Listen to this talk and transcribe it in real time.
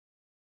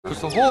Has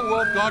the whole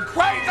world gone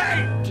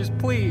crazy? Just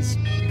please,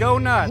 go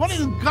nuts. What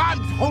in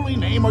God's holy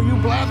name are you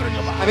blathering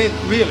about? I mean,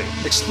 really,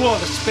 explore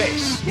the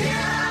space.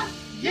 Yeah!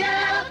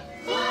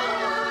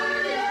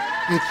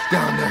 It's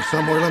down there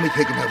somewhere. Let me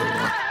take another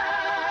look.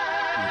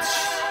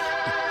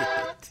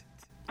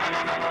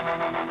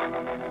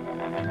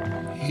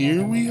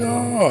 Here we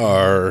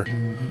are.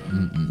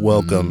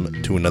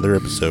 Welcome to another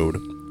episode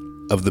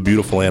of the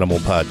Beautiful Animal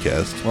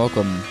Podcast.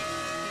 Welcome.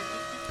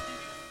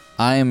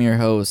 I am your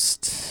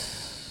host,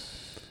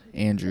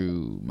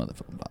 Andrew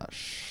motherfucking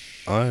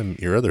Bosch. I'm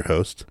your other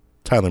host,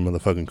 Tyler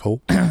motherfucking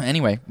Cole.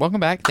 Anyway, welcome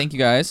back. Thank you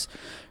guys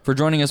for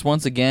joining us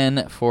once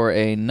again for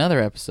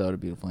another episode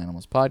of Beautiful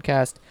Animals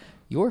Podcast.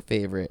 Your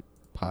favorite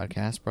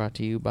podcast brought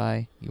to you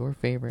by your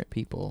favorite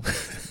people.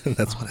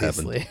 That's what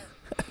happened.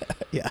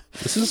 Yeah.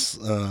 This is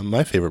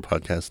my favorite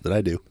podcast that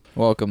I do.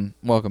 Welcome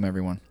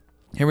everyone.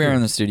 Here we are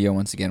in the studio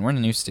once again. We're in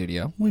a new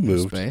studio. We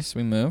moved.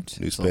 We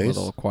moved. New It's space. a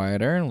little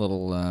quieter, a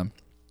little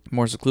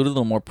more secluded, a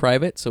little more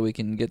private, so we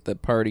can get the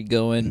party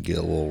going. Get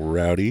a little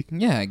rowdy.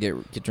 Yeah,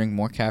 drink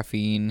more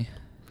caffeine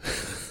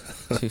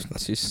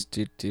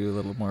to do a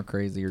little more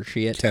crazier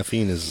shit.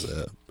 Caffeine is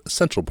an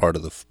essential part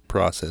of the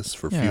process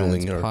for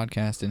fueling it's a our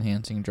podcast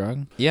enhancing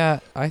drug. Yeah,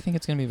 I think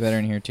it's gonna be better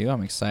in here too.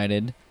 I'm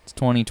excited. It's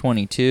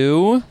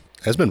 2022.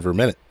 Has been for a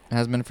minute. It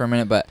has been for a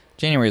minute, but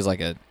January is like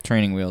a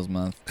training wheels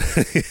month.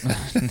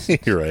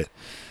 You're right.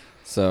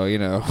 So,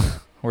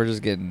 we're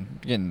just getting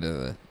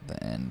to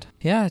the end.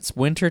 Yeah, it's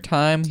winter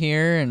time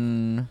here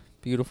in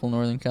beautiful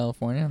Northern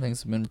California.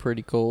 Things have been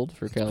pretty cold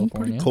for California. It's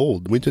been pretty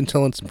cold. We've been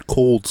telling some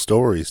cold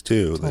stories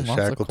too. Lots of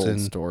Shackleton cold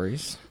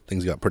stories.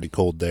 Things got pretty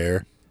cold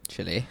there.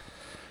 Chilly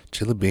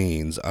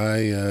beans.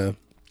 I've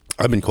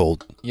been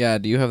cold. Yeah,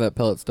 do you have that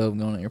pellet stove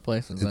going at your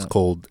place? It's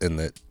cold and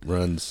it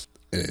runs.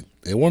 And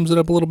it warms it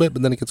up a little bit,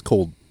 but then it gets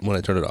cold when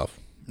I turn it off.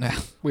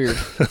 Weird.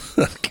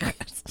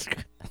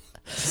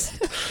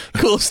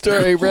 Cool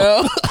story,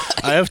 bro.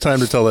 I have time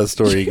to tell that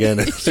story again.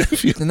 And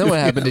then what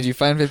happened? Did you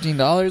find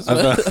 $15?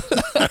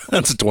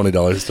 That's a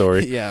 $20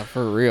 story. Yeah,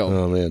 for real.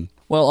 Oh, man.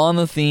 Well, on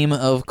the theme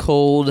of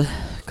cold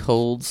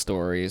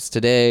stories,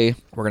 today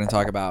we're going to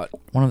talk about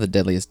one of the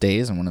deadliest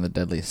days and one of the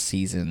deadliest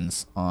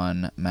seasons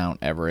on Mount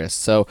Everest.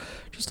 So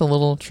just a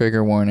little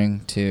trigger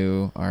warning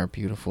to our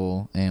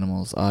beautiful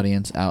animals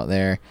audience out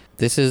there.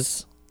 This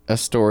is a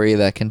story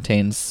that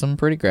contains some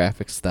pretty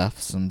graphic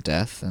stuff, some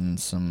death and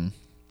some,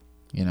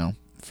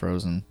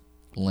 frozen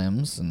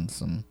limbs and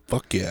some...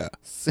 Fuck yeah.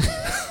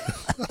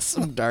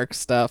 some dark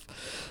stuff.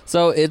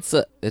 So it's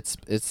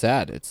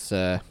sad. It's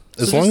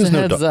As long as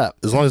no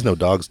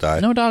dogs die.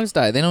 No dogs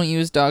die. They don't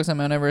use dogs on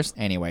Mount Everest.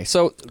 Anyway,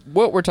 so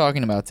what we're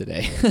talking about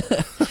today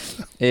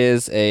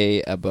is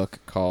a book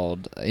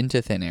called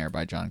Into Thin Air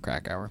by Jon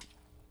Krakauer.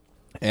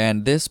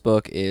 And this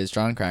book is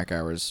Jon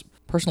Krakauer's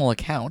personal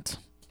account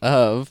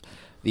of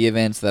the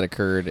events that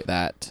occurred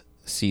that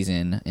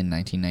season in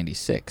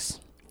 1996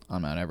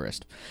 on Mount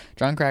Everest.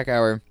 Jon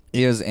Krakauer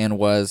is and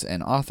was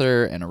an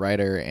author and a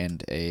writer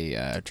and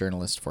a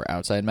journalist for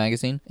Outside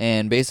Magazine.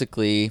 And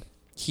basically...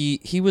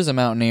 He was a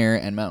mountaineer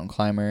and mountain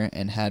climber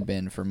and had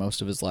been for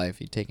most of his life.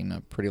 He'd taken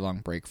a pretty long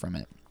break from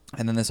it.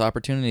 And then this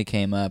opportunity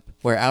came up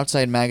where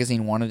Outside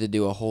Magazine wanted to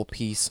do a whole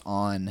piece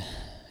on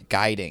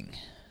guided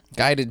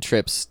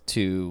trips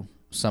to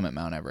summit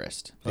Mount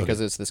Everest.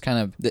 Because it's this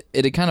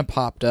it had kind of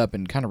popped up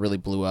and kind of really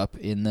blew up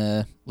in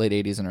the late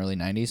 80s and early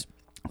 90s.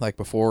 Like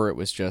before, it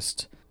was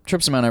just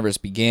trips to Mount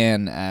Everest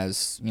began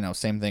as,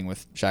 same thing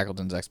with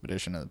Shackleton's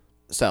expedition of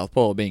South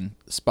Pole being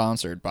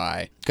sponsored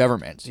by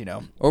governments,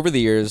 Over the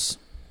years,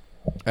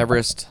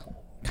 Everest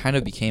kind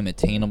of became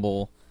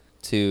attainable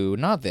to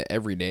not the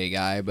everyday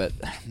guy, but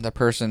the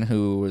person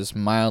who was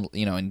mild,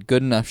 in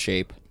good enough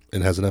shape.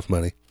 And has enough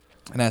money.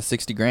 And has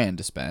 $60,000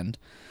 to spend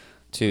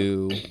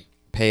to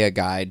pay a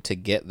guide to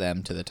get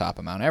them to the top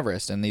of Mount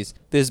Everest. And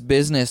this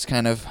business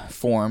kind of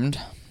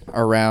formed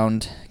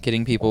around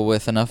getting people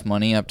with enough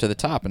money up to the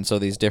top. And so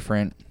these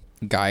different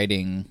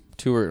guiding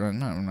I'm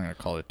not going to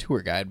call it a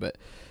tour guide, but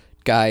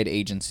guide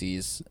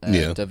agencies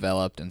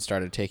developed and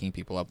started taking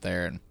people up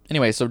there. And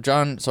anyway, so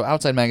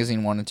Outside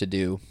Magazine wanted to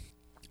do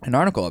an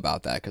article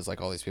about that because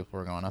all these people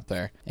were going up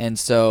there. And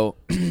so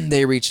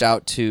they reached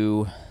out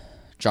to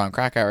Jon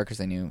Krakauer because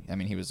they knew,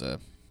 he was a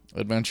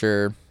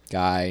adventure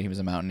guy. He was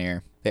a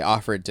mountaineer. They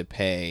offered to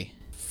pay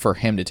for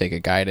him to take a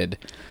guided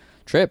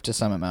trip to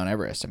summit Mount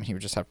Everest. He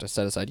would just have to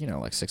set aside,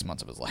 6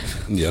 months of his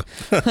life. Yeah.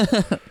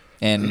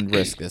 And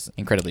risk this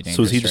incredibly dangerous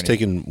So was he just journey.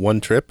 taking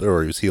one trip,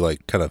 or was he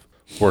kind of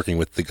working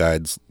with the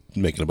guides,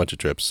 making a bunch of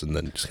trips, and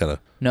then just kind of...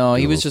 No,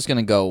 he was just going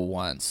to go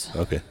once.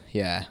 Okay.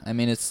 Yeah.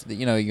 It's,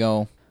 you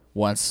go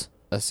once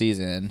a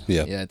season.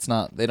 Yeah. Yeah,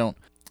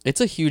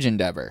 it's a huge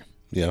endeavor.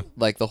 Yeah.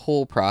 The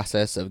whole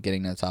process of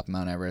getting to the top of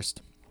Mount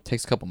Everest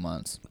takes a couple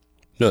months.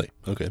 Really?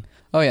 Okay.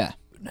 Oh, yeah.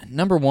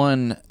 Number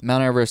one,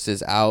 Mount Everest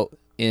is out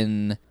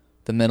in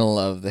the middle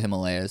of the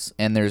Himalayas,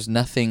 and there's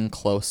nothing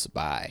close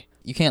by.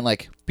 You can't,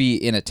 be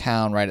in a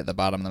town right at the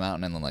bottom of the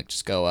mountain and then,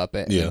 just go up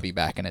it and then be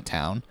back in a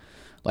town.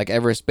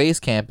 Everest Base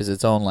Camp is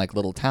its own,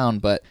 little town,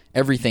 but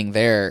everything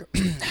there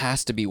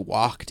has to be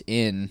walked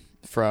in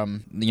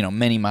from,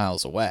 many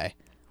miles away,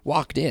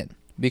 walked in,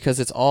 because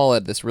it's all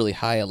at this really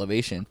high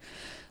elevation.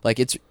 Like,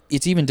 it's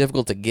even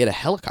difficult to get a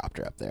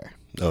helicopter up there.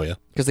 Oh, yeah.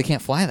 Because they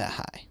can't fly that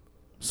high.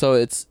 So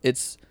it's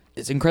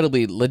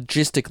incredibly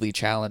logistically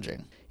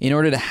challenging. In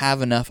order to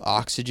have enough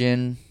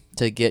oxygen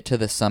to get to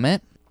the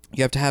summit,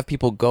 you have to have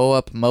people go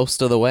up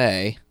most of the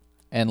way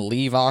and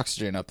leave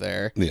oxygen up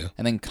there,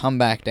 and then come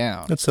back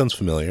down. That sounds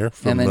familiar.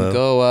 And then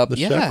go up. The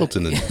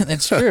Shackleton.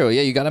 That's true.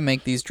 Yeah, you got to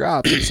make these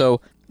drops.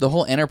 So the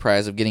whole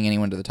enterprise of getting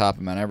anyone to the top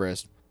of Mount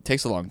Everest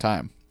takes a long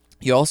time.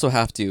 You also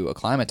have to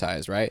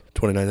acclimatize, right?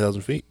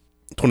 29,000 feet.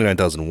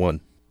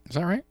 29,001. Is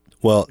that right?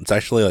 Well, it's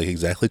actually like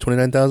exactly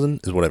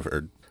 29,000 is what I've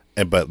heard.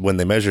 But when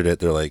they measured it,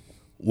 they're like,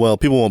 well,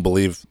 people won't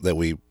believe that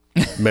we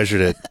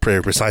measured it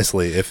pretty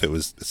precisely if it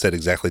was said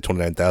exactly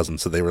 29,000.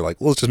 So they were like,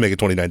 well, let's just make it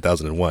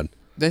 29,001.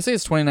 They say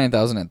it's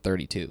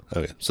 29,032.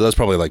 Okay. So that's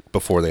probably like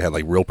before they had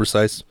like real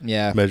precise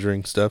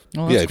measuring stuff.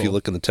 Oh, yeah, that's if you cool.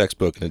 look in the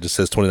textbook and it just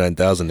says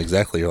 29,000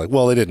 exactly, you're like,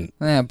 well, they didn't.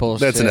 Bullshit.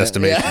 That's an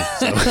estimation. Yeah.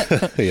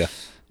 So, yeah.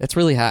 It's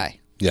really high.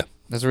 Yeah.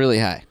 That's really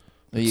high.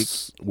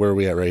 Where are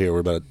we at right here? We're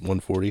about at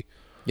 140.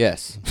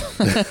 Yes.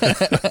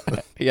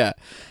 Yeah.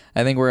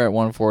 I think we're at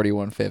 140,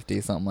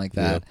 150, something like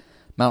that. Yeah.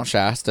 Mount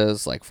Shasta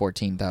is like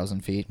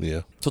 14,000 feet.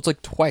 Yeah. So it's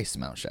like twice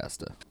Mount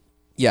Shasta.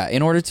 Yeah.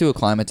 In order to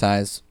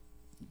acclimatize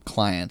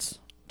clients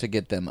to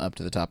get them up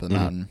to the top of the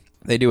mountain,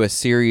 they do a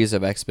series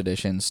of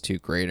expeditions to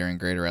greater and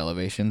greater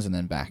elevations and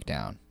then back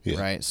down. Yeah.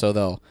 Right. So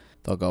they'll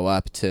go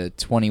up to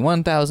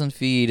 21,000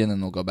 feet, and then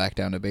they'll go back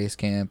down to base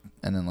camp,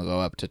 and then they'll go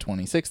up to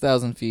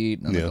 26,000 feet,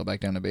 and then they'll go back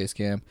down to base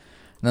camp,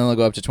 and then they'll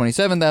go up to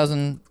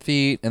 27,000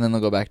 feet, and then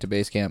they'll go back to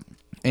base camp.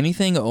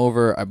 Anything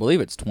over, I believe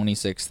it's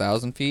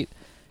 26,000 feet,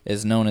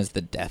 is known as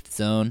the death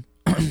zone.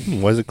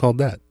 Why is it called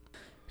that?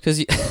 Because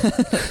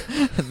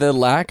the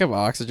lack of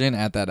oxygen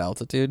at that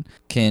altitude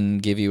can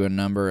give you a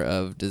number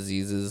of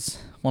diseases.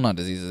 Well, not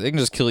diseases. It can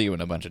just kill you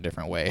in a bunch of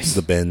different ways.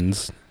 The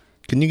bends.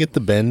 Can you get the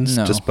bends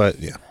No. just by...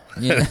 Yeah.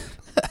 Yeah.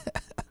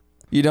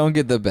 You don't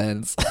get the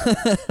bends.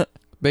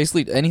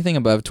 Basically, anything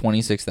above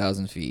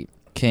 26,000 feet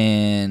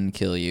can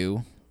kill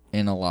you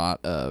in a lot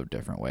of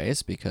different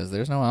ways because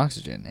there's no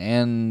oxygen.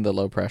 And the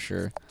low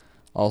pressure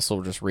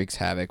also just wreaks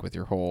havoc with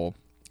your whole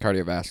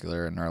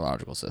cardiovascular and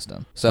neurological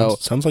system. So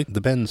sounds like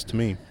the bends to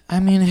me. I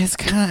mean, it's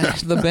kind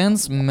of... the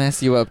bends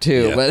mess you up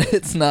too, but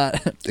it's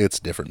not... It's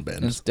different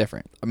bends. It's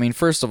different. I mean,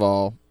 first of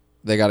all,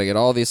 they got to get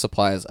all these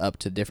supplies up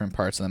to different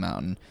parts of the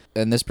mountain.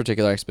 In this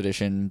particular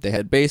expedition, they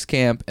had base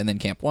camp and then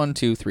camp 1,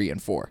 2, 3,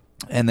 and 4.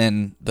 And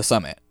then the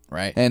summit,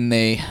 right? And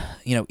they,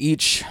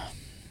 each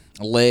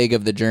leg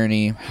of the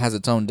journey has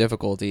its own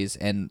difficulties,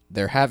 and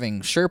they're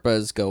having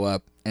Sherpas go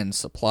up and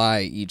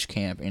supply each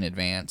camp in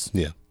advance.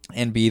 Yeah.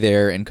 And be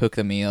there and cook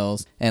the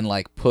meals and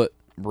like put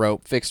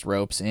fixed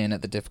ropes in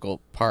at the difficult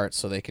parts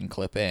so they can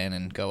clip in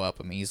and go up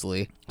them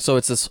easily. So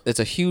it's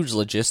a huge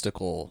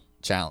logistical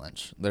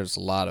challenge. There's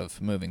a lot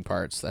of moving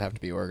parts that have to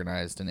be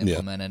organized and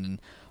implemented,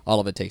 and all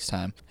of it takes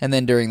time. And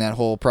then during that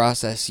whole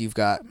process, you've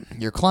got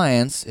your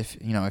clients. If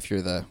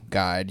you're the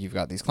guide, you've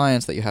got these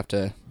clients that you have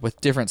to,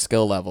 with different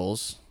skill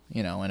levels,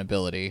 and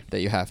ability,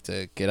 that you have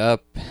to get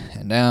up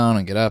and down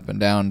and get up and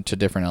down to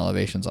different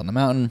elevations on the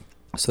mountain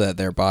so that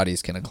their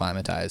bodies can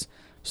acclimatize,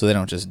 so they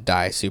don't just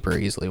die super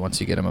easily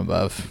once you get them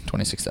above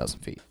 26,000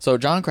 feet. So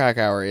Jon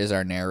Krakauer is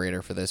our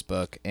narrator for this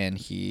book, and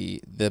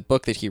the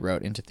book that he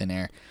wrote, Into Thin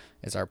Air,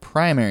 is our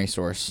primary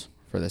source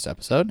for this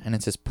episode, and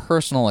it's his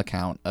personal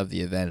account of the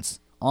events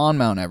on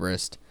Mount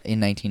Everest in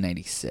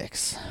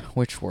 1996,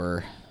 which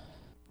were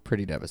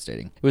pretty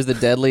devastating. It was the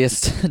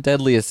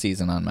deadliest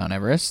season on Mount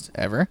Everest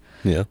ever.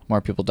 Yeah.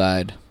 More people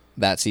died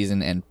that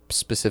season, and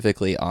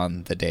specifically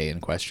on the day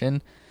in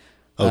question.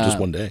 Oh, just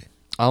one day.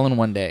 All in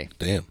one day.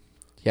 Damn.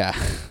 Yeah.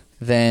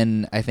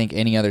 Than I think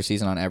any other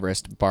season on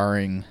Everest,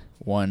 barring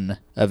one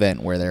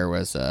event where there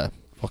was a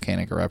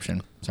volcanic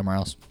eruption somewhere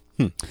else.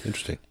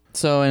 Interesting.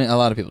 So, and a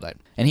lot of people died.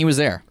 And he was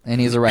there,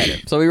 and he's a writer.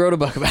 So he wrote a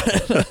book about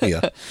it.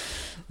 Yeah.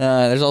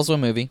 There's also a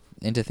movie,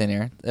 Into Thin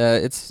Air.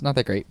 It's not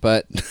that great,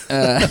 but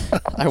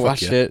I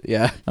watched it.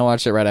 Yeah. I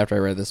watched it right after I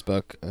read this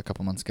book a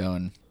couple months ago,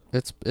 and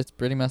it's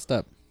pretty messed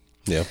up.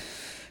 Yeah.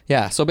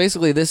 Yeah, so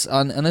basically this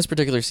on this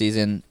particular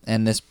season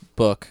and this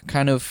book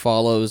kind of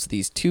follows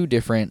these two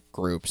different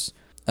groups.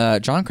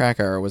 Jon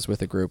Krakauer was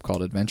with a group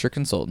called Adventure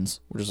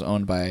Consultants, which is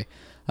owned by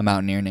a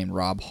mountaineer named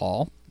Rob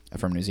Hall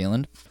from New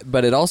Zealand.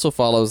 But it also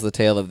follows the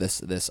tale of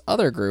this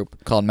other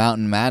group called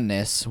Mountain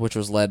Madness, which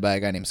was led by a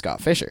guy named Scott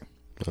Fisher.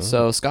 Oh.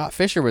 So Scott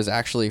Fisher was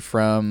actually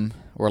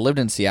lived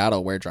in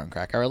Seattle, where Jon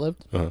Krakauer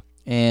lived. Uh-huh.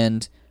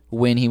 And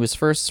when he was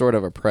first sort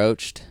of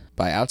approached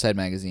by Outside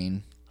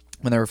Magazine,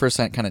 when they were first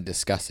kind of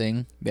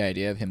discussing the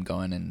idea of him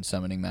going and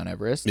summiting Mount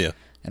Everest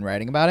and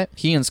writing about it,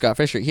 he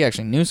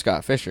actually knew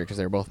Scott Fisher because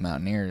they were both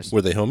mountaineers.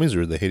 Were they homies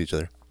or did they hate each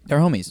other? They're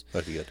homies.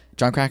 Okay, good.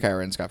 Jon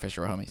Krakauer and Scott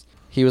Fisher were homies.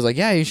 He was like,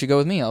 yeah, you should go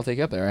with me. I'll take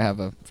you up there. I have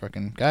a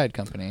fucking guide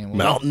company.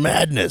 Mountain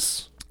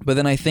Madness. But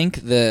then I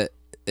think the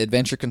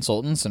Adventure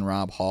Consultants and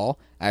Rob Hall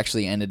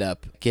actually ended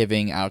up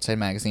giving Outside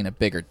Magazine a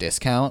bigger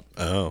discount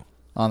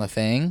on the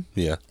thing.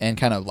 Yeah. And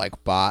kind of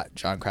like bought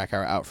Jon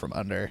Krakauer out from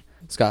under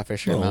Scott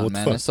Fisher and Oh, Mountain what the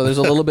Madness. fuck? So there's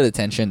a little bit of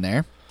tension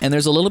there. And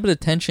there's a little bit of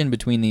tension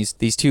between these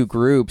two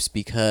groups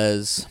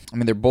because, I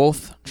mean, they're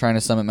both trying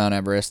to summit Mount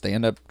Everest. They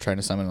end up trying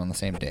to summit on the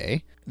same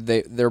day.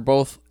 They're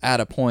both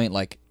at a point,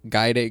 like,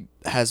 guiding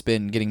has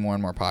been getting more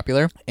and more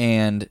popular.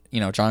 And,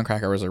 you know, Jon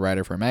Krakauer was a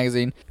writer for a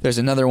magazine. There's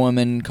another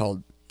woman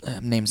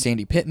named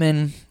Sandy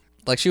Pittman.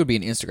 Like, she would be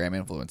an Instagram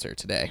influencer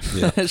today.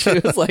 Yeah. She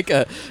was like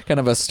a kind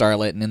of a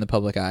starlet and in the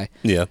public eye.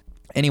 Yeah.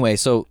 Anyway,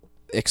 so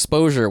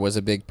exposure was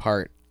a big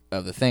part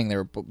of the thing.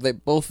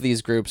 Both of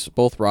these groups,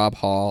 both Rob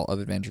Hall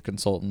of Adventure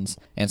Consultants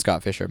and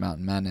Scott Fisher of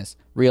Mountain Madness,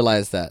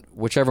 realized that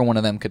whichever one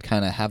of them could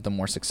kind of have the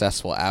more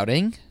successful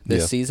outing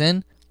this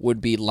season would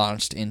be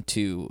launched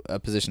into a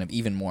position of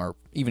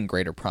even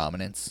greater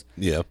prominence.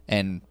 Yeah.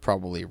 And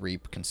probably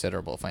reap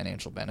considerable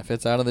financial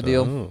benefits out of the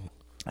deal. Oh.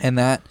 And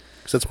that,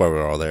 'Cause that's why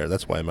we're all there.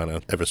 That's why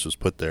Mount Everest was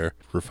put there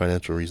for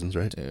financial reasons,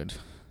 right? dude.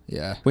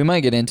 Yeah. We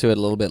might get into it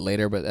a little bit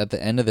later, but at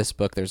the end of this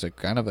book, there's a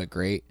kind of a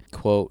great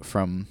quote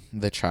from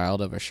the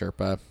child of a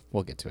Sherpa.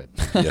 We'll get to it.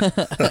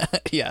 Yeah.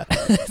 Yeah.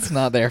 It's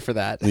not there for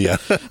that. Yeah.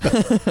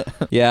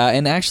 Yeah.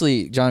 And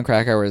actually, Jon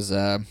Krakauer is,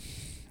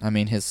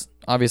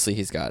 obviously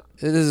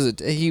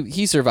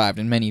he survived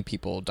and many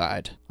people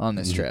died on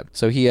this trip.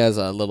 So he has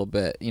a little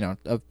bit,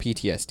 of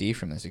PTSD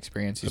from this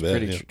experience. He's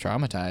pretty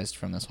traumatized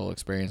from this whole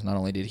experience. Not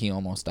only did he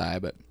almost die,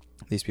 but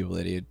these people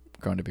that he had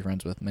grown to be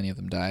friends with, many of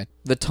them died.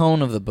 The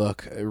tone of the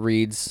book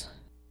reads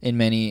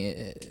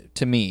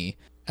to me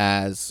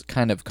as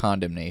kind of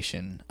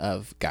condemnation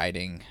of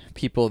guiding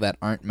people that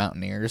aren't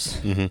mountaineers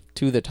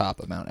to the top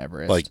of Mount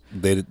Everest. Like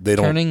they don't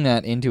turning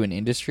that into an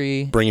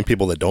industry, bringing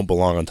people that don't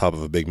belong on top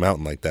of a big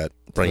mountain like that,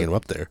 bringing them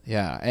up there.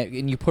 Yeah,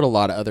 and you put a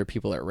lot of other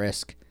people at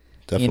risk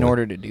in Definitely.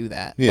 order to do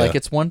that. Yeah. Like,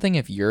 it's one thing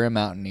if you're a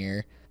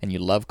mountaineer and you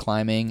love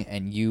climbing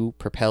and you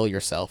propel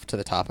yourself to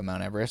the top of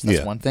Mount Everest.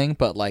 That's one thing,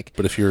 but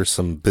if you're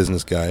some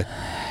business guy,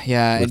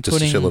 yeah, with and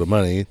just a shitload of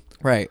money,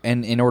 right,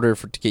 and in order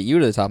to get you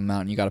to the top of the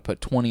mountain, you got to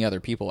put 20 other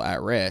people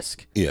at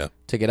risk. Yeah.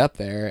 To get up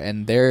there,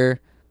 and they're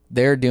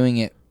doing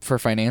it for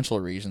financial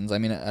reasons. I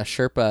mean, a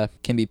Sherpa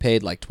can be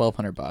paid like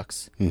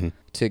 $1,200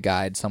 to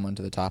guide someone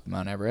to the top of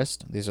Mount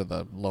Everest. These are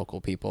the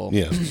local people.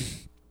 Yeah.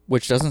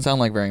 Which doesn't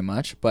sound like very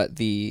much, but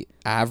the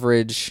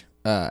average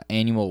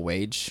annual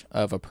wage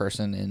of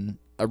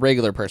a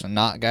regular person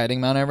not guiding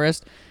Mount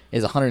Everest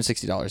is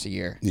 $160 a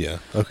year. Yeah.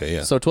 Okay.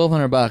 Yeah. So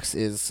 $1,200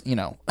 is,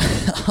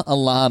 a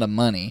lot of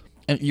money.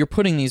 And you're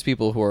putting these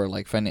people who are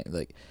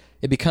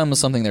it becomes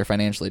something they're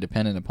financially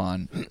dependent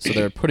upon. So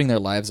they're putting their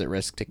lives at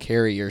risk to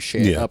carry your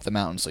shit up the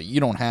mountain, so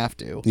you don't have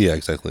to. Yeah,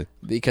 exactly.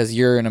 Because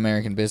you're an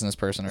American business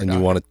person, and you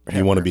want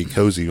to be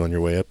cozy on your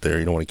way up there.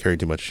 You don't want to carry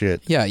too much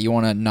shit. Yeah, you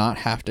want to not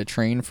have to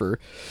train for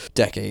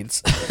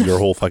decades. Your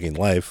whole fucking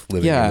life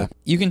living. Yeah,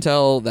 you can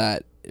tell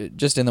that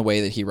just in the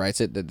way that he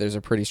writes it, that there's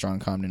a pretty strong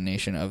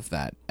condemnation of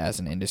that as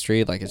an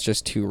industry. Like, it's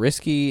just too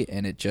risky,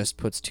 and it just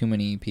puts too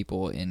many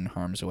people in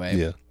harm's way.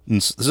 Yeah.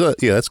 And so,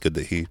 that's good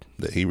that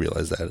he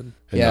realized that. And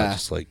not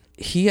just like,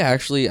 he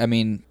actually,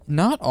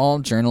 not all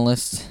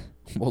journalists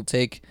will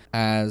take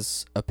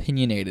as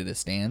opinionated a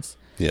stance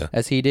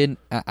as he did.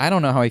 I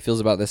don't know how he feels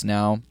about this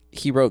now.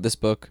 He wrote this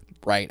book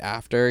right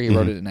after. He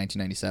wrote it in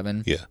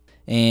 1997. Yeah.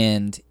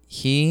 And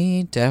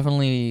he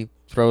definitely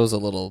throws a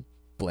little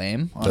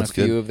blame on a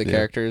few of the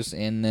characters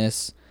in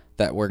this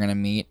that we're going to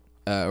meet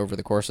over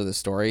the course of the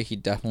story. He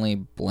definitely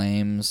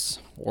blames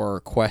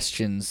or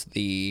questions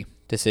the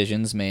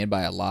decisions made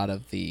by a lot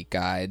of the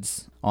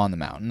guides on the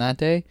mountain that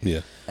day.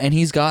 Yeah. And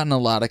he's gotten a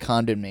lot of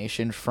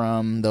condemnation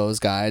from those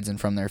guides and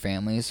from their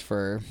families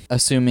for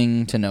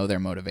assuming to know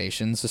their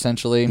motivations,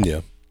 essentially.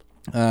 Yeah.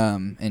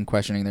 And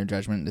questioning their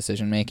judgment and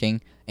decision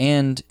making.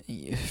 And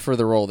for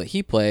the role that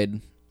he played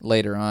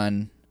later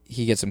on,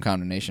 he gets some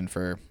condemnation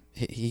for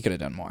he could have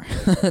done more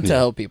to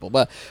help people,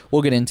 but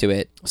we'll get into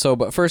it.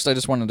 But first I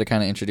just wanted to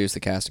kind of introduce the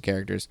cast of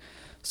characters.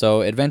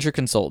 So Adventure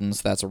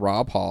Consultants, that's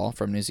Rob Hall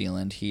from New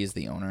Zealand. He is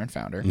the owner and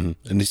founder. And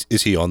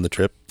is he on the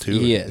trip too?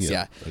 He is,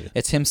 yeah. Okay.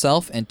 It's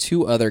himself and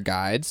two other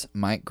guides,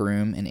 Mike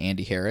Groom and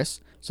Andy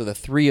Harris. So the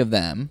three of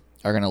them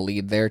are going to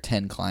lead their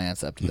 10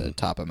 clients up to the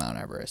top of Mount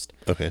Everest.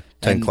 Okay.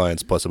 10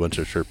 clients plus a bunch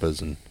of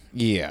Sherpas and...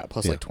 Yeah,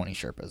 plus like 20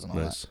 Sherpas and all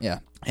that. Yeah.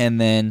 And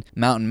then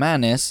Mountain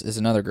Madness is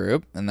another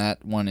group, and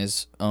that one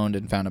is owned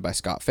and founded by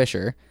Scott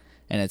Fisher.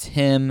 And it's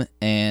him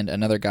and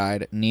another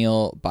guide,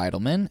 Neil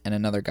Beidelman, and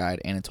another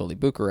guide, Anatoly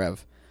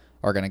Bukharev,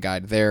 are going to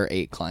guide their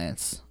 8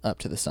 clients up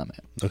to the summit.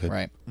 Okay.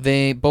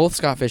 Right? Both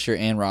Scott Fisher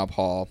and Rob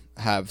Hall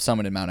have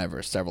summited Mount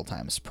Everest several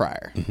times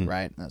prior,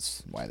 right?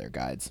 That's why they're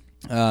guides.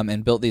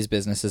 And built these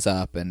businesses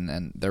up,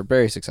 and they're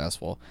very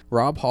successful.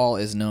 Rob Hall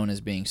is known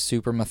as being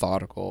super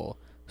methodical,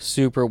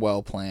 super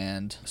well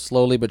planned,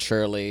 slowly but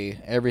surely,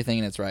 everything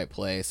in its right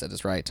place at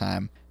its right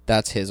time.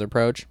 That's his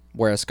approach.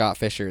 Whereas Scott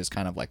Fisher is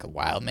kind of like a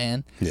wild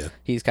man. Yeah.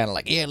 He's kind of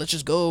like, yeah, let's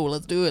just go,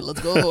 let's do it,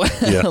 let's go.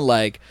 Yeah.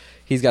 Like,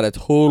 he's got a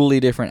totally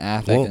different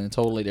affect and a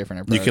totally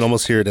different approach. You can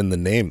almost hear it in the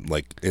name.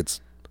 Like,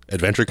 it's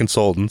Adventure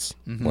Consultants,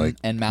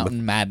 and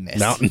Mountain Madness.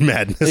 Mountain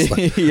Madness.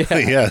 Like,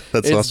 yeah,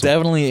 that's it's awesome.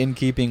 definitely in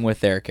keeping with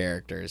their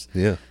characters.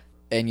 Yeah.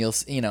 And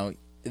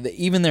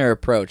even their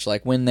approach,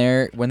 like when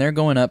they're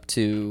going up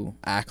to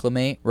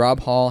acclimate,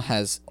 Rob Hall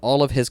has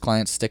all of his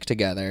clients stick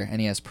together,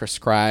 and he has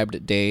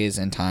prescribed days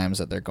and times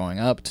that they're going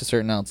up to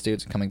certain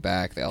altitudes and coming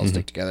back. They all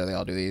stick together. They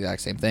all do the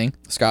exact same thing.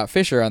 Scott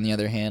Fisher, on the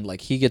other hand,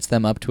 like he gets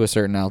them up to a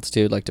certain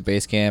altitude, like to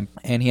base camp,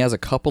 and he has a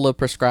couple of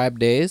prescribed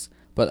days.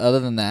 But other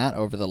than that,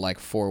 over the like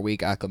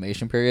 4-week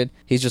acclimation period,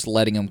 he's just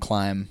letting them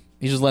climb.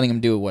 He's just letting them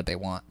do what they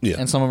want. Yeah.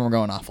 And some of them are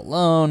going off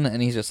alone,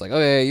 and he's just like,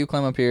 okay, you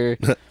climb up here.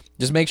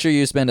 Just make sure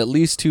you spend at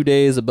least 2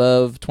 days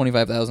above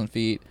 25,000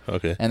 feet.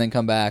 Okay. And then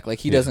come back. Like,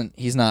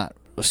 he's not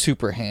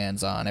super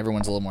hands-on.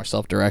 Everyone's a little more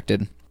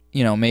self-directed.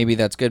 You know, maybe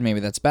that's good, maybe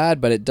that's bad,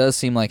 but it does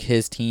seem like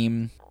his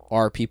team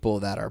are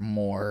people that are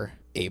more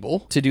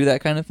able to do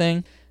that kind of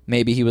thing.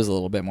 Maybe he was a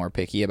little bit more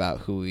picky about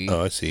who he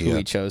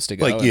he chose to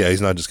go. Like, yeah,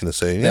 he's not just going to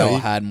say, they all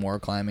had more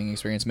climbing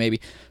experience. Maybe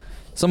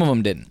some of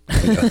them didn't.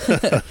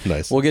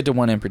 Nice. We'll get to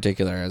one in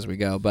particular as we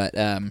go, but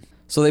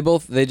so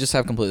they just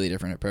have completely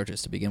different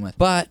approaches to begin with.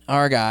 But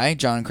our guy,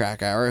 Jon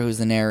Krakauer, who's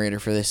the narrator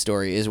for this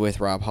story, is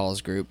with Rob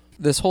Hall's group.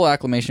 This whole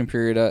acclimation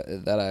period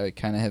that I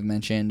kind of have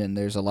mentioned, and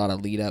there's a lot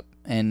of lead up,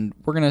 and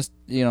we're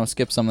gonna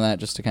skip some of that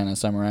just to kind of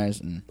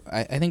summarize. And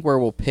I think where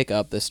we'll pick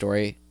up this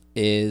story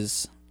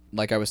is,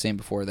 like I was saying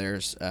before,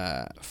 there's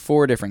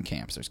 4 different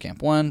camps. There's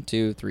Camp 1,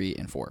 2, 3,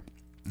 and 4.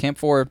 Camp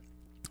 4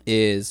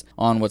 is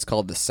on what's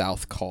called the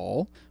South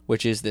Col,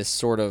 which is this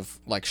sort of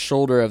like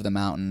shoulder of the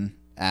mountain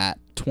at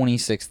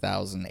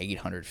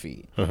 26,800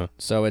 feet.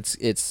 So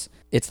it's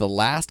the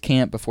last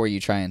camp before you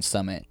try and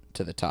summit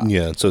to the top.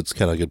 Yeah, so it's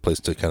kind of a good place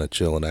to kind of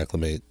chill and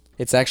acclimate.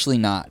 It's actually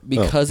not,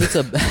 because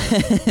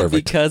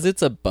because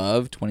it's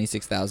above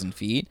 26,000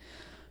 feet.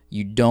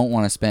 You don't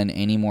want to spend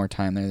any more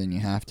time there than you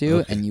have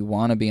to, and you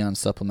want to be on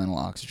supplemental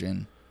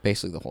oxygen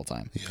basically the whole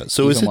time. Yeah.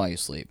 So even while you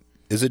sleep.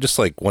 Is it just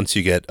like once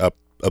you get up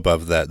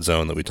above that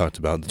zone that we talked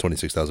about, the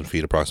 26,000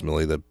 feet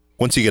approximately, that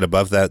once you get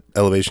above that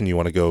elevation, you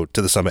want to go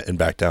to the summit and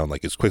back down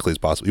like as quickly as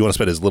possible? You want to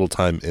spend as little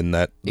time in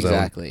that zone?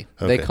 Exactly.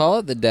 Okay. They call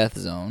it the death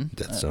zone.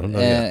 Death zone.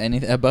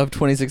 Anything above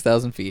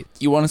 26,000 feet.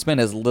 You want to spend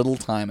as little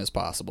time as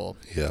possible.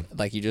 Yeah.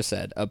 Like you just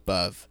said,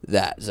 above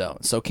that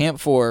zone. So Camp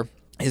 4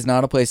 is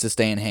not a place to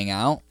stay and hang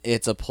out.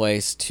 It's a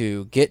place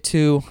to get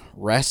to,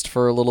 rest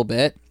for a little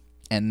bit,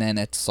 and then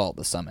assault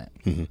the summit.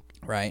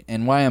 Right?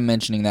 And why I'm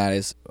mentioning that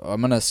is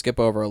I'm going to skip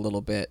over a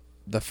little bit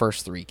the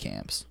first 3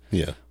 camps.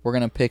 Yeah. We're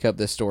going to pick up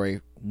this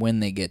story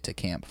when they get to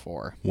Camp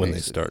 4. When basically.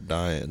 they start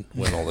dying.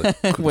 When all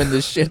the when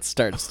the shit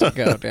starts to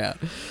go down.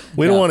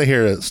 We don't want to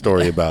hear a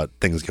story about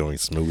things going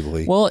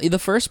smoothly. Well, the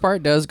first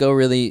part does go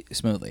really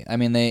smoothly. I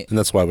mean, and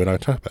that's why we're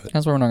not talking about it.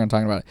 That's why we're not going to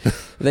talk about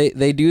it.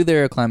 They do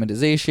their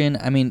acclimatization.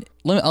 I mean,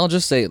 I'll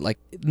just say, like,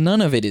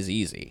 none of it is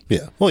easy.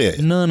 Yeah. Well, yeah.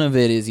 None of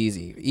it is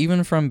easy.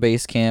 Even from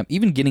base camp,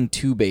 even getting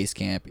to base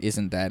camp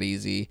isn't that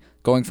easy.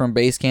 Going from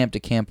base camp to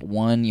Camp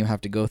 1, you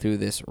have to go through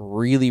this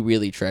really,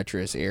 really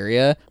treacherous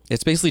area.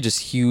 It's basically just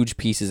huge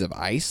pieces of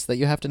ice that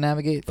you have to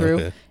navigate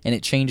through, and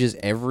it changes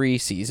every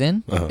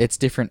season. It's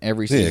different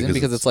every season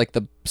because it's like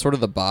the sort of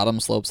the bottom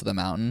slopes of the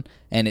mountain,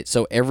 and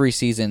so every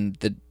season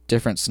the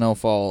different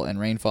snowfall and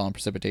rainfall and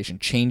precipitation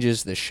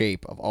changes the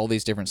shape of all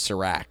these different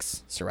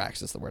seracs.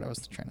 Seracs is the word I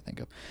was trying to think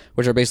of,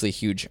 which are basically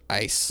huge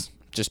ice,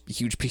 just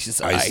huge pieces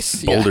of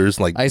ice. Boulders,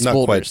 like ice not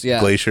boulders,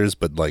 quite glaciers,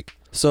 but like.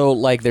 So,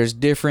 like, there's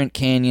different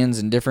canyons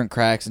and different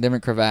cracks and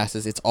different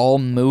crevasses. It's all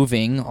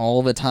moving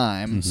all the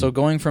time. So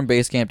going from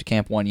base camp to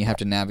Camp 1, you have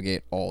to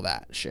navigate all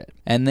that shit.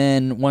 And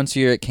then once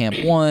you're at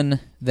Camp 1,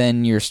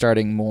 then you're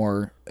starting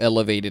more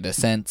elevated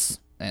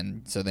ascents.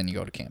 And so then you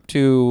go to Camp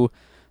 2,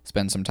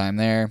 spend some time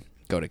there.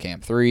 Go to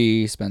Camp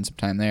 3, spend some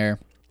time there.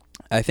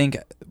 I think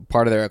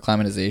part of their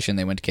acclimatization,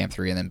 they went to Camp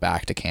 3 and then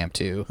back to Camp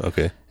 2.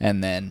 Okay.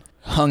 And then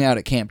hung out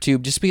at Camp 2,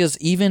 just because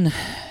even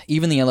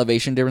the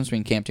elevation difference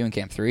between Camp 2 and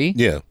Camp 3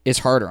 is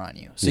harder on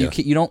you. So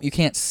you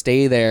can't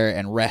stay there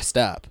and rest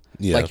up.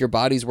 Yeah. Like, your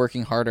body's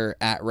working harder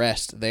at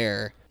rest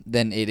there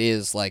than it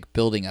is like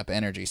building up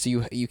energy.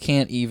 So you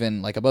can't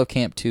even, like, above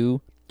Camp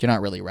 2, you're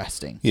not really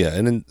resting. Yeah,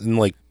 and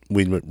like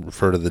we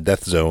refer to the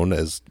death zone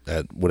as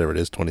at whatever it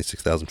is,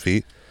 26,000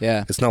 feet.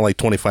 Yeah. It's not like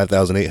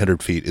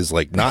 25,800 feet is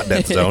like not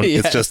death zone.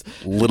 It's just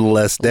a little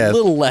less death. A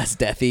little less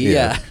deathy,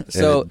 yeah.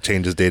 So it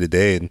changes day to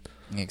day. And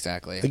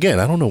exactly. Again,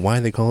 I don't know why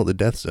they call it the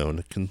death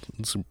zone.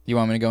 You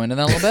want me to go into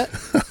that a little bit?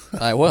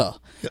 I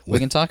will. We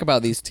can talk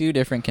about these 2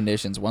 different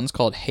conditions. One's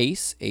called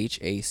HACE,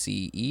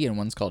 H-A-C-E, and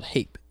one's called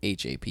HAPE,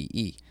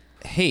 H-A-P-E.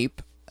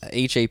 HAPE,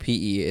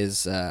 H-A-P-E,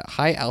 is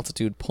high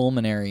altitude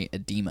pulmonary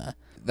edema.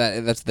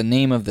 That's the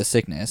name of the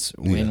sickness,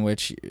 in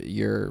which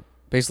you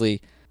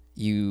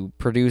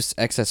produce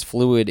excess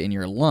fluid in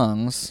your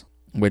lungs,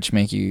 which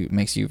makes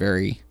you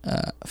very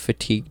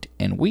fatigued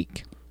and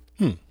weak.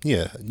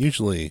 Yeah,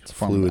 usually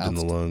fluid in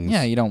the lungs.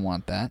 Yeah, you don't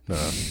want that.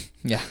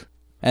 Yeah.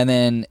 And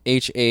then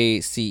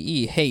HACE,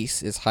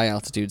 HACE, is high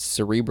altitude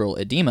cerebral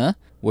edema,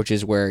 which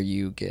is where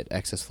you get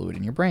excess fluid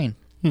in your brain.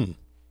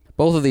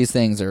 Both of these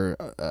things are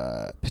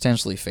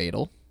potentially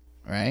fatal,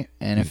 right?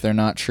 And if they're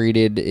not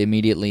treated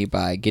immediately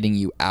by getting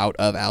you out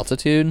of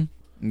altitude,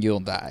 you'll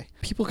die.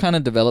 People kind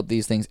of develop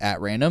these things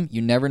at random.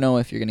 You never know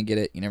if you're going to get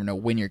it. You never know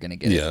when you're going to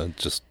get it. Yeah,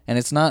 just And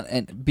it's not,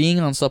 and being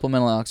on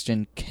supplemental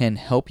oxygen can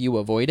help you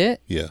avoid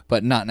it. Yeah.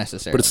 But not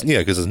necessarily. but it's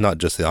because it's not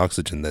just the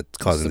oxygen that's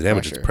causing the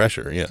damage; it's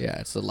pressure. Yeah. Yeah,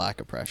 it's the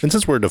lack of pressure. And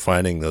since we're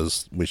defining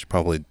those, we should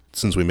probably,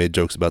 since we made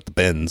jokes about the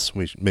bends,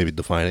 we should maybe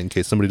define it in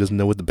case somebody doesn't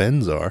know what the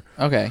bends are.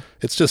 Okay.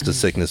 It's just a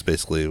sickness,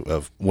 basically,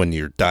 of when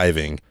you're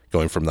diving,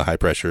 going from the high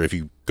pressure. If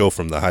you go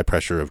from the high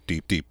pressure of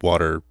deep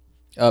water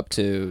Up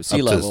to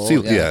sea level.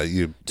 you Too if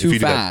you do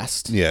that-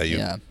 fast.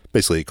 yeah,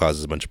 basically it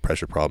causes a bunch of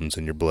pressure problems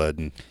in your blood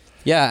and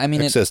Yeah, I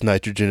mean, excess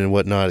nitrogen and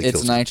whatnot. It it's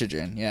kills you.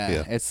 nitrogen. Yeah.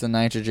 Yeah. It's the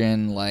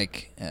nitrogen,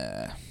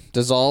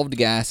 dissolved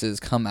gases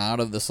come out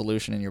of the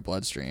solution in your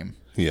bloodstream,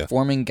 Yeah,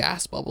 forming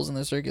gas bubbles in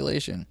the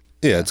circulation.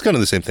 yeah, it's kind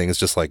of the same thing. It's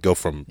just like go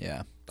from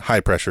Yeah. high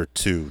pressure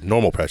to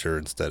normal pressure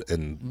instead.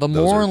 And The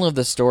moral of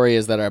the story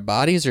is that our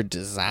bodies are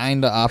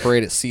designed to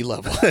operate at sea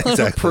level.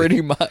 Exactly.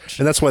 Pretty much.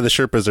 and that's why the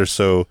Sherpas are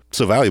so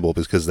valuable,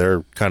 because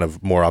they're kind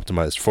of more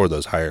optimized for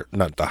those higher,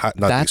 not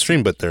the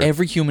extreme, but they're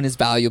Every human is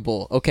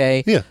valuable,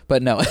 okay? Yeah.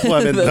 But no. Well,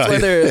 I mean, that's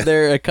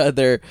why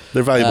they're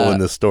valuable in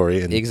this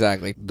story. And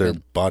exactly. their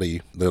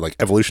body, they're like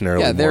evolutionarily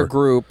Yeah, their more.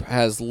 group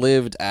has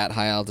lived at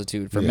high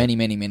altitude for many,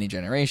 many, many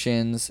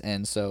generations,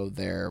 and so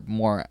they're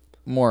more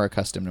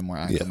accustomed and more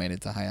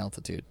acclimated to high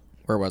altitude.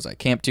 Where was I?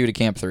 Camp 2 to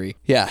Camp 3.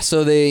 Yeah,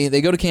 so they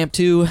go to Camp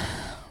 2,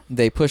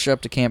 they push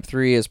up to Camp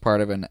 3 as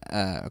part of an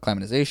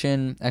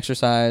acclimatization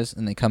exercise,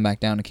 and they come back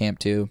down to Camp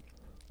 2,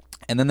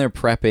 and then they're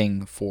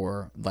prepping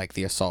for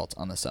the assault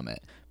on the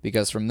summit.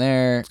 Because from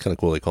there, It's kind of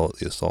cool they call it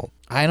the assault.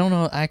 I don't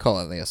know, I call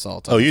it the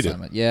assault on Oh, the you do?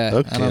 summit. Yeah,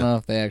 Okay. I don't know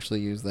if they actually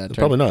use that term.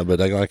 Probably not,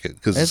 but I like it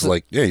because it's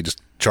you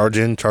just charge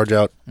in, charge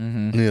out.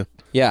 Mm-hmm. Yeah.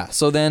 Yeah,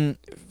 so then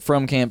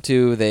from Camp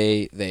 2,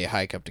 they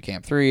hike up to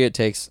Camp 3. It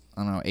takes,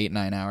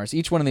 8-9 hours.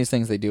 Each one of these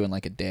things they do in a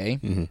day,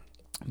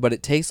 but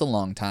it takes a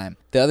long time.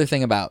 The other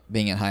thing about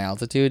being at high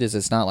altitude is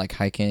it's not like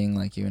hiking,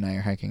 like you and I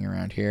are hiking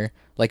around here.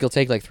 You'll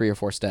take 3 or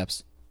 4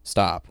 steps,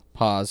 stop,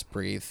 pause,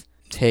 breathe,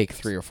 take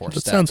 3 or 4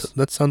 steps.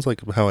 That sounds like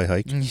how I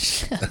hike.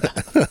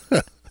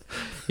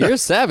 You're a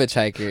savage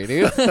hiker,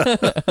 dude.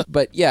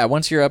 But yeah,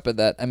 once you're up at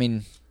that,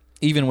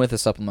 even with the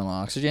supplemental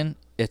oxygen,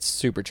 it's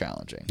super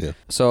challenging. Yeah.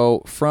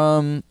 So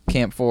from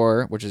Camp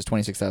 4, which is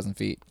 26,000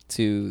 feet,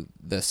 to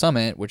the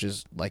summit, which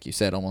is, like you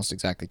said, almost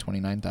exactly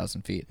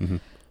 29,000 feet,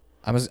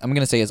 I'm going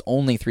to say is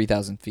only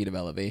 3,000 feet of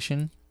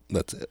elevation.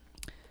 That's it.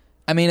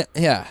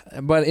 Yeah,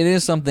 but it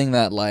is something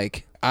that,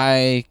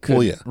 I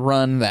could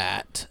run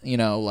that,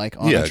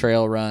 on a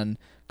trail run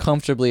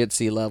comfortably at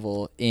sea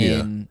level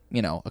in,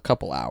 a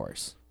couple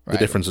hours. Right? The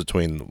difference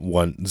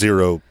between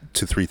 0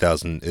 to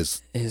 3,000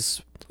 is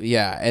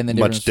and the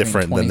much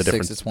different than the 26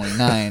 difference to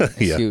 29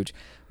 is Yeah. huge.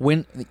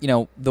 When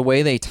the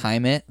way they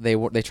time it,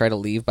 they try to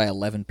leave by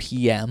 11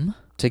 p.m.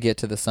 to get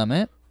to the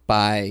summit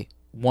by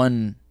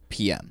 1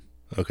 p.m.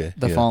 okay.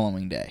 the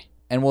following day.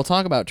 And we'll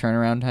talk about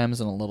turnaround times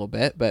in a little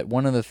bit, but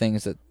one of the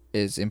things that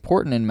is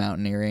important in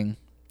mountaineering,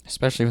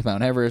 especially with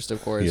Mount Everest,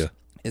 of course,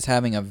 is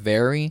having a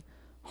very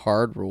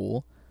hard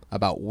rule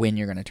about when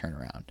you're going to turn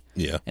around.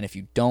 Yeah. And if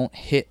you don't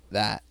hit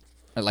that,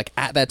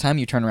 at that time,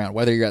 you turn around,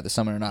 whether you're at the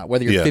summit or not,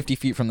 whether you're 50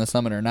 feet from the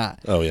summit or not.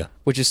 Oh, yeah.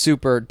 Which is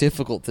super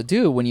difficult to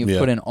do when you've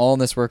put in all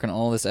this work and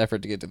all this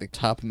effort to get to the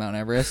top of Mount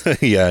Everest.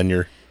 Yeah, and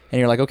you're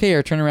like, okay,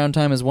 our turnaround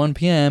time is 1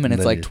 p.m. and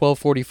it's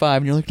 12:45,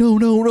 and you're like,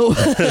 no.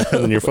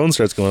 and your phone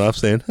starts going off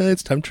saying, hey,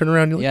 it's time to turn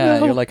around. You're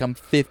like, no. You're like, I'm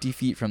 50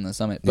 feet from the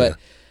summit. But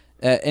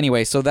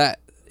anyway, so that,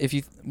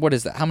 what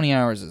is that? How many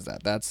hours is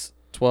that? That's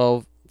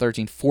 12,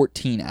 13,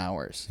 14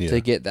 hours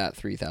to get that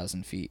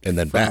 3,000 feet. And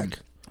then back.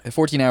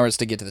 14 hours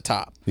to get to the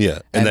top. Yeah.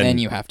 And then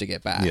you have to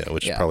get back. Yeah,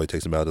 which probably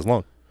takes about as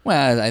long.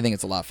 Well, I think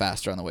it's a lot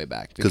faster on the way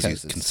back. Because you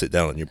can sit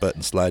down on your butt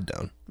and slide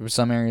down.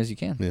 Some areas you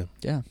can. Yeah.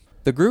 Yeah.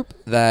 The group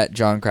that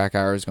Jon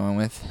Krakauer is going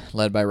with,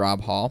 led by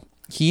Rob Hall,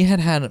 he had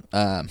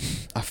a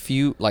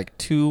few, 3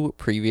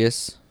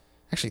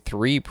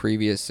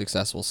 previous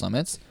successful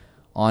summits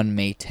on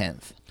May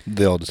 10th.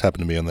 They all just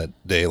happened to be on that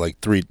day,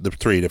 the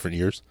 3 different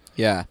years.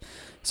 Yeah.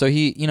 So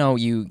he,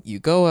 you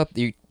go up,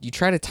 you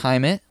try to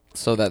time it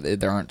so that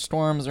there aren't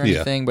storms or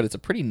anything, but it's a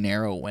pretty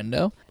narrow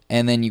window.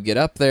 And then you get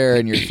up there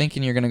and you're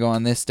thinking you're going to go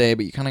on this day,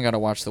 but you kind of got to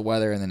watch the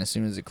weather. And then as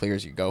soon as it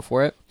clears, you go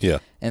for it. Yeah.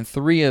 And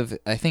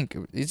I think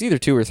it's either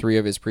 2 or 3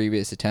 of his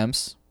previous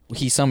attempts,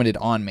 he summited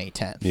on May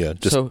 10th. Yeah.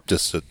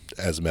 Just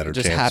as a matter of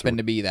chance. Just happened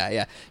to be that.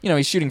 Yeah.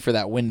 He's shooting for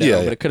that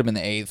window, but it could have been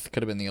the 8th,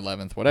 could have been the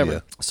 11th, whatever. Yeah.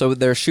 So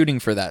they're shooting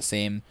for that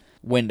same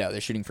window.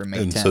 They're shooting for May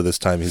 10th. And so this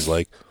time he's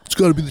like, it's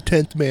got to be the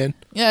 10th, man.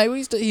 Yeah.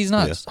 He's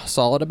not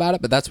solid about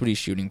it, but that's what he's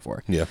shooting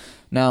for. Yeah.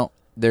 Now,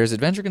 there's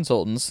Adventure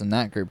Consultants in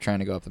that group trying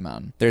to go up the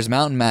mountain. There's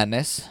Mountain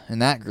Madness in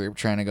that group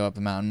trying to go up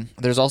the mountain.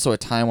 There's also a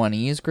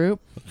Taiwanese group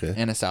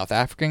and a South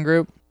African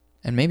group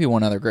and maybe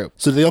one other group.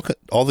 So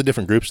all the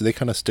different groups, do they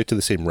kind of stick to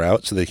the same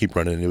route so they keep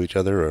running into each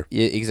other? Or?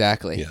 Yeah,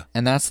 exactly. Yeah.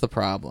 And that's the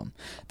problem.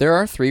 There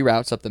are 3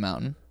 routes up the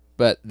mountain,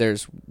 but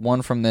there's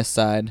one from this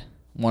side,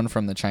 one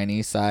from the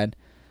Chinese side,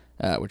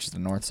 which is the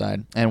north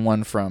side, and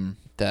one from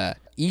the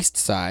east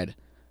side.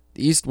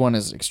 The east one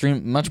is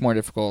much more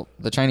difficult.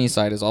 The Chinese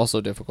side is also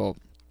difficult.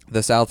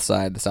 The south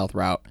side, the south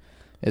route,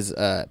 is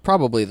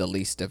probably the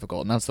least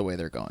difficult, and that's the way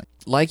they're going.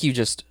 Like you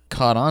just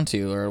caught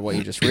onto, or what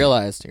you just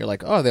realized, you're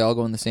like, oh, they all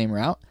go in the same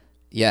route?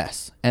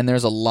 Yes. And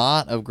there's a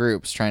lot of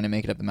groups trying to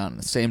make it up the mountain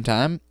at the same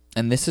time,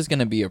 and this is going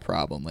to be a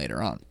problem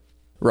later on.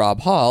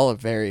 Rob Hall, a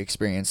very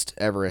experienced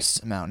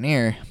Everest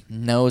mountaineer,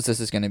 knows this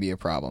is going to be a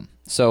problem.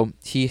 So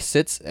he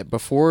sits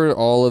before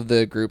all of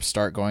the groups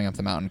start going up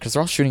the mountain, because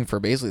they're all shooting for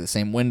basically the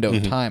same window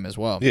of time as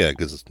well. Yeah,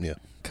 because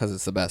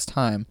it's the best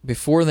time.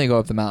 Before they go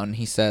up the mountain,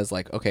 he says,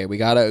 like, okay, we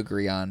got to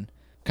agree on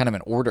kind of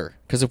an order,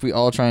 because if we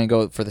all try and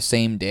go for the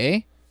same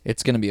day,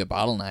 it's going to be a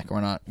bottleneck.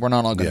 We're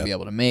not all going to be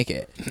able to make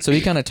it. So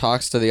he kind of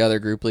talks to the other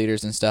group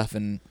leaders and stuff,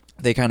 and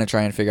they kind of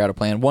try and figure out a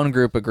plan. One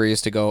group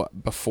agrees to go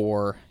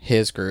before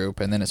his group,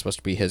 and then it's supposed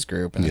to be his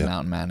group, and then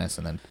Mountain Madness,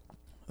 and then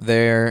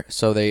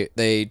so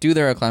they do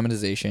their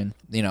acclimatization.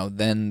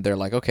 Then they're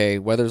like, okay,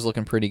 weather's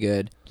looking pretty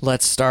good.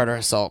 Let's start our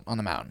assault on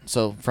the mountain.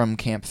 So from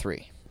Camp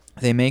 3,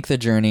 they make the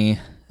journey,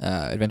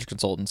 adventure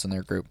consultants and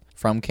their group,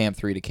 from Camp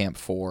 3 to Camp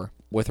 4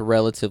 with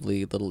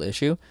relatively little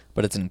issue,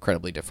 but it's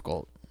incredibly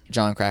difficult.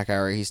 Jon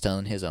Krakauer, he's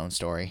telling his own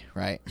story,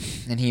 right?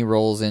 And he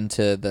rolls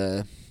into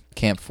the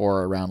Camp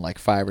 4 around like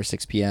 5 or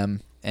 6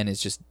 p.m. and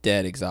is just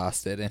dead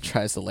exhausted and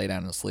tries to lay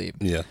down and sleep.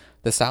 Yeah.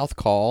 The South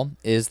Col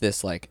is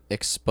this like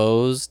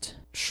exposed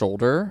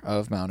shoulder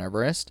of Mount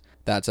Everest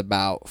that's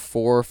about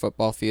 4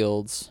 football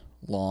fields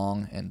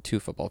long and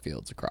 2 football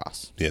fields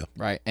across. Yeah.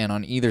 Right? And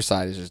on either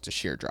side is just a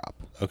sheer drop.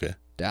 Okay.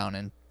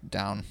 Down.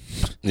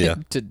 Yeah.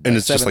 to and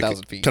it's 7,000 just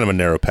like feet. Kind of a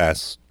narrow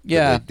pass.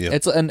 Yeah.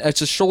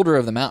 It's a shoulder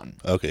of the mountain.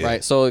 Okay. Right?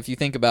 Yeah. So if you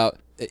think about,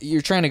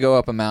 you're trying to go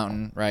up a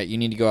mountain, right? You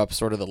need to go up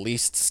sort of the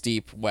least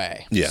steep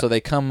way. Yeah. So they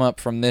come up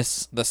from the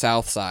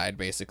south side,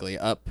 basically,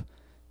 up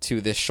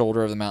to this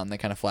shoulder of the mountain that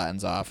kind of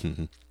flattens off.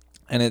 Mm-hmm.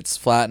 And it's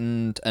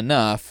flattened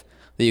enough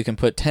that you can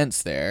put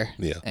tents there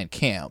and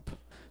camp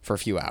for a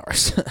few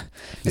hours.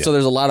 So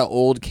there's a lot of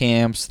old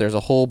camps. There's a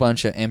whole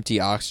bunch of empty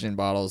oxygen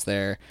bottles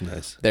there.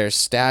 Nice. There's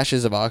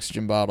stashes of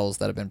oxygen bottles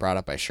that have been brought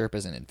up by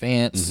Sherpas in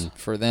advance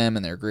for them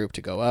and their group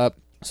to go up.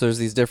 So there's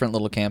these different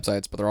little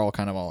campsites, but they're all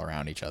kind of all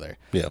around each other,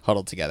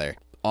 huddled together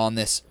on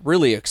this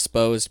really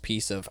exposed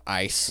piece of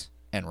ice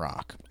and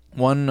rock.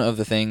 One of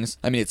the things,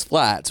 I mean, it's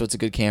flat, so it's a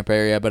good camp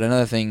area, but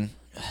another thing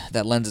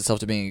that lends itself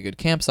to being a good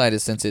campsite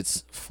is since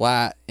it's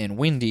flat and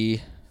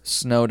windy,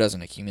 snow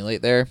doesn't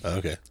accumulate there.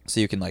 Okay. So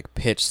you can like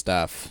pitch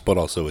stuff. But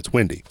also it's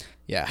windy.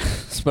 Yeah.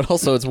 But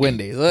also it's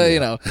windy.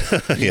 So,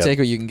 you take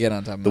what you can get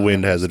on top of the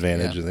wind has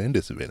advantages and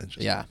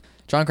disadvantages. Yeah.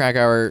 Jon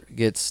Krakauer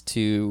gets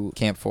to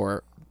Camp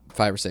 4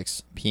 5 or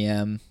 6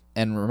 p.m.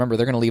 And remember,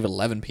 they're going to leave at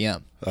 11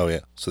 p.m. Oh, yeah.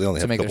 So they only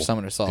have to make their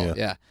summit assault.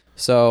 Yeah.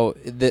 So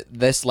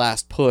this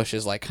last push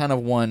is like kind of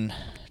one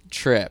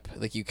trip.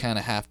 Like you kind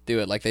of have to do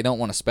it. Like they don't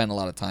want to spend a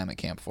lot of time at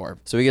Camp 4.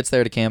 So he gets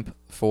there to Camp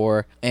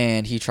 4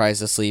 and he tries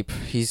to sleep.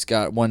 He's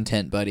got one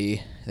tent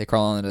buddy. They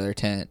crawl into their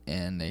tent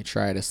and they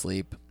try to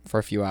sleep for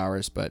a few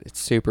hours, but it's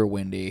super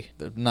windy.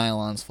 The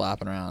nylon's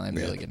flapping around.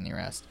 They barely get any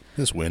rest.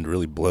 This wind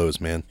really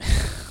blows, man.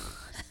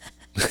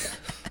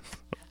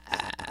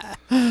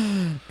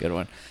 Good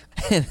one.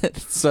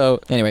 So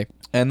anyway,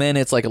 and then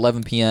it's like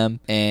 11 p.m.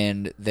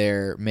 and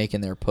they're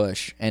making their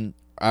push. And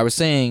I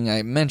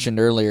mentioned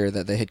earlier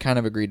that they had kind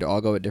of agreed to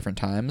all go at different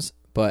times,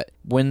 but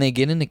when they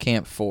get into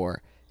Camp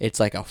 4, it's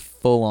like a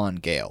full-on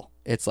gale.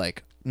 It's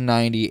like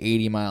 90,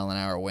 80 mile an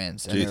hour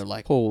winds, and they're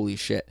like, holy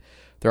shit.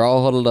 They're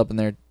all huddled up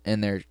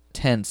in their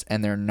tents,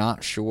 and they're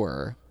not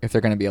sure if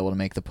they're going to be able to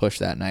make the push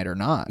that night or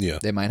not. Yeah.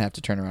 They might have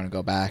to turn around and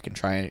go back and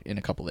try it in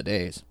a couple of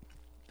days.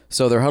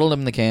 So they're huddled up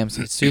in the camps.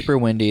 It's super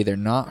windy. They're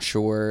not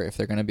sure if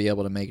they're going to be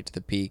able to make it to the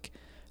peak.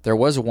 There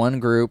was one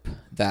group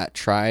that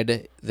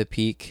tried the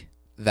peak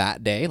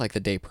that day, like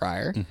the day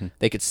prior. Mm-hmm.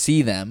 They could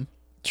see them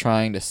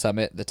trying to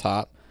summit the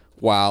top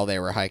while they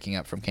were hiking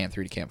up from Camp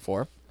 3 to Camp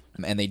 4,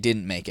 and they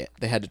didn't make it.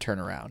 They had to turn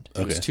around.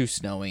 It was too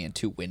snowy and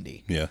too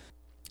windy. Yeah.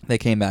 They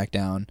came back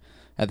down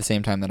at the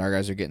same time that our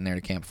guys are getting there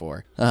to Camp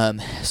 4.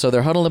 So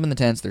they're huddled up in the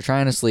tents. They're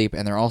trying to sleep,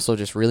 and they're also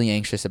just really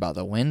anxious about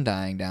the wind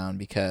dying down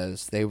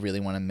because they really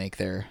want to make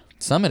their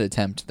summit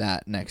attempt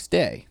that next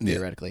day,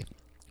 theoretically.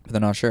 But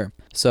they're not sure.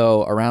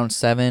 So around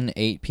 7,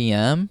 8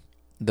 p.m.,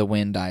 the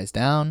wind dies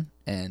down,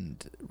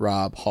 and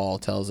Rob Hall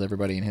tells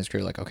everybody in his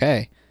crew, like,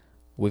 okay,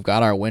 we've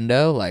got our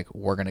window. Like,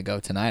 we're going to go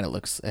tonight.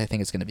 I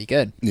think it's going to be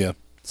good. Yeah.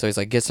 So he's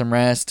like, get some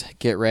rest,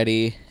 get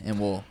ready, and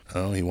we'll...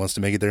 Oh, he wants to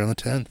make it there on the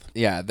 10th.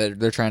 Yeah,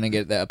 they're trying to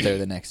get up there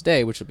the next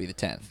day, which will be the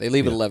 10th. They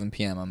leave at 11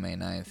 p.m. on May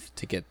 9th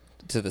to get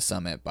to the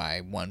summit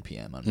by 1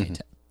 p.m. on May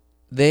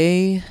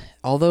 10th.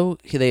 Although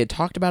they had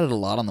talked about it a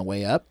lot on the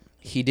way up,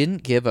 he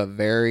didn't give a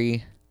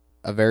very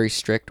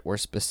strict or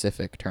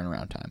specific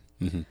turnaround time.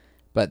 Mm-hmm.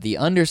 But the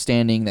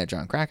understanding that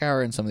Jon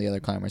Krakauer and some of the other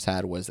climbers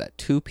had was that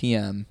 2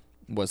 p.m.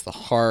 was the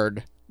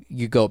hard,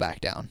 you go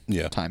back down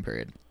time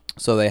period.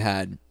 So they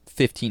had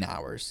 15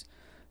 hours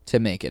to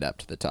make it up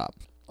to the top.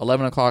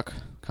 11 o'clock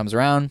comes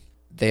around,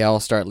 they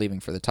all start leaving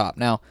for the top.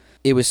 Now,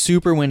 it was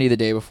super windy the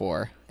day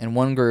before, and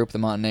one group, the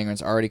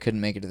Montenegrins, already couldn't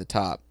make it to the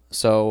top.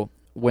 So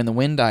when the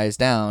wind dies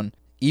down,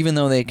 even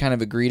though they kind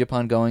of agreed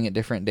upon going at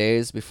different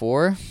days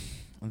before,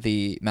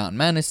 the Mountain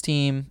Madness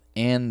team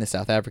and the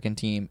South African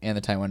team and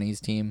the Taiwanese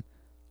team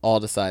all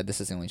decide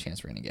this is the only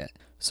chance we're going to get.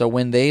 So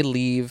when they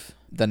leave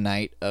the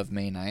night of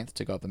May 9th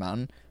to go up the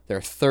mountain, there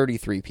are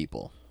 33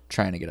 people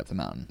trying to get up the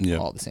mountain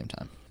all at the same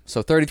time.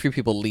 So 33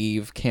 people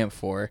leave Camp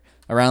 4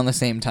 around the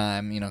same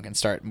time, can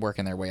start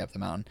working their way up the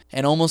mountain.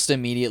 And almost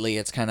immediately,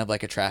 it's kind of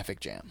like a traffic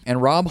jam.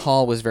 And Rob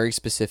Hall was very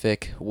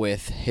specific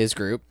with his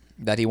group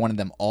that he wanted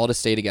them all to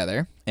stay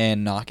together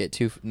and not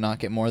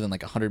get more than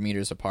like 100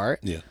 meters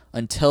apart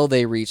until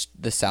they reached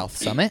the South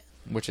Summit,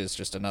 which is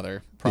just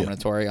another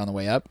promontory on the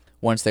way up.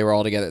 Once they were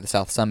all together at the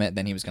South Summit,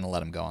 then he was going to let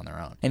them go on their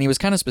own. And he was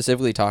kind of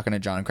specifically talking to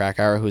Jon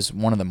Krakauer, who's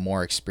one of the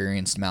more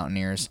experienced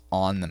mountaineers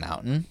on the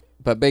mountain.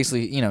 But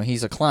basically,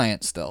 he's a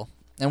client still.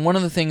 And one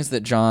of the things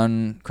that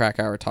Jon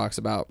Krakauer talks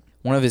about,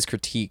 one of his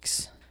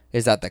critiques,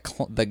 is that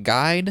the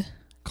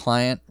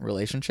guide-client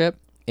relationship,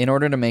 in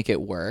order to make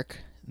it work,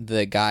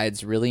 the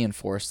guides really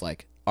enforce,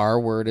 like, our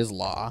word is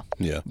law.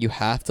 Yeah. You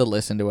have to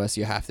listen to us.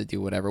 You have to do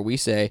whatever we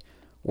say.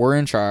 We're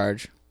in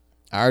charge.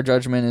 Our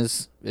judgment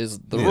is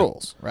the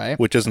rules, right?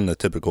 Which isn't a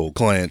typical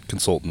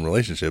client-consultant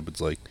relationship.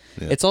 It's like...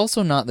 Yeah. It's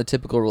also not the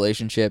typical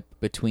relationship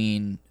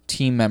between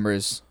team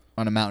members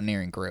on a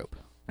mountaineering group,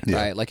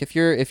 right? Like, if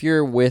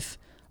you're with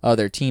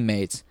other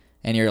teammates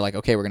and you're like,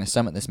 okay, we're going to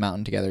summit this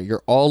mountain together,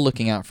 you're all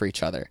looking out for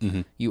each other.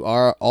 Mm-hmm. You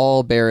are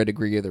all bear a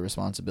degree of the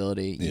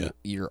responsibility.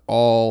 You're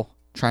all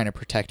trying to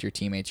protect your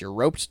teammates. You're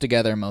roped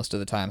together most of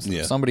the time, so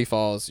if somebody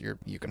falls,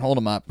 you can hold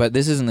them up. But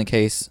this isn't the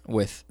case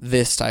with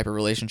this type of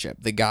relationship.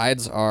 The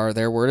guides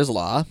their word is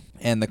law,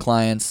 and the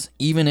clients,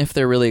 even if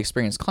they're really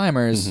experienced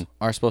climbers,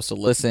 are supposed to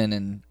listen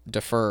and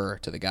defer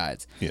to the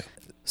guides. Yeah.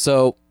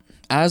 So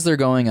as they're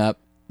going up,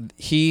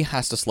 he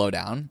has to slow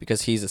down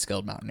because he's a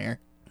skilled mountaineer.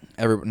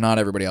 Not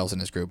everybody else in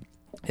his group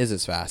is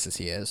as fast as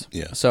he is.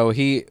 Yeah. So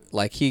he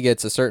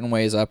gets a certain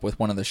ways up with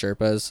one of the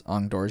Sherpas,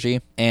 Ong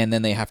Dorji, and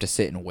then they have to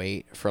sit and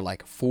wait for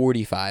like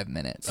 45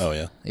 minutes. Oh,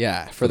 yeah?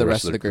 Yeah, for the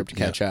rest of the group to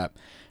catch up.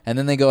 And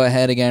then they go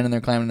ahead again and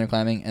they're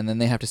climbing, and then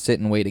they have to sit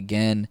and wait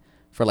again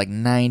for like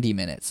 90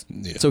 minutes.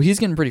 Yeah. So he's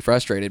getting pretty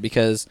frustrated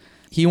because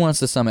he wants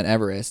to summit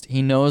Everest.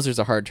 He knows there's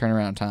a hard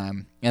turnaround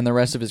time, and the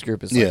rest of his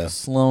group is like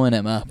slowing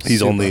him up.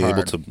 He's only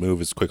able to move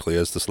as quickly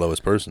as the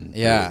slowest person.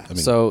 Yeah,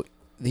 so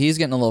he's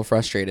getting a little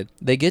frustrated.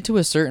 They get to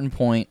a certain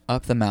point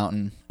up the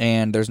mountain,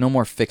 and there's no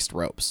more fixed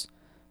ropes.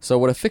 So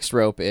what a fixed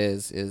rope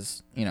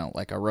is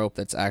like a rope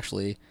that's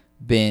actually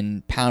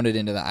been pounded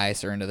into the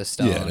ice or into the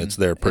stone. Yeah, and it's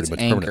there pretty much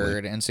anchored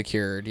permanently. and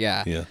secured.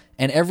 Yeah.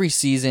 And every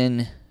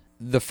season,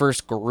 the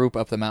first group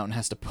up the mountain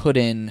has to put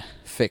in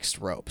fixed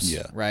ropes.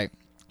 Yeah. Right.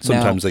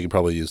 Sometimes they could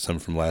probably use some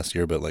from last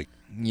year, but like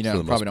probably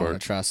don't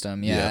want to trust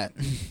them. Yeah.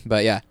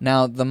 But yeah.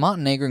 Now the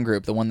Montenegrin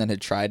group, the one that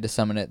had tried to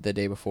summon it the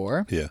day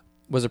before,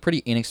 was a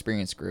pretty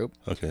inexperienced group.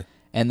 Okay.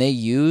 And they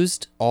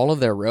used all of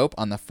their rope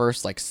on the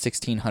first like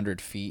 1,600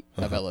 feet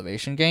of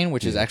elevation gain,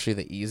 which is actually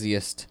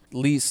the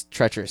least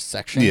treacherous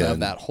section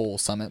of that whole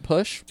summit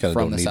push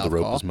from the South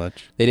Col. As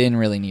much. They didn't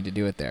really need to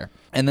do it there.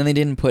 And then they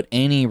didn't put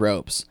any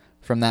ropes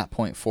from that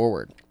point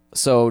forward.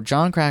 So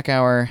Jon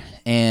Krakauer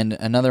and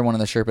another one of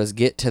the Sherpas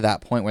get to that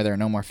point where there are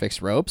no more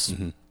fixed ropes.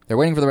 Mm-hmm. They're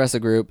waiting for the rest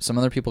of the group. Some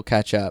other people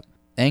catch up.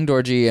 Eng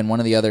Dorji and one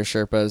of the other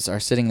Sherpas are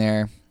sitting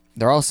there.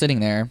 They're all sitting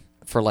there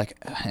for like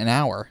an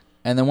hour.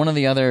 And then one of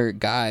the other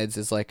guides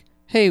is like,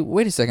 hey,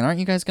 wait a second, aren't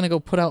you guys going to go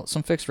put out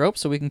some fixed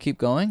ropes so we can keep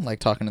going? Like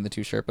talking to the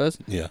two Sherpas.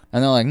 Yeah.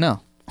 And they're like,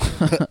 no.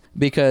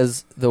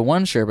 Because the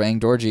one Sherpa, Eng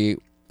Dorji,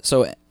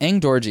 so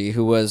Eng Dorji,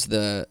 who was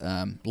the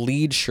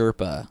lead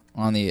Sherpa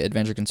on the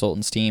Adventure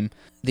Consultants team,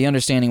 the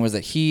understanding was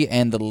that he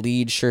and the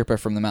lead Sherpa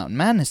from the Mountain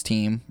Madness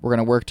team were going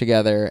to work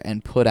together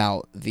and put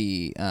out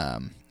the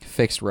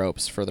fixed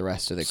ropes for the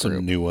rest of the group.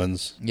 Some new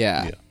ones.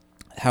 Yeah.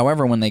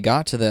 However, when they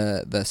got to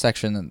the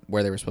section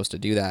where they were supposed to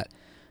do that,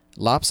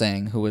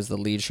 Lopsang, who was the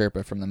lead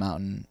Sherpa from the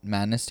Mountain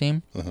Madness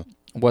team,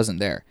 wasn't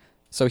there.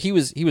 So he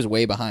was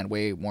way behind,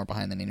 way more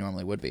behind than he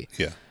normally would be.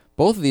 Yeah.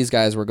 Both of these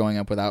guys were going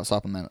up without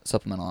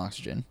supplemental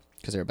oxygen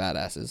because they were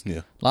badasses.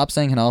 Yeah.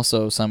 Lopsang had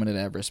also summited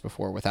Everest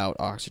before without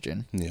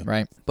oxygen,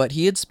 right? But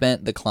he had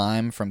spent the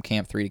climb from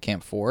Camp 3 to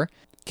Camp 4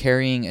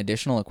 carrying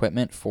additional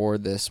equipment for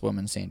this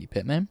woman, Sandy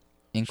Pittman,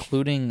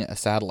 including a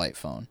satellite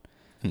phone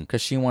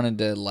because she wanted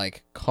to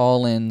like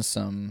call in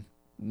some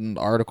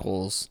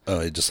articles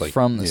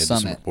from the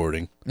summit. Just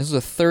reporting. This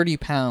was a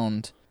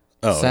 30-pound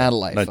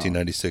satellite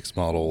 1996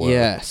 phone.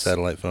 model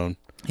satellite phone.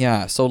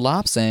 Yeah, so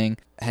Lopsang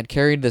had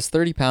carried this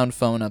 30-pound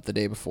phone up the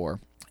day before,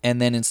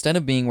 and then instead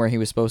of being where he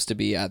was supposed to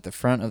be at the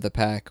front of the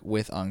pack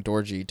with Ong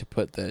Dorji to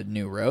put the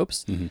new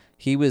ropes,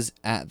 he was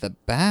at the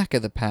back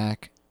of the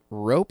pack,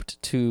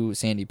 roped to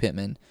Sandy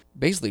Pittman,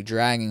 basically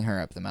dragging her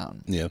up the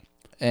mountain. Yeah.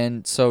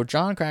 And so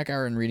Jon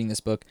Krakauer, in reading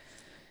this book,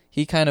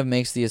 he kind of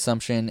makes the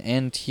assumption,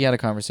 and he had a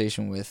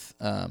conversation with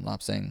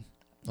Lopsang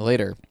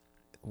later.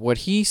 What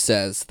he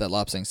says that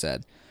Lopsang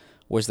said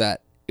was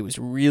that it was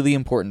really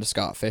important to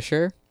Scott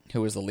Fisher,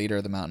 who was the leader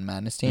of the Mountain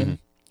Madness team,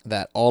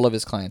 that all of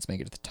his clients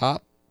make it to the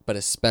top, but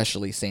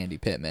especially Sandy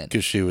Pittman.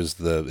 Because she was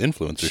the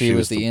influencer. She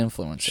was the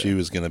influencer. She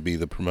was going to be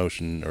the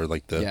promotion or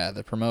like the... Yeah,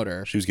 the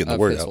promoter. She was getting the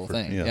word out whole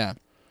thing. Yeah.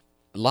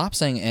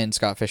 Lopsang and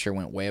Scott Fisher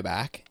went way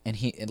back, and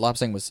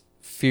Lopsang was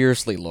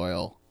fiercely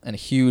loyal and a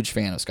huge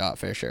fan of Scott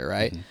Fisher,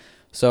 right? Mm-hmm.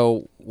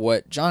 So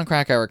what Jon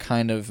Krakauer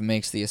kind of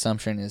makes the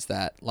assumption is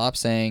that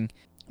Lopsang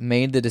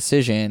made the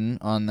decision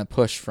on the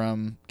push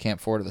from Camp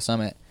 4 to the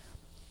summit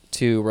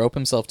to rope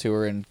himself to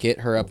her and get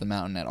her up the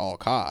mountain at all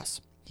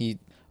costs. He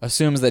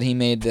assumes that he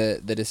made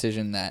the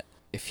decision that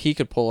if he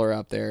could pull her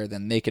up there,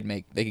 then they could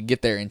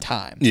get there in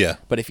time. Yeah.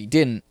 But if he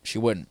didn't, she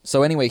wouldn't.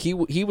 So anyway,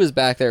 he was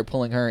back there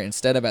pulling her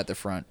instead of at the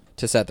front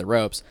to set the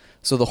ropes.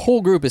 So the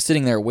whole group is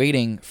sitting there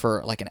waiting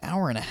for like an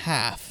hour and a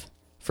half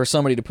for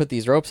somebody to put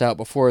these ropes out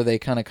before they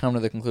kind of come to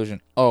the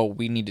conclusion, oh,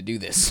 we need to do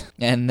this.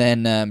 And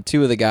then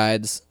two of the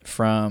guides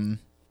from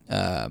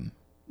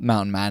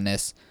Mountain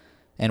Madness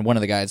and one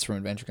of the guides from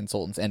Adventure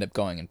Consultants end up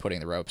going and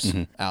putting the ropes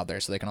out there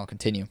so they can all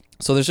continue.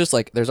 So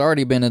there's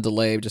already been a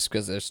delay just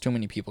because there's too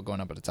many people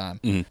going up at a time.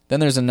 Mm-hmm. Then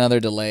there's another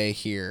delay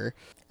here.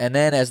 And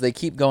then as they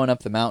keep going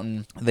up the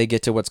mountain, they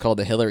get to what's called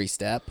the Hillary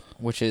Step,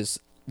 which is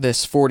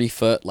this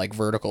 40-foot like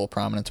vertical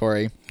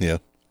promontory. Yeah.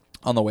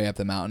 On the way up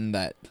the mountain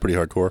that... Pretty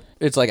hardcore.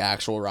 It's like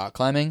actual rock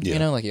climbing,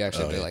 yeah. like you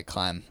actually have to like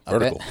climb up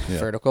vertical. it. Yeah.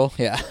 Vertical,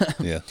 yeah.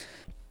 Yeah.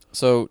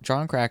 So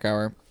Jon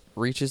Krakauer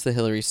reaches the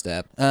Hillary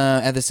Step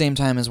at the same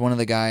time as a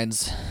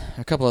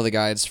couple of the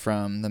guides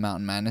from the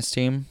Mountain Madness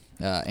team,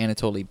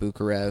 Anatoly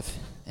Bukharev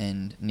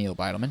and Neil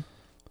Beidelman.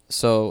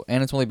 So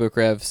Anatoly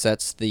Bukharev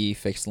sets the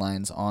fixed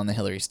lines on the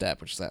Hillary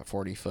Step, which is that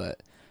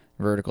 40-foot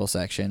vertical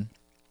section,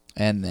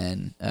 and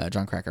then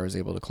Jon Krakauer is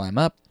able to climb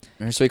up.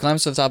 So he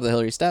climbs to the top of the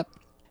Hillary Step,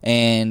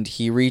 and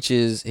he's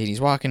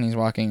walking,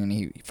 and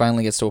he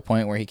finally gets to a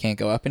point where he can't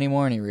go up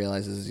anymore, and he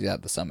realizes he's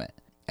at the summit.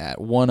 At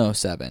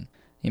 1:07,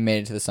 he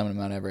made it to the summit of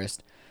Mount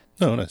Everest.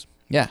 Oh, nice.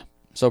 Yeah.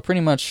 So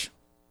pretty much...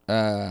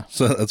 so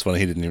that's funny.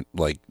 He didn't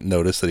even,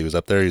 notice that he was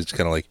up there. He's just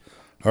kind of like,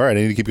 all right, I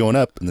need to keep going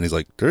up. And then he's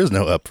like, there is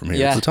no up from here.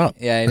 Yeah. It's the top.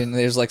 Yeah,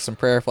 there's some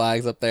prayer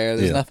flags up there.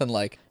 There's nothing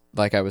like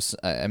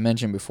I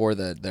mentioned before,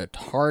 the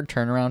hard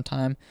turnaround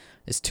time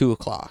is 2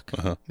 o'clock.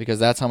 Because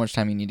that's how much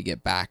time you need to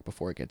get back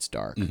before it gets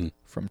dark. Mm-hmm.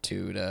 From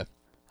 2 to...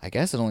 I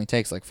guess it only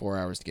takes 4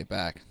 hours to get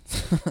back.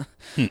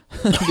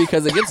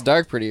 Because it gets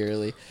dark pretty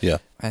early. Yeah.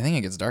 I think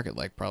it gets dark at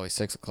probably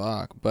 6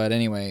 o'clock. But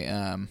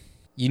anyway...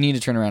 you need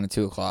to turn around at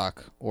 2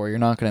 o'clock, or you're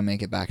not going to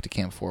make it back to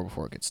Camp 4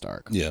 before it gets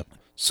dark. Yeah.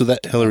 So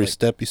that Hillary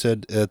Step, you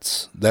said,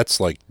 that's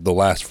the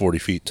last 40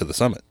 feet to the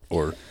summit,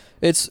 or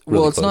it's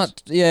really close?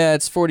 Not. Yeah,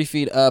 it's 40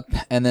 feet up,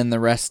 and then the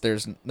rest there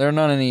are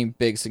not any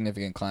big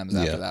significant climbs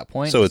after that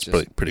point. So it's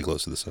pretty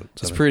close to the summit.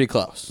 It's pretty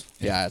close.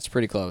 Yeah, it's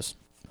pretty close.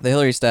 The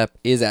Hillary Step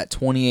is at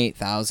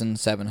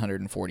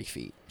 28,740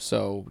 feet,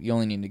 so you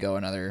only need to go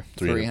another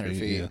 300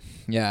 feet.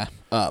 Yeah,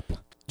 up.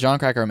 Jon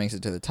Krakauer makes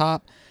it to the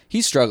top.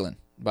 He's struggling.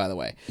 By the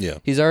way. Yeah.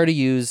 He's already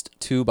used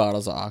 2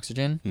 bottles of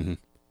oxygen. Mm-hmm.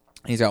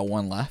 He's got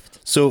 1 left.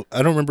 So I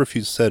don't remember if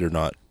you said or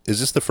not. Is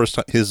this the first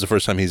time? This is the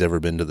first time he's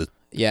ever been to the?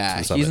 Yeah, to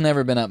the summit? He's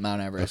never been up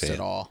Mount Everest at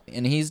all,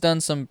 and he's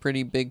done some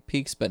pretty big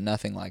peaks, but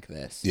nothing like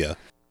this. Yeah.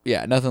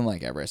 Yeah, nothing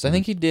like Everest. Mm-hmm. I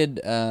think he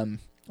did.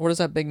 What is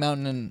that big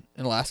mountain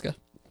in Alaska?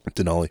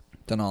 Denali.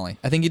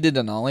 I think he did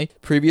Denali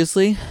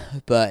previously,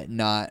 but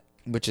not.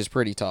 Which is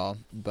pretty tall,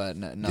 but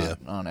not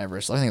on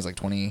Everest. I think it's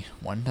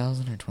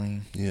 21,000 or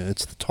 20. Yeah,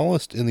 it's the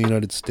tallest in the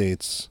United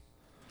States.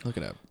 Look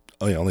it up.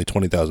 Oh yeah, only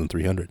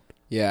 20,300.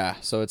 Yeah,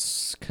 so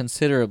it's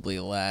considerably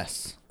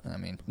less.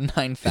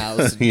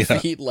 9,000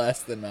 feet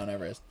less than Mount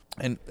Everest.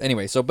 And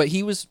anyway, but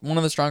he was one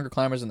of the stronger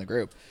climbers in the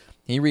group.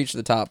 He reached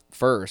the top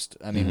first.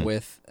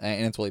 With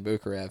Anatoly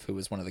Bukharev, who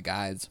was one of the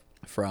guides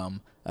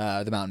from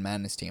the Mountain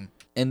Madness team.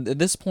 And at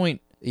this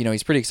point,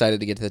 he's pretty excited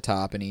to get to the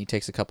top, and he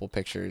takes a couple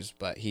pictures,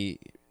 but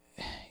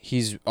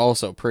he's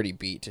also pretty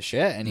beat to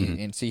shit, and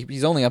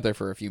he's only up there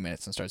for a few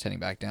minutes and starts heading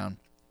back down.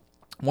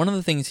 One of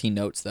the things he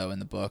notes, though, in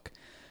the book,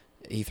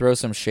 he throws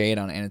some shade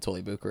on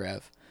Anatoly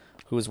Bukharev,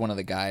 who was one of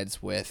the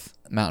guides with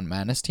Mountain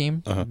Madness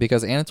team,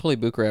 because Anatoly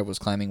Bukharev was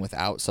climbing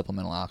without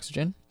supplemental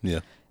oxygen. Yeah.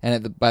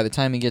 And by the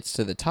time he gets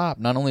to the top,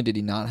 not only did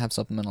he not have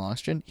supplemental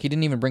oxygen, he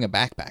didn't even bring a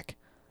backpack.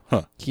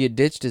 Huh. He had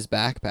ditched his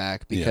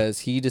backpack because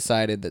he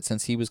decided that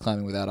since he was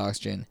climbing without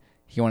oxygen,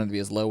 he wanted to be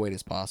as low weight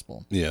as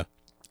possible. Yeah.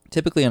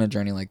 Typically on a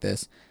journey like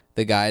this,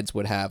 the guides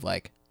would have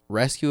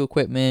rescue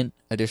equipment,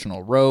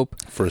 additional rope,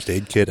 first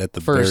aid kit at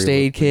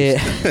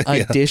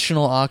the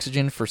additional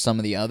oxygen for some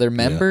of the other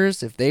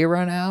members if they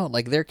run out.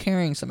 They're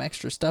carrying some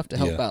extra stuff to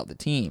help out the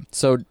team.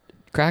 So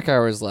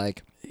Krakauer is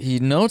he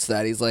notes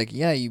that he's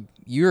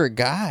you're a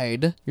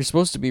guide. You're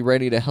supposed to be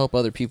ready to help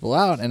other people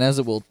out, and as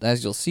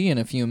you'll see in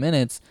a few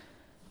minutes,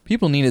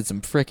 people needed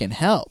some freaking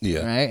help,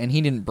 right? And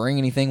he didn't bring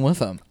anything with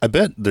him. I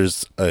bet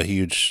there's a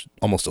huge,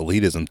 almost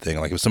elitism thing.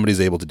 If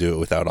somebody's able to do it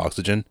without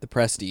oxygen. The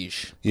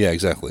prestige. Yeah,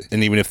 exactly.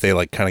 And even if they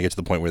kind of get to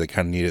the point where they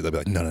kind of need it, they'll be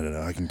like,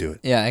 no, I can do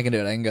it. Yeah, I can do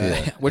it. I can go.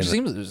 Yeah. Which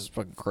seems just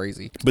fucking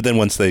crazy. But then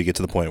once they get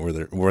to the point where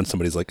when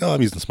somebody's like, oh,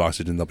 I'm using some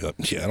oxygen, they'll be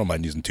like, yeah, I don't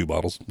mind using 2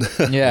 bottles.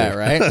 Yeah,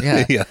 right?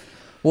 Yeah. Yeah.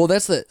 Well,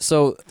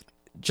 so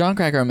Jon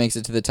Krakauer makes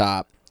it to the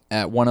top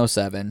at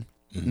 1:07.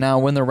 Mm-hmm. Now,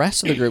 when the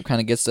rest of the group kind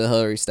of gets to the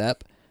Hillary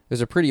Step, there's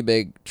a pretty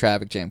big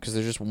traffic jam because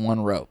there's just 1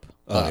 rope.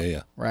 Oh,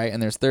 yeah. Right?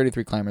 And there's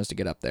 33 climbers to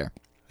get up there.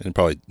 And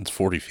it's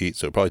 40 feet,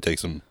 so it probably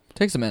takes them.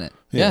 Takes a minute.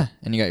 Yeah. Yeah.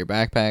 And you got your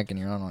backpack and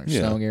you're on all your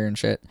snow gear and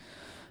shit.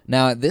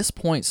 Now, at this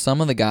point,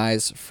 some of the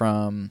guys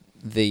from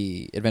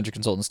the Adventure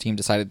Consultants team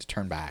decided to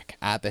turn back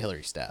at the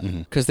Hillary Step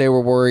because they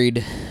were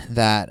worried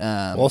that...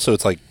 also,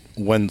 it's like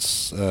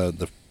once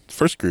the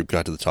first group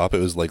got to the top, it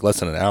was like less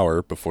than an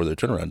hour before their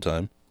turnaround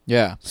time.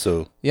 Yeah.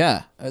 So...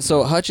 Yeah.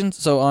 So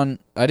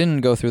I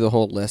didn't go through the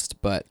whole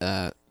list, but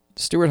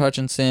Stuart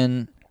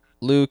Hutchinson,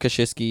 Lou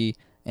Kashiski,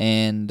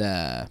 and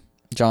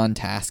John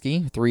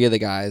Taskey, 3 of the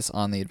guys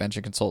on the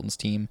Adventure Consultants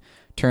team,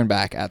 turned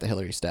back at the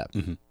Hillary Step.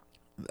 Mm-hmm.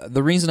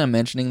 The reason I'm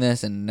mentioning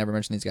this, and never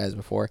mentioned these guys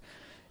before,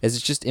 is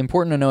it's just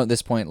important to know at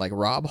this point, like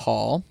Rob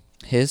Hall,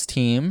 his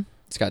team,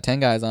 it's got 10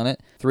 guys on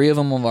it. 3 of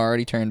them have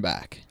already turned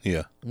back.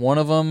 Yeah. One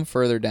of them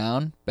further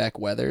down, Beck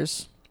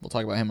Weathers, we'll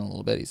talk about him in a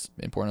little bit. He's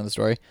important to the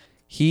story.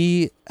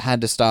 He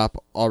had to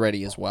stop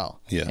already as well.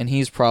 Yeah. And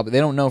he's probably, they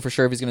don't know for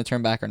sure if he's going to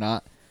turn back or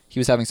not. He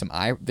was having some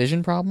eye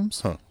vision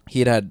problems. Huh.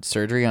 He had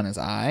surgery on his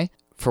eye.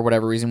 For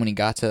whatever reason, when he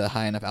got to a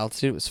high enough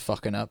altitude, it was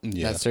fucking up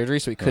that surgery,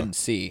 so he couldn't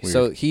see. Weird.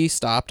 So he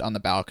stopped on the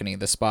balcony,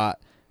 the spot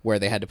where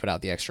they had to put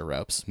out the extra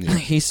ropes. Yeah.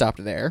 He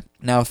stopped there.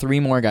 Now 3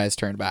 more guys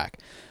turned back.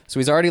 So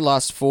he's already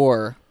lost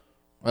 4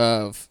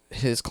 of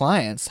his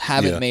clients,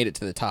 haven't made it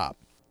to the top.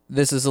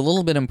 This is a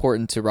little bit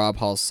important to Rob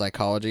Hall's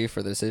psychology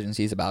for the decisions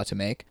he's about to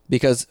make,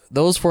 because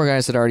those 4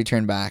 guys had already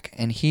turned back,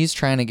 and he's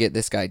trying to get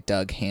this guy,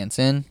 Doug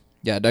Hansen.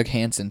 Yeah, Doug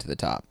Hansen to the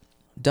top.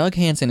 Doug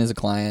Hansen is a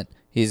client.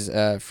 He's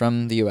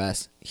from the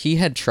U.S. He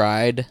had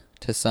tried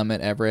to summit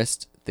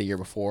Everest the year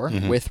before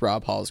with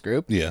Rob Hall's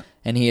group. Yeah.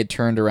 And he had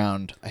turned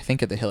around, I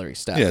think, at the Hillary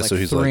Step, Yeah, like so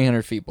he's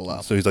 300 feet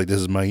below. So he's like, this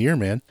is my year,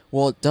 man.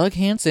 Well, Doug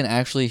Hansen,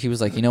 actually, he was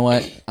like, you know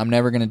what? I'm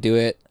never going to do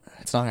it.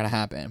 It's not going to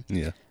happen.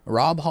 Yeah.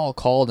 Rob Hall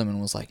called him and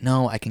was like,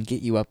 no, I can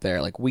get you up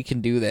there. Like, we can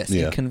do this.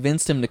 Yeah. He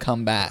convinced him to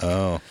come back.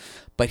 Oh.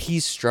 But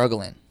he's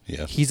struggling.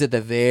 Yeah. He's at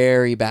the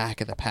very back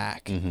of the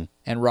pack. Mm-hmm.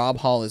 And Rob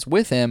Hall is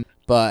with him,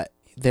 but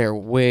they're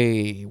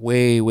way,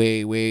 way,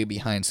 way, way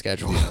behind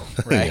schedule,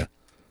 right? Yeah.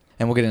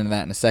 And we'll get into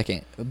that in a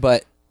second.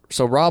 But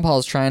so Rob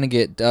Hall's trying to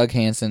get Doug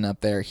Hansen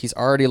up there. He's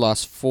already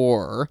lost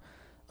 4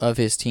 of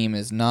his team,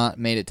 has not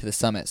made it to the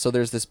summit. So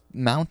there's this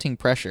mounting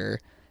pressure,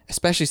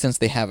 especially since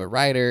they have a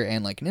writer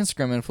and like an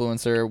Instagram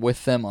influencer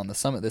with them on the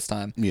summit this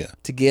time,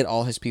 to get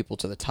all his people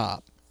to the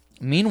top.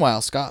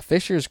 Meanwhile, Scott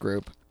Fisher's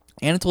group,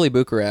 Anatoly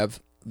Bukarev,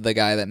 the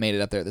guy that made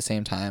it up there at the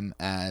same time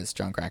as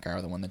Jon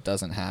Krakauer, the one that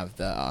doesn't have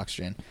the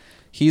oxygen,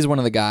 he's one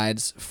of the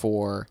guides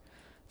for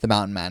the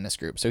Mountain Madness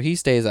group. So he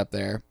stays up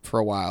there for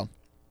a while.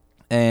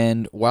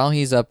 And while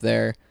he's up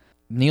there,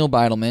 Neil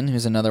Beidelman,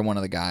 who's another one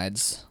of the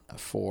guides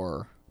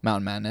for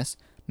Mountain Madness,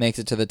 makes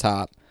it to the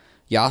top.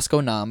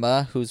 Yasko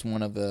Namba, who's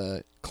one of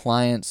the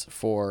clients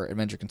for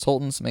Adventure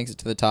Consultants, makes it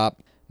to the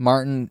top.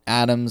 Martin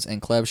Adams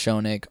and Cleb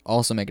Schoenig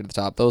also make it to the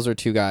top. Those are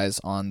 2 guys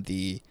on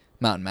the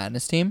Mountain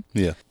Madness team.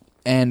 Yeah.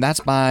 And that's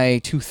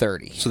by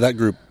 2:30. So that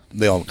group,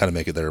 they all kind of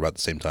make it there about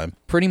the same time.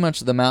 Pretty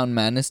much the Mountain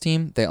Madness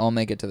team, they all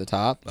make it to the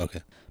top.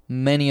 Okay.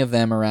 Many of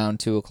them around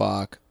 2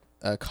 o'clock.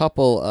 A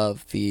couple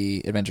of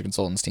the Adventure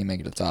Consultants team make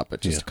it to the top,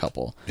 but just a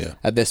couple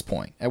at this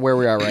point, at where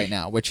we are right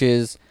now, which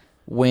is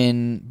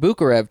when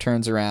Bukarev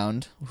turns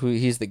around,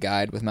 he's the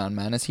guide with Mountain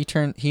Madness,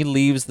 he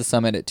leaves the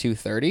summit at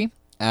 2:30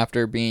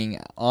 after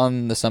being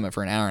on the summit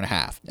for an hour and a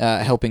half,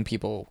 helping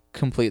people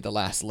complete the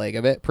last leg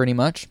of it, pretty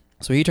much.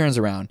 So he turns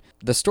around.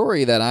 The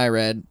story that I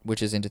read,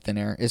 which is Into Thin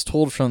Air, is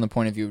told from the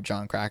point of view of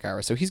Jon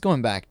Krakauer. So he's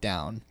going back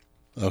down.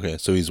 Okay,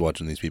 so he's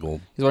watching these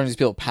people. He's watching these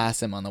people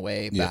pass him on the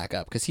way back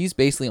up, because he's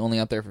basically only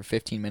up there for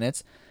 15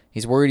 minutes.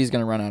 He's worried he's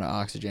going to run out of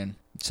oxygen,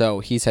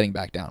 so he's heading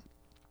back down.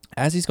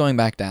 As he's going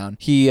back down,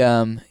 he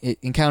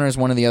encounters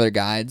one of the other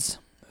guides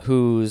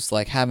who's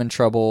like having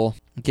trouble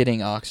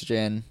getting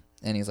oxygen,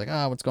 and he's like,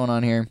 "Oh, what's going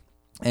on here?"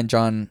 And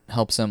John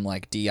helps him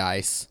like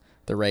de-ice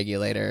the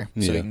regulator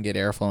so he can get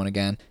air flowing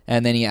again.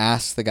 And then he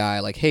asks the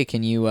guy like, "Hey,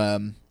 can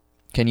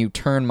you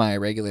turn my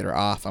regulator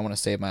off? I want to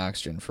save my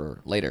oxygen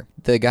for later."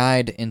 The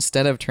guide,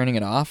 instead of turning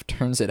it off,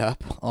 turns it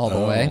up all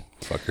the way.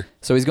 Fucker.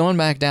 So he's going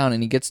back down,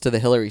 and he gets to the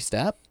Hillary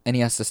Step, and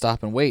he has to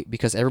stop and wait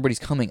because everybody's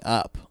coming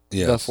up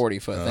the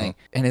 40-foot thing.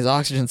 And his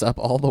oxygen's up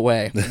all the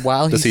way.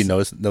 While Does he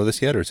know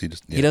this yet, or is he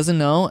just... Yeah. He doesn't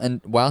know,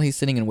 and while he's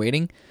sitting and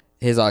waiting,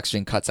 his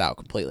oxygen cuts out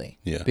completely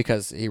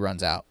because he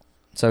runs out.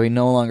 So he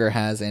no longer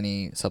has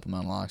any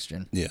supplemental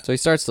oxygen. Yeah. So he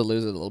starts to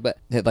lose it a little bit.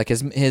 Like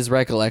his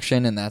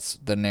recollection, and that's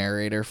the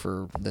narrator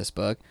for this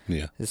book.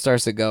 Yeah. It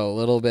starts to go a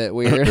little bit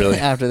weird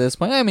after this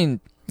point. I mean,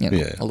 a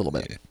little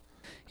bit. Yeah.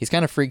 He's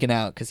kind of freaking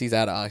out because he's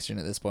out of oxygen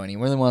at this point. He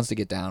really wants to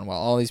get down while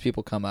all these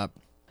people come up.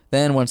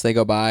 Then once they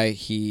go by,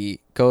 he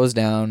goes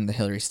down the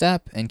Hillary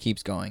Step and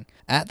keeps going.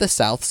 At the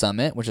South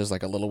Summit, which is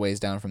like a little ways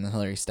down from the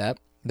Hillary Step,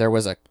 there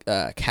was a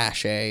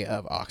cache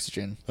of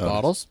oxygen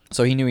bottles,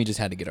 so he knew he just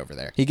had to get over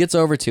there. He gets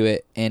over to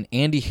it, and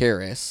Andy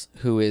Harris,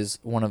 who is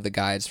one of the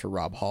guides for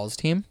Rob Hall's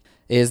team,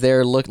 is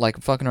there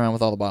fucking around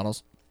with all the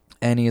bottles.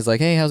 And he's like,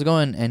 "Hey, how's it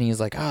going?" And he's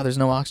like, "Oh, there's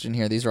no oxygen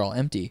here. These are all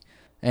empty."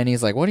 And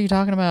he's like, "What are you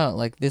talking about?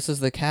 Like, this is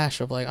the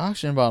cache of like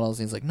oxygen bottles."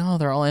 And he's like, "No,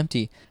 they're all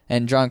empty."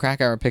 And Jon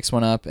Krakauer picks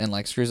one up and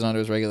like screws it onto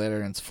his regulator,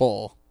 and it's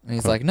full. And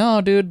he's like,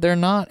 no, dude, they're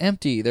not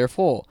empty. They're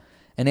full.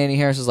 And Andy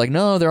Harris is like,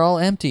 no, they're all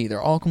empty.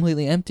 They're all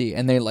completely empty.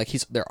 And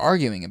they're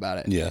arguing about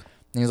it. Yeah.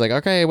 And he's like,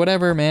 okay,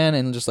 whatever, man.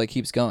 And just like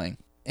keeps going.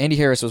 Andy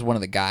Harris was one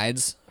of the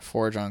guides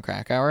for Jon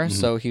Krakauer.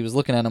 So he was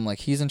looking at him like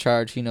he's in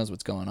charge. He knows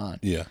what's going on.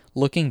 Yeah.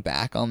 Looking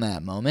back on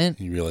that moment,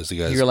 You realize the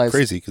guy's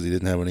crazy because he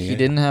didn't have any air. He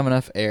didn't have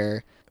enough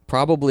air.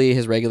 Probably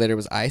his regulator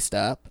was iced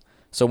up.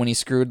 So when he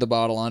screwed the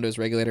bottle onto his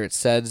regulator, it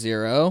said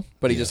 0,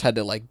 but he just had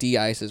to like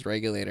de-ice his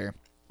regulator.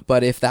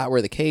 But if that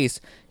were the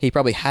case, he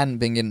probably hadn't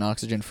been getting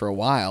oxygen for a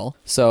while.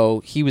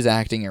 So he was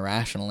acting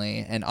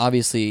irrationally and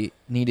obviously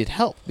needed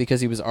help because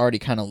he was already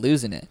kind of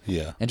losing it.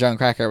 Yeah. And Jon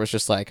Krakauer was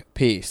just like,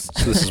 peace.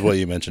 So this is what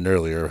you mentioned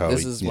earlier.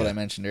 This is what I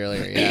mentioned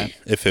earlier, yeah.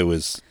 If it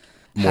was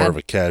more of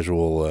a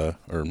casual,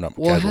 or not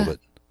casual, but...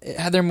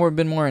 Had there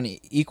been more an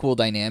equal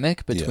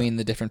dynamic between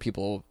the different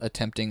people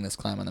attempting this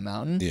climb on the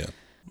mountain,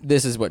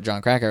 this is what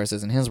Jon Krakauer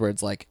says in his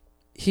words, like,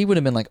 he would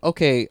have been like,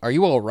 okay, are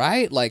you all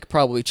right? Like,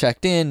 probably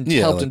checked in,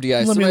 helped him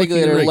de-ice the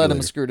regulator, let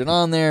him screwed it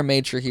on there,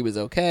 made sure he was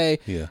okay,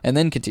 and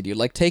then continued,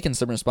 like, taking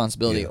some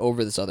responsibility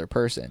over this other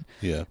person.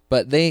 Yeah.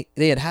 But they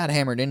had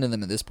hammered into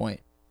them at this point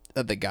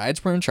that the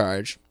guides were in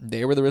charge.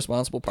 They were the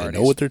responsible parties. They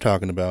know what they're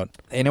talking about.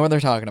 They know what they're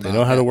talking about. They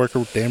know how to work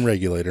a damn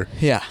regulator.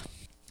 Yeah.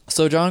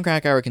 So Jon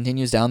Krakauer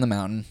continues down the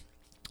mountain.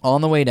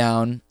 On the way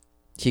down,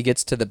 he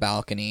gets to the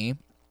balcony.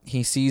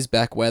 He sees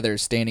Beck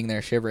Weathers standing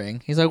there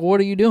shivering. He's like,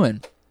 what are you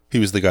doing? He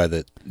was the guy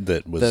that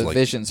was the like...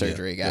 vision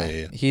surgery guy.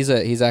 Yeah.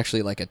 He's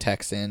actually like a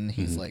Texan.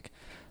 He's like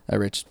a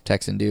rich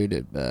Texan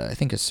dude, I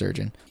think a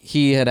surgeon.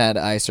 He had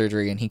eye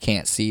surgery and he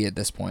can't see at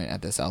this point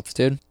at this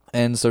altitude.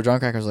 And so Jon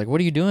Krakauer's like, what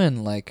are you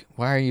doing? Like,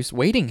 why are you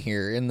waiting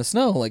here in the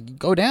snow? Like,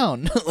 go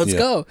down. Let's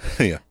go.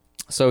 Yeah.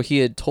 So he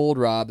had told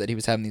Rob that he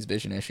was having these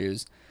vision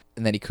issues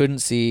and that he couldn't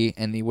see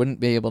and he wouldn't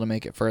be able to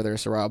make it further.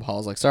 So Rob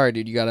Hall's like, sorry,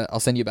 dude, I'll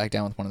send you back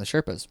down with one of the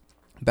Sherpas.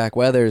 Beck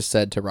Weathers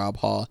said to Rob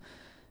Hall,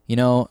 you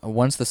know,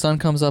 once the sun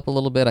comes up a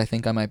little bit, I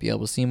think I might be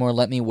able to see more.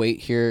 Let me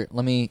wait here.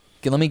 Let me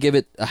give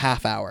it a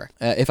half hour.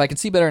 If I can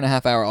see better in a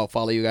half hour, I'll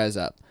follow you guys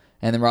up.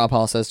 And then Rob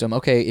Hall says to him,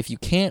 okay, if you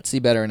can't see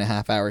better in a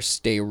half hour,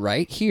 stay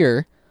right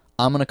here.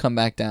 I'm going to come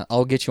back down.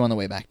 I'll get you on the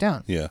way back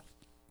down. Yeah.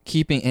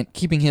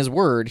 Keeping his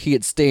word, he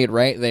had stayed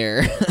right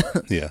there,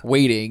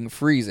 waiting,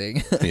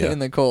 freezing in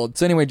the cold.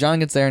 So anyway, John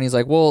gets there and he's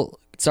like, well,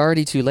 it's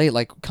already too late.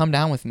 Like, come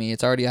down with me.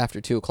 It's already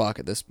after 2 o'clock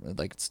at this,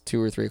 like it's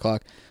 2 or 3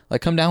 o'clock.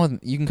 Like,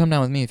 you can come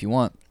down with me if you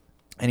want.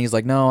 And he's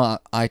like, no,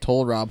 I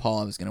told Rob Hall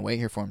I was going to wait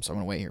here for him, so I'm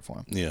going to wait here for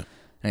him. Yeah.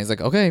 And he's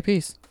like, okay,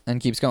 peace. And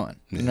keeps going.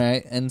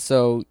 Right? And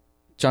so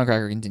Jon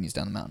Krakauer continues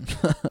down the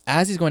mountain.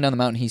 As he's going down the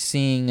mountain, he's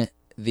seeing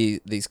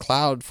these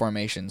cloud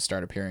formations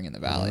start appearing in the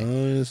valley.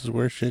 Oh, this is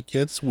where shit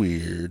gets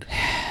weird.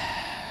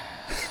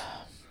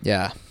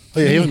 Yeah. Oh,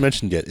 yeah, you haven't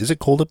mentioned yet. Is it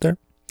cold up there?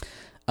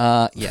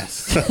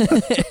 Yes.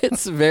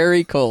 It's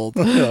very cold.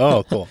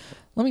 Oh, cool.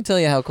 Let me tell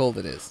you how cold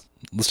it is.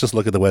 Let's just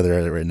look at the weather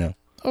at it right now.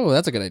 Oh,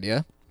 that's a good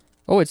idea.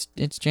 Oh, it's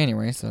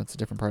January, so it's a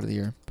different part of the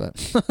year.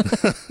 But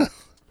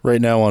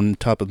right now on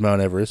top of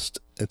Mount Everest,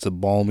 it's a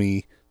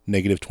balmy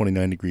negative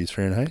 29 degrees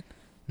Fahrenheit.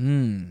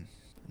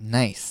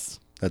 Nice.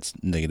 That's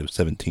negative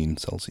 17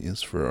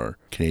 Celsius for our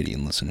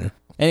Canadian listener.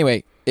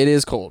 Anyway, it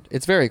is cold.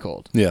 It's very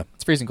cold. Yeah.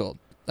 It's freezing cold.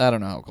 I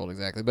don't know how cold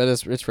exactly, but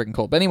it's freaking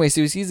cold. But anyway,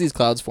 so he sees these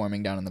clouds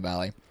forming down in the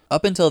valley.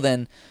 Up until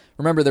then,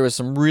 remember there was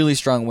some really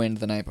strong wind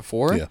the night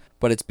before,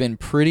 but it's been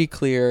pretty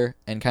clear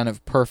and kind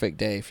of perfect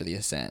day for the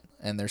ascent,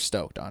 and they're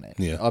stoked on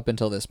it up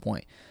until this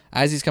point.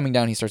 As he's coming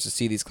down, he starts to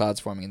see these clouds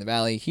forming in the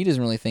valley. He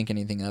doesn't really think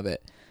anything of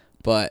it,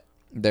 but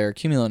they're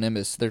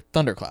cumulonimbus, they're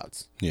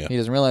thunderclouds. Yeah. He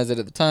doesn't realize it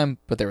at the time,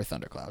 but they were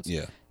thunderclouds.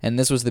 Yeah. And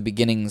this was the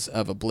beginnings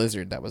of a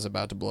blizzard that was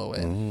about to blow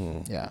in.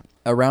 Ooh. Yeah.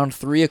 Around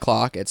 3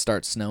 o'clock, it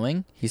starts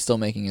snowing. He's still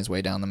making his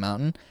way down the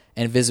mountain,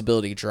 and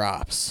visibility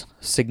drops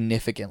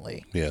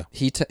significantly. Yeah.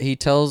 He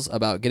tells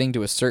about getting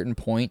to a certain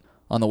point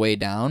on the way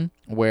down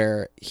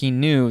where he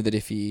knew that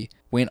if he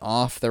went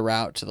off the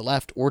route to the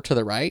left or to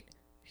the right,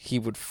 he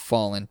would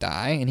fall and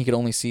die, and he could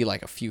only see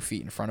like a few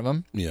feet in front of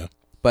him. Yeah.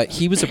 But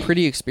he was a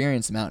pretty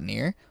experienced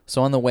mountaineer,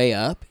 so on the way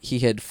up, he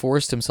had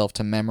forced himself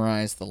to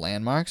memorize the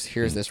landmarks.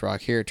 Here's this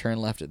rock here, turn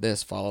left at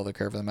this, follow the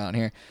curve of the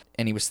mountain here.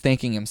 And he was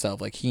thinking himself,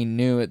 like he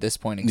knew at this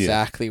point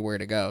exactly where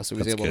to go, so he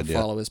was able to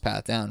follow his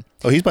path down.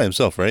 Oh, he's by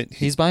himself, right?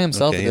 He's by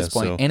himself at this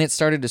point, and it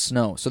started to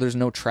snow, so there's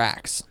no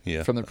tracks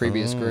from the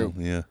previous group.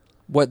 Yeah.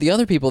 What the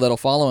other people that'll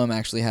follow him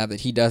actually have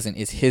that he doesn't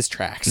is his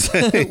tracks,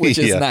 which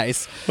is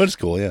nice. Which is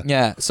cool, yeah.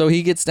 Yeah, so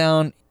he gets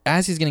down,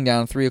 as he's getting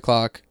down, 3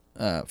 o'clock,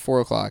 4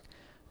 o'clock,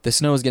 the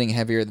snow is getting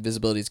heavier, the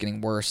visibility is getting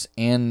worse,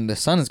 and the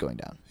sun is going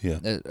down. Yeah.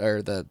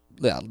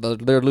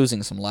 They're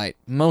losing some light,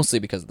 mostly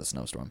because of the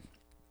snowstorm.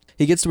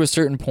 He gets to a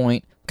certain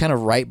point, kind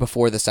of right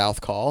before the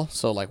South Call,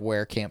 so like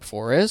where Camp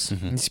 4 is.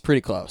 Mm-hmm. He's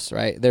pretty close,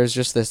 right? There's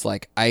just this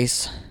like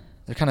ice,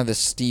 there's kind of this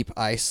steep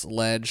ice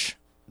ledge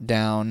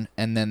down,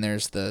 and then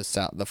there's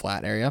the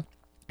flat area.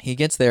 He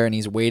gets there and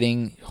he's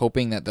waiting,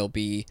 hoping that there'll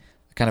be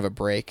kind of a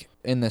break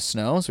in the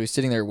snow. So he's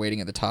sitting there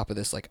waiting at the top of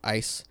this like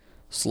ice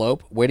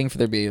slope, waiting for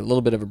there to be a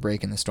little bit of a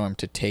break in the storm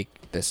to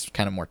take this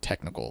kind of more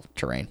technical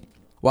terrain.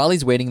 While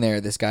he's waiting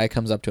there, this guy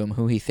comes up to him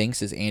who he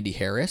thinks is Andy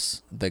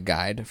Harris, the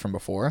guide from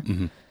before.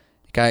 Mm-hmm.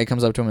 The guy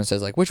comes up to him and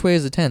says, like, which way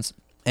is the tents?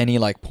 And he,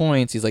 like,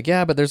 points. He's like,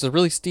 yeah, but there's a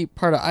really steep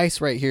part of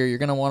ice right here. You're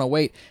going to want to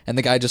wait. And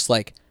the guy just,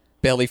 like,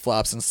 belly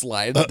flops and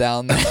slides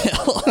down the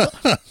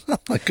hill.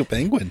 Like a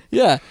penguin.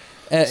 Yeah.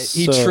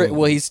 He So-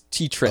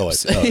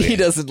 trips. Oh, yeah. He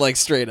doesn't, like,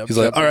 straight up. He's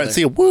like, trip all over right, there.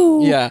 see you.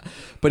 Woo! Yeah,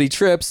 but he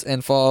trips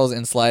and falls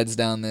and slides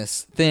down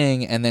this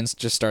thing and then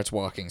just starts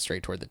walking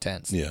straight toward the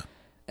tents. Yeah.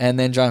 And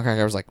then Jon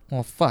Krakauer was like,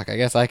 well, fuck, I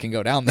guess I can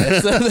go down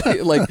this.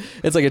 Like,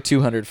 it's like a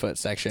 200-foot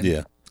section.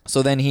 Yeah.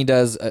 So then he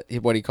does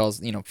what he calls,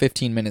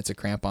 15 minutes of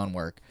crampon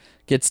work,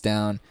 gets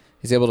down.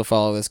 He's able to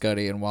follow this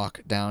buddy and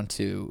walk down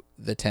to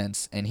the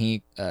tents, and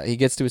he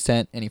gets to his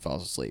tent and he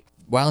falls asleep.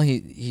 While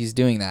he's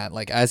doing that,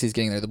 like as he's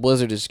getting there, the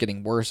blizzard is just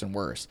getting worse and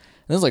worse.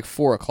 And it's like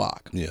 4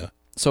 o'clock. Yeah.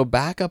 So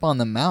back up on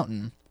the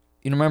mountain,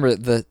 you remember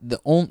the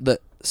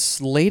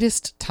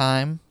latest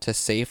time to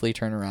safely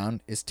turn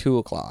around is 2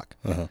 o'clock.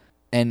 Uh-huh.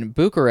 And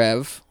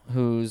Bukarev,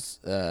 who's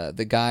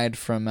the guide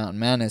from Mountain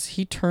Madness,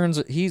 he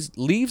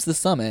leaves the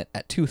summit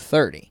at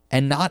 2:30,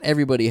 and not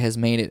everybody has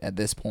made it at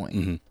this point.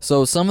 Mm-hmm.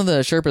 So some of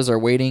the Sherpas are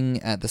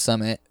waiting at the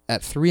summit.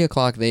 At 3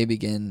 o'clock, they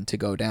begin to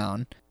go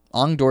down.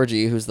 Ong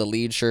Dorji, who's the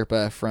lead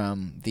Sherpa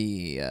from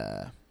the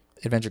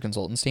Adventure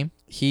Consultants team,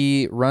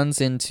 he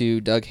runs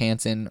into Doug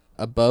Hansen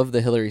above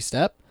the Hillary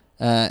Step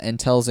and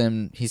tells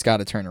him he's got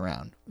to turn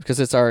around because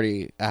it's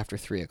already after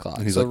 3 o'clock.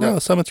 And he's like, no,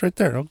 the summit's right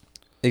there.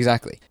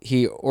 Exactly.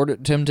 He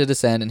ordered him to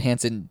descend, and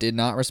Hansen did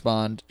not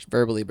respond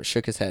verbally, but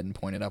shook his head and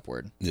pointed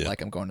upward, like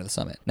I'm going to the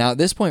summit. Now, at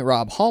this point,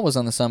 Rob Hall was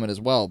on the summit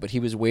as well, but he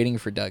was waiting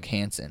for Doug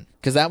Hansen,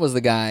 because that was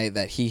the guy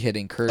that he had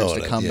encouraged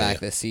to come back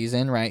this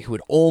season, right, who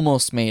had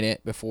almost made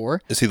it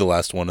before. Is he the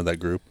last one of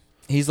that group?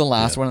 He's the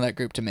last one of that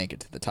group to make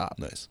it to the top.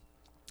 Nice.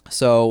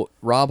 So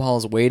Rob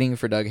Hall's waiting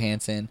for Doug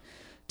Hansen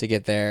to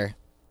get there.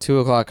 2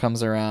 o'clock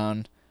comes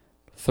around.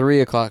 3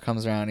 o'clock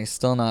comes around. He's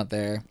still not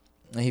there.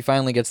 He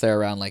finally gets there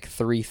around like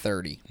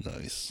 3:30.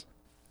 Nice.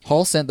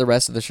 Hall sent the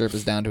rest of the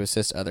Sherpas down to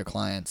assist other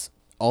clients.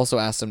 Also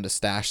asked them to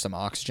stash some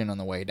oxygen on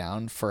the way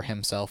down for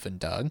himself and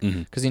Doug.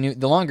 Because he knew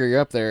the longer you're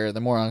up there, the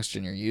more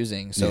oxygen you're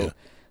using. So,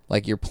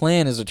 like, your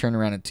plan is to turn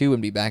around at 2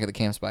 and be back at the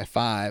camps by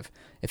 5.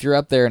 If you're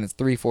up there and it's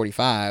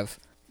 3:45,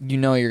 you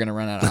know you're going to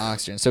run out of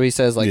oxygen. So he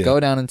says, like, go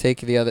down and take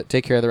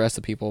care of the rest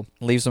of the people.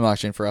 Leave some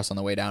oxygen for us on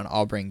the way down.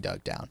 I'll bring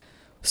Doug down.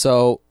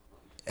 So,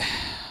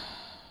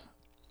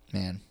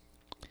 man,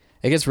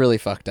 it gets really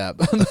fucked up.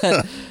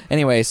 But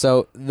anyway,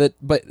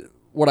 but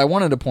what I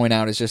wanted to point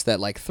out is just that,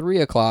 like, 3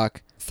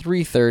 o'clock,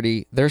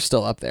 3:30, they're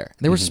still up there.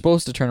 They were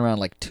supposed to turn around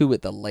like 2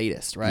 at the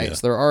latest, right? Yeah.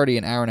 So they're already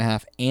an hour and a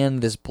half,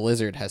 and this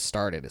blizzard has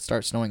started. It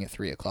starts snowing at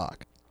 3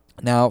 o'clock.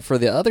 Now, for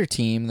the other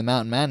team, the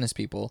Mountain Madness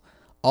people,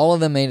 all of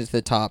them made it to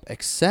the top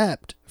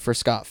except for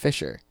Scott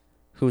Fisher,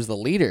 who's the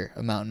leader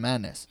of Mountain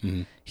Madness.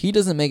 He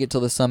doesn't make it to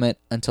the summit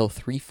until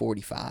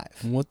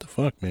 3:45. What the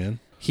fuck, man?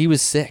 He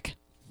was sick.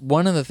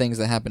 One of the things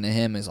that happened to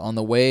him is on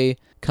the way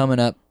coming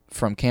up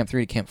from Camp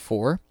 3 to Camp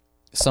 4,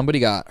 somebody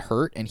got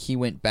hurt and he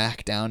went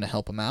back down to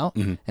help him out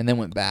and then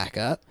went back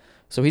up.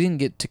 So he didn't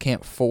get to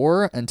Camp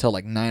 4 until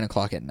like 9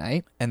 o'clock at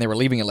night, and they were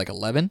leaving at like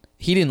 11.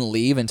 He didn't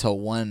leave until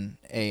 1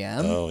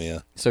 a.m. Oh,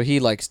 yeah. So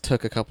he like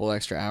took a couple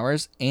extra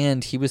hours,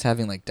 and he was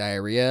having like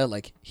diarrhea.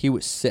 Like, he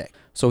was sick.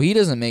 So he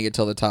doesn't make it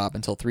till the top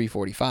until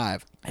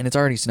 3:45, and it's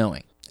already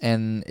snowing,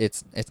 and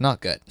it's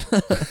not good.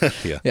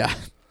 Yeah. Yeah.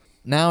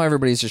 Now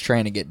everybody's just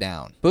trying to get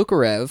down.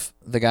 Bukarev,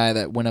 the guy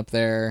that went up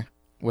there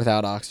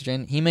without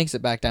oxygen, he makes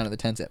it back down to the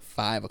tents at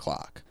 5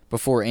 o'clock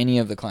before any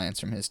of the clients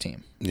from his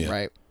team. Yeah.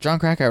 Right? Jon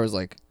Krakauer was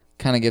like,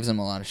 kind of gives him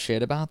a lot of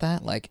shit about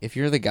that. Like, if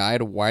you're the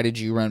guide, why did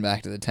you run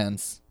back to the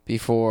tents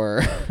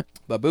before?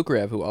 But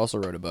Bukarev, who also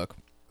wrote a book,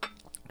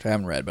 which I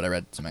haven't read, but I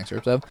read some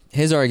excerpts of,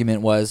 his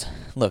argument was,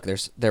 look,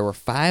 there were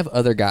 5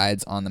 other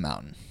guides on the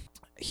mountain.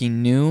 He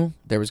knew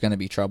there was going to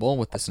be trouble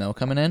with the snow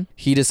coming in.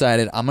 He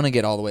decided, I'm going to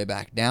get all the way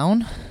back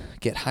down,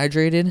 get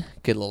hydrated,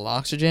 get a little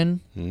oxygen,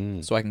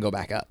 so I can go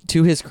back up.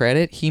 To his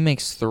credit, he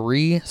makes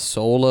 3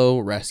 solo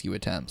rescue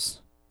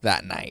attempts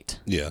that night.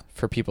 Yeah.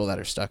 For people that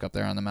are stuck up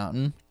there on the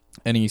mountain,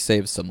 and he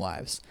saves some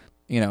lives.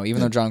 You know,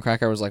 even though Jon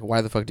Krakauer was like,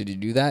 why the fuck did you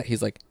do that?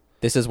 He's like,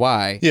 this is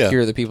why. Yeah. Here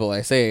are the people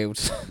I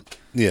saved.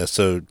 Yeah,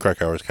 so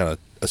Krakauer's kind of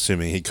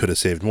assuming he could have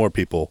saved more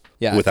people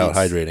without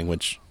hydrating,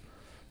 which,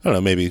 I don't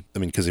know, maybe,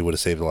 because he would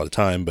have saved a lot of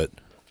time, but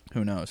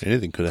Who knows?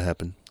 anything could have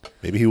happened.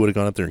 Maybe he would have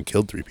gone up there and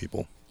killed 3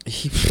 people.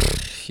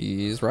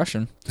 He's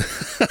Russian.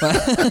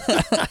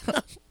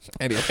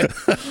 Anyway.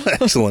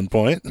 Excellent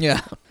point.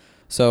 Yeah.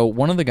 So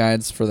one of the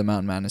guides for the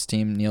Mountain Madness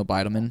team, Neil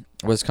Beidelman,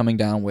 was coming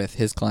down with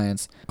his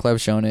clients, Cleb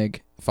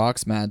Schoenig,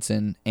 Fox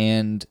Madsen,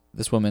 and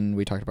this woman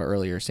we talked about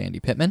earlier, Sandy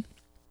Pittman.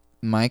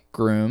 Mike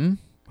Groom,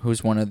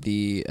 who's one of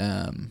the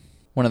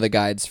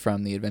guides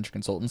from the Adventure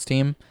Consultants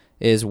team,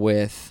 is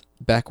with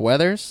Beck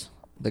Weathers,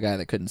 the guy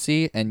that couldn't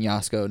see, and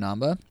Yasko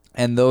Namba.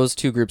 And those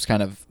 2 groups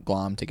kind of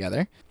glom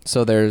together.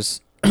 So there's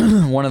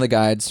one of the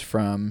guides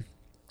from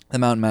the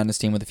Mountain Madness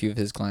team with a few of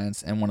his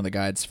clients, and one of the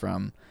guides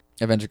from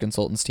Adventure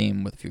Consultants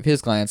team with a few of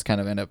his clients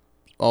kind of end up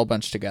all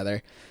bunched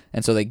together.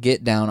 And so they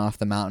get down off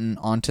the mountain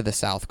onto the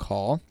south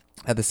col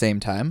at the same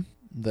time,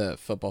 the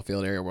football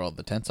field area where all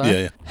the tents are.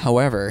 Yeah.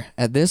 However,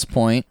 at this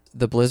point,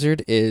 the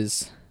blizzard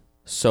is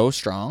so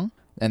strong,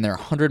 and there are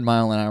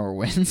 100-mile-an-hour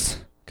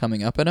winds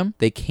coming up at them,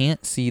 they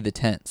can't see the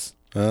tents.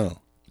 Oh.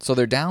 So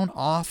they're down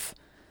off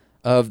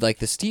of like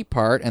the steep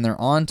part, and they're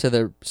on to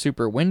the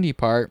super windy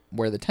part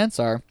where the tents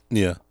are.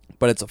 Yeah.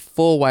 But it's a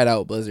full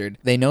whiteout blizzard.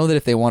 They know that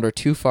if they wander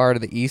too far to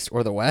the east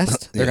or the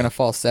west, they're going to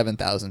fall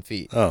 7,000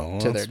 feet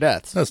to their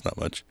deaths. That's not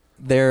much.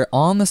 They're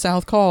on the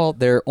south col.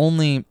 They're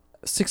only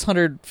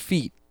 600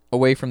 feet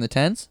away from the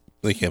tents.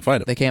 They can't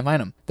find them. They can't find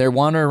them. They're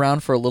wandering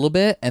around for a little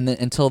bit, and then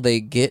until they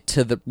get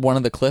to one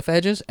of the cliff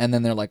edges, and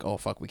then they're like, "Oh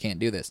fuck, we can't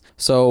do this."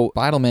 So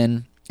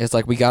Beidelman is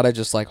like, "We gotta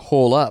just like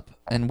hole up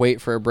and wait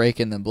for a break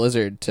in the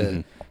blizzard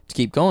to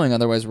keep going.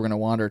 Otherwise, we're gonna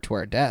wander to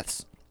our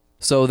deaths."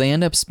 So they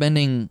end up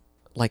spending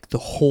like the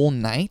whole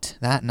night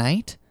that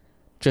night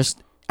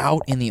just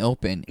out in the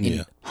open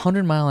in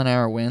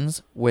 100-mile-an-hour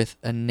winds with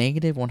a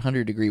negative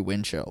 100-degree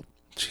wind chill.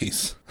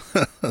 Jeez,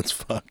 that's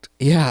fucked.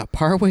 Yeah,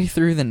 partway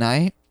through the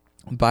night,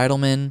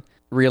 Beidelman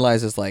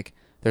realizes like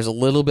there's a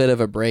little bit of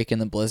a break in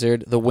the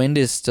blizzard. The wind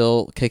is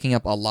still kicking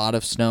up a lot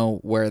of snow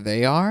where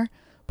they are,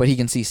 but he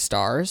can see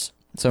stars.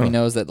 So he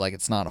knows that like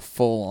it's not a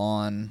full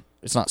on,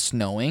 it's not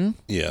snowing.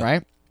 Yeah.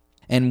 Right?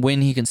 And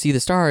when he can see the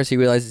stars, he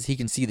realizes he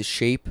can see the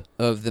shape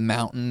of the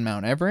mountain,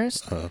 Mount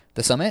Everest,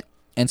 the summit.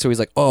 And so he's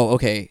like, "Oh,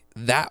 okay,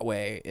 that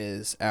way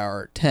is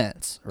our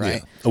tents,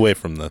 right?" Yeah. Away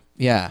from the...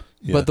 Yeah.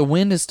 But the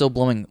wind is still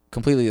blowing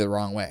completely the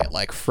wrong way,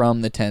 like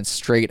from the tents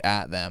straight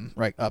at them,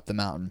 right up the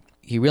mountain.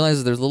 He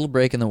realizes there's a little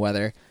break in the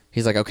weather.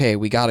 He's like, "Okay,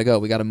 we gotta go.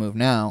 We gotta move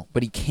now."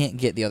 But he can't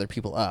get the other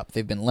people up.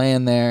 They've been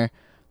laying there.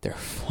 They're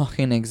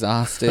fucking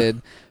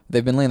exhausted.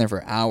 They've been laying there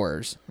for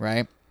hours,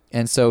 right?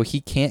 And so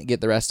he can't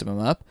get the rest of them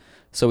up.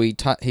 So he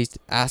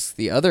asks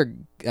the other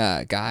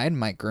guide,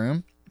 Mike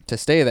Groom, to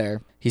stay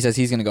there. He says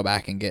he's going to go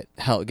back and get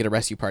a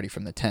rescue party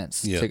from the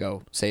tents to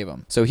go save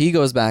them. So he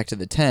goes back to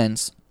the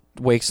tents,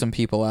 wakes some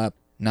people up.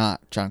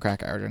 Not Jon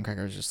Krakauer. Jon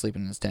Krakauer is just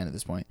sleeping in his tent at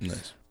this point.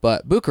 Nice.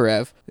 But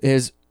Bukarev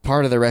is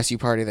part of the rescue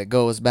party that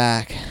goes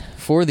back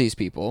for these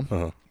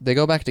people. They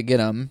go back to get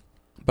them,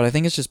 but I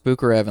think it's just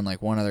Bukarev and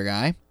like one other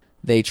guy.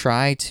 They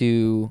try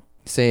to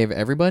save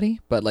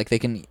everybody, but like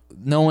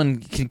no one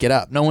can get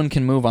up. No one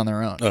can move on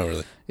their own. Oh,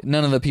 really?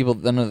 None of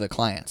the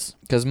clients.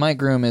 Because Mike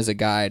Groom is a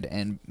guide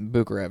and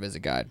Bukarev is a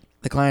guide.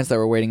 The clients that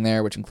were waiting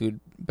there, which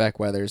include Beck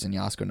Weathers and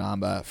Yasko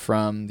Namba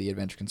from the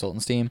Adventure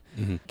Consultants team,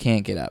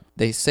 can't get up.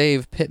 They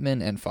save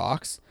Pittman and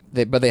Fox,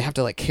 but they have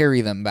to like carry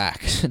them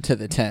back to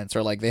the tents,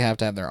 or like they have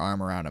to have their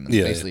arm around them and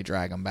basically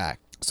drag them back.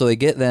 So they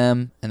get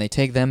them and they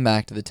take them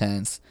back to the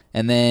tents.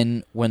 And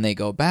then when they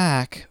go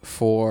back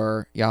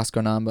for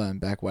Yasko Namba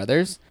and Beck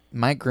Weathers,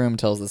 Mike Groom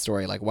tells the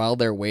story like while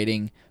they're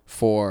waiting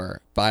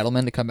for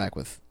Beidelman to come back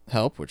with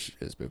help, which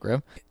is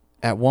Bukarev.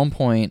 At one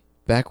point,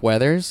 Beck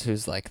Weathers,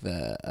 who's like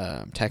the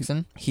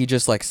Texan, he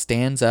just like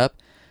stands up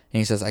and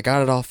he says, "I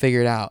got it all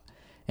figured out."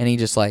 And he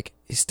just like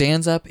he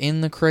stands up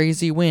in the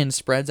crazy wind,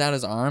 spreads out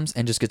his arms,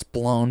 and just gets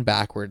blown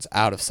backwards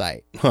out of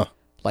sight.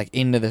 Like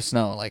into the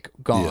snow, like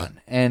gone.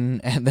 Yeah.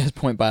 And at this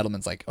point,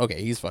 Beidelman's like,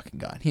 "Okay, he's fucking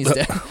gone. He's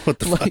dead." What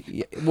the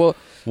fuck? Well,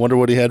 wonder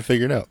what he had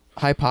figured out.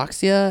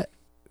 Hypoxia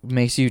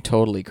makes you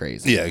totally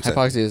crazy. Yeah,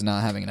 exactly. Hypoxia is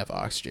not having enough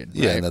oxygen.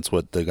 Yeah, right? and that's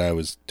what the guy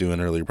was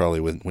doing earlier, probably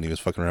when he was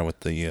fucking around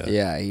with the.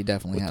 Yeah, he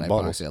definitely had hypoxia.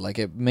 Bottle. Like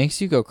it makes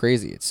you go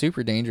crazy. It's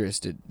super dangerous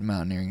to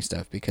mountaineering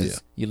stuff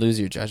because you lose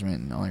your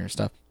judgment and all your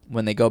stuff.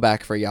 When they go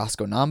back for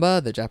Yasko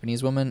Namba, the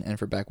Japanese woman, and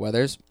for Beck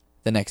Weathers,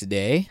 the next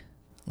day,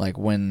 like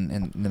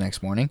the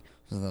next morning,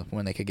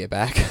 when they could get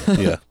back,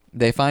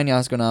 they find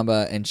Yasko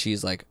Namba and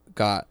she's like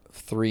got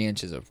 3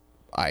 inches of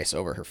ice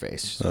over her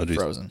face. She's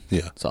frozen.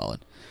 Yeah,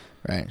 solid.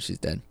 Right, she's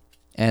dead.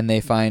 And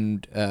they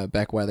find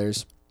Beck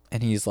Weathers,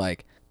 and he's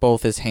like,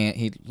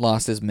 he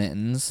lost his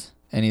mittens,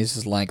 and he's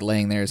just like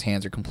laying there. His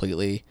hands are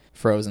completely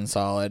frozen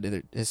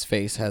solid. His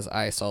face has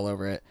ice all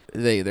over it.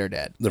 They're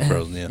dead. They're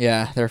frozen, yeah.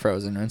 Yeah, they're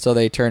frozen. And so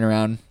they turn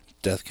around.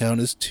 Death count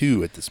is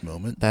 2 at this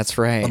moment. That's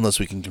right. Unless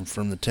we can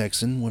confirm the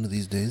Texan one of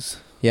these days.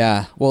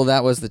 Yeah, well,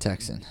 that was the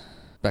Texan.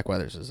 Beck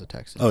Weathers is a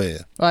Texan. Oh, yeah.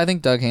 Well, I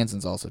think Doug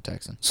Hansen's also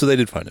Texan. So they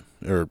did find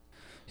him, or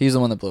he's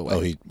the one that blew away. Oh,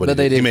 he made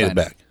it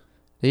back.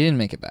 He didn't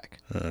make it back.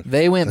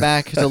 They went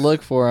back to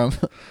look for him,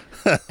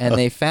 and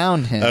they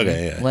found him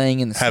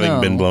laying in the snow.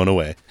 Having been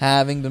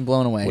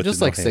blown away.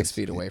 Just like 6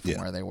 feet away from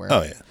where they were.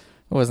 Oh, yeah.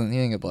 He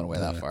didn't get blown away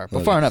that far.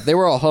 But far enough. They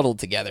were all huddled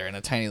together in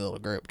a tiny little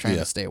group trying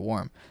to stay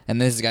warm. And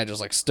this guy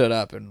just like stood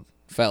up and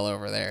fell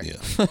over there.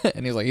 Yeah.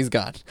 And he's like, he's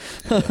gone.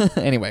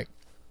 Anyway,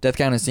 death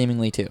count is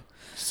seemingly 2.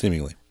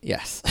 Seemingly.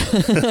 Yes.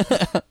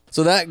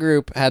 So that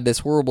group had this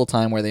horrible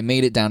time where they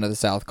made it down to the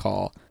South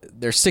Col.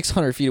 They're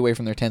 600 feet away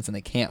from their tents and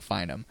they can't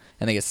find them.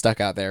 And they get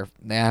stuck out there.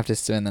 They have to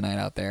spend the night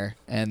out there.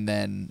 And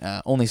then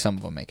only some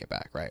of them make it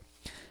back, right?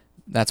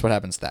 That's what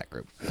happens to that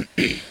group.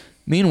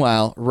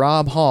 Meanwhile,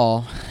 Rob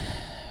Hall,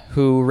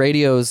 who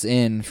radios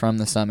in from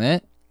the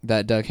summit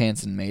that Doug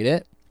Hansen made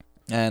it,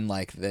 And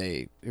like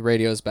they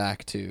radios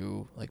back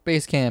to like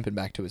base camp and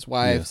back to his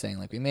wife saying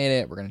like we made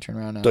it, we're gonna turn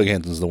around now. Doug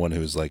Hanson's the one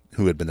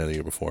who had been there the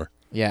year before.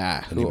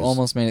 Yeah, And who he was-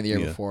 almost made it the year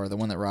before. The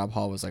one that Rob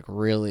Hall was like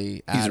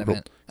really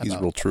adamant He's a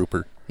about. real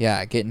trooper.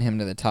 Yeah, getting him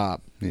to the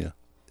top. Yeah.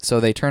 So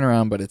they turn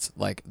around, but it's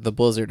like the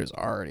blizzard is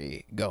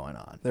already going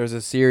on. There's a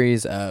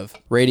series of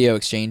radio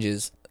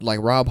exchanges. Like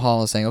Rob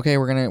Hall is saying, "Okay,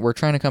 we're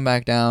trying to come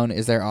back down.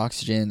 Is there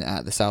oxygen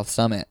at the South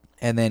Summit?"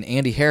 And then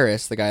Andy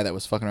Harris, the guy that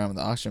was fucking around with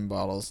the oxygen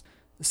bottles,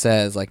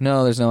 says like,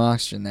 "No, there's no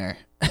oxygen there."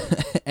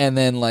 And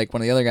then like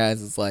one of the other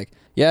guys is like,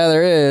 "Yeah,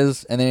 there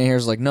is." And then he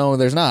hears like, "No,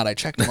 there's not. I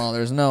checked them all.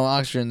 There's no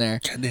oxygen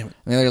there." God damn it.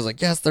 And the other guy's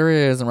like, "Yes, there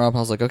is." And Rob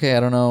Hall's like, "Okay, I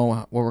don't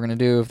know what we're going to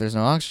do if there's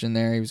no oxygen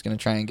there." He was going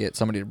to try and get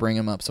somebody to bring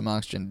him up some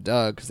oxygen to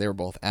Doug because they were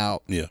both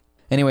out. Yeah.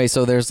 Anyway,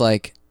 so there's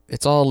like,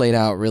 it's all laid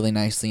out really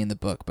nicely in the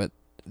book, but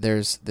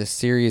there's this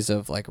series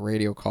of like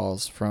radio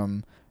calls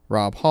from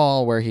Rob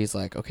Hall where he's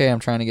like, "Okay, I'm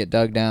trying to get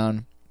Doug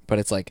down," but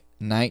it's like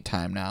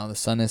nighttime now. The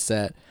sun is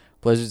set.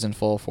 Blizzard's in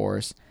full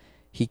force.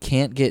 He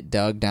can't get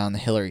Doug down the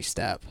Hillary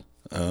step.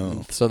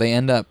 Oh. So they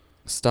end up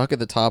stuck at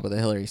the top of the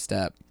Hillary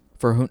step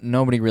for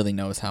nobody really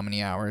knows how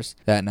many hours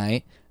that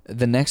night.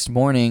 The next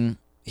morning,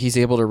 he's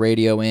able to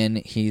radio in.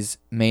 He's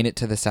made it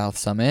to the South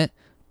Summit,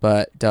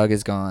 but Doug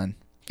is gone.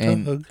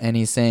 And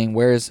he's saying,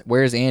 where's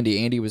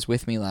Andy? Andy was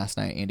with me last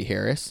night, Andy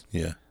Harris.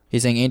 Yeah.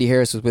 He's saying, Andy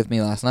Harris was with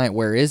me last night.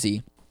 Where is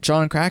he?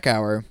 Jon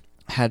Krakauer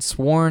had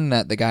sworn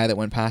that the guy that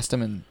went past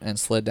him and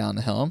slid down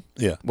the hill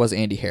was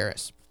Andy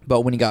Harris.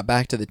 But when he got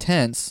back to the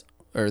tents,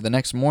 or the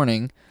next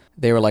morning,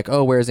 they were like,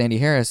 "Oh, where's Andy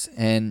Harris?"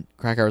 And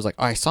Krakauer was like,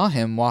 "I saw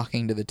him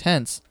walking to the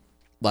tents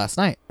last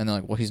night." And they're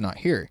like, "Well, he's not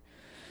here."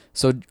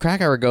 So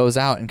Krakauer goes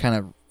out and kind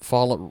of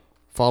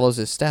follows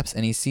his steps,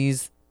 and he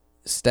sees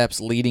steps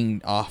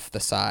leading off the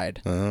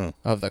side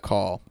of the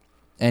call.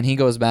 And he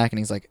goes back and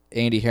he's like,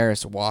 Andy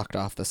Harris walked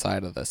off the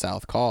side of the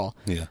south call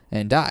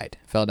and died,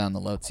 fell down the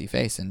Lhotse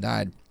face and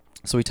died.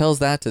 So he tells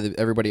that to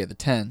everybody at the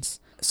tents.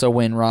 So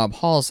when Rob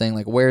Hall's saying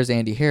like, "Where's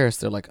Andy Harris?"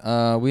 They're like,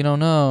 "We don't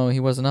know. He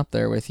wasn't up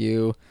there with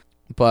you."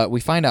 But we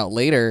find out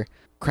later,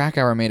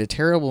 Krakauer made a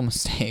terrible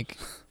mistake.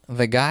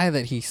 The guy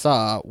that he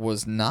saw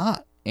was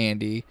not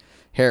Andy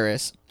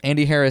Harris.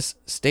 Andy Harris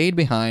stayed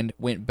behind,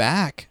 went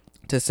back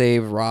to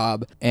save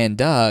Rob and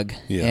Doug,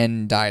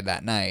 and died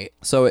that night.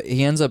 So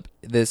he ends up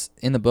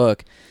in the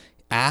book.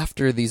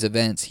 After these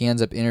events, he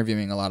ends up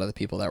interviewing a lot of the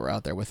people that were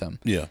out there with him.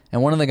 Yeah.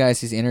 And one of the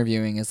guys he's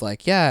interviewing is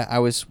like, "Yeah, I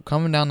was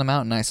coming down the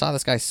mountain. I saw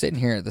this guy sitting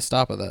here at the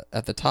top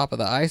of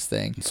the ice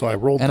thing. So I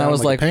rolled and down I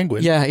was like a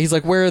penguin." Yeah, he's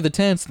like, "Where are the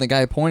tents?" And the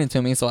guy pointed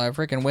to me, so I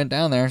freaking went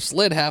down there,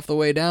 slid half the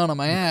way down on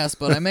my ass,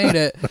 but I made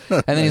it.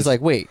 And then he's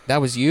like, "Wait,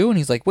 that was you?" And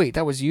he's like, "Wait,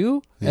 that was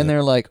you?" And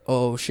they're like,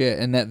 "Oh shit!"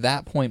 And at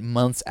that point,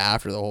 months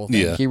after the whole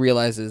thing, he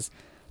realizes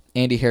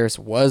Andy Harris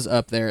was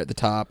up there at the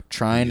top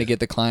trying to get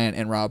the client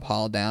and Rob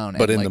Hall down.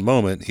 But and in the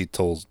moment, he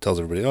tells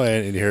everybody, "Oh,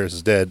 Andy Harris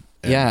is dead."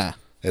 And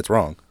it's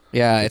wrong.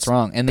 Yeah, it's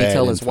wrong. And they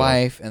tell his info.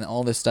 wife and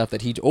all this stuff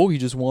that he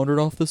just wandered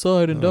off the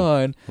side and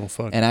died. Well,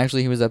 fuck. And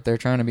actually, he was up there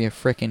trying to be a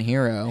freaking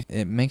hero.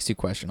 It makes you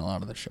question a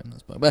lot of the shit in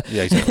this book. But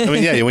Yeah, exactly.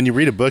 I mean, when you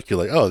read a book, you're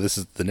like, "Oh, this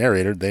is the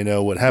narrator. They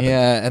know what happened."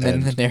 yeah, and then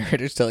the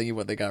narrator's telling you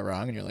what they got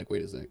wrong, and you're like,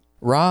 wait a sec.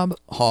 Rob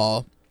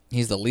Hall,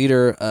 he's the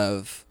leader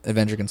of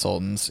Adventure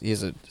Consultants.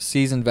 He's a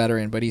seasoned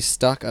veteran, but he's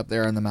stuck up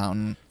there on the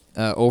mountain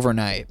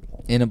overnight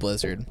in a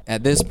blizzard.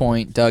 At this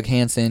point, Doug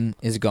Hansen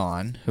is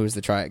gone, who was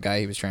the guy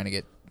he was trying to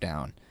get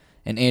down.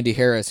 And Andy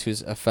Harris,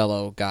 who's a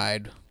fellow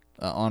guide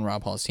on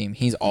Rob Hall's team,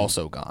 he's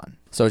also gone.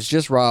 So it's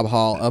just Rob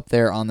Hall up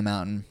there on the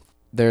mountain.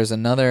 There's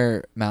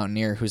another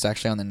mountaineer who's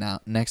actually on the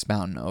next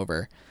mountain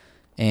over,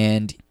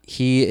 and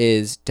he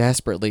is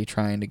desperately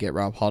trying to get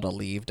Rob Hall to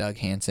leave Doug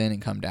Hansen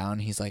and come down.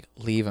 He's like,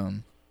 "Leave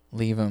him.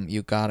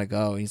 You gotta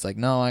go." He's like,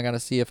 "No, I gotta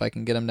see if I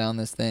can get him down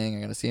this thing.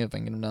 I gotta see if I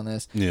can get him down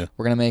this. Yeah.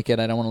 We're gonna make it.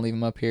 I don't want to leave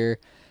him up here."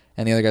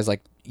 And the other guy's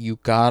like, "You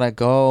gotta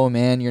go,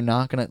 man. You're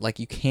not gonna,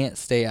 you can't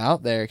stay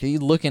out there." 'Cause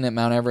he's looking at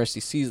Mount Everest. He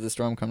sees the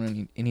storm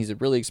coming, and he's a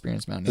really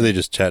experienced Are mountaineer. they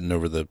just chatting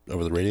over the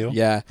radio?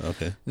 Yeah.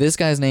 Okay. This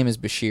guy's name is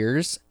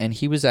Bashirs, and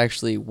he was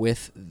actually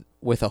with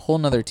a whole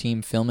nother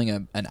team filming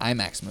an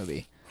IMAX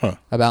movie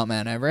about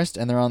Mount Everest,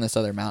 and they're on this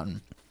other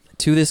mountain.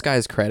 To this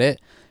guy's credit,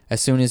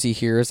 as soon as he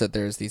hears that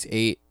there's these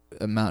 8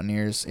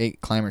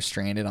 climbers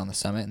stranded on the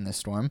summit in this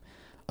storm,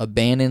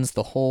 abandons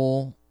the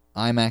whole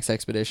IMAX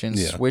expedition,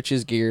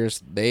 switches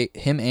gears.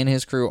 Him and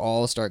his crew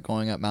all start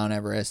going up Mount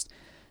Everest.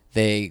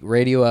 They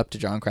radio up to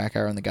Jon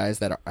Krakauer and the guys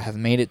that have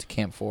made it to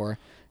Camp 4,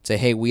 say,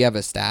 "Hey, we have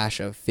a stash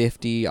of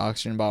 50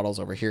 oxygen bottles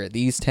over here at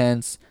these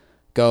tents.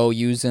 Go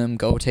use them.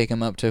 Go take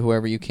them up to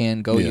whoever you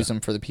can. Go use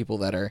them for the people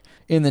that are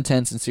in the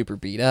tents and super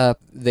beat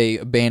up." They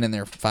abandon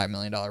their $5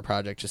 million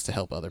project just to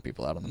help other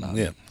people out on the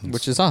mountain,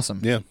 which is awesome.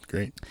 Yeah,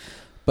 great.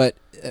 But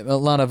a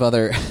lot of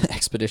other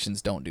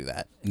expeditions don't do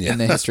that in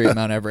the history of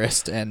Mount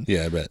Everest, and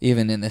I bet.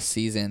 even in this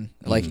season.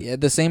 Like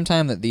at the same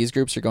time that these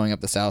groups are going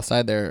up the south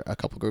side, there are a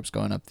couple groups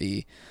going up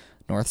the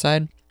north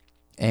side,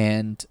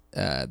 and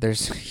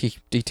he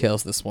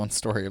details this one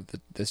story of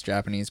this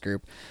Japanese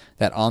group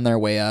that on their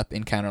way up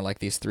encounter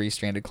these 3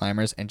 stranded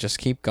climbers and just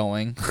keep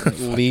going,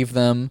 leave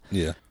them.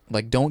 Yeah.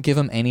 Like, don't give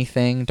them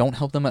anything. Don't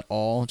help them at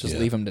all. Just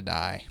leave them to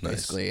die, Nice.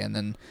 basically. And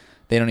then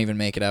they don't even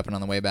make it up. And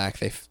on the way back,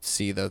 they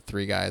see the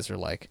 3 guys are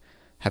like,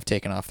 have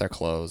taken off their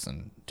clothes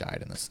and died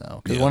in the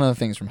snow. Because one of the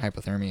things from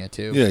hypothermia,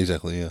 too, Yeah,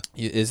 exactly, yeah.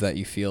 is that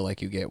you feel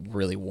like you get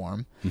really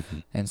warm. Mm-hmm.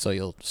 And so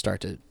you'll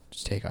start to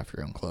just take off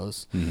your own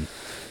clothes, Mm-hmm.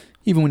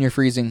 even when you're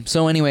freezing.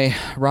 So anyway,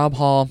 Rob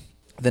Hall,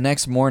 the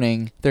next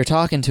morning, they're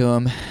talking to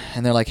him,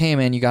 and they're like, hey,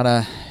 man, you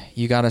gotta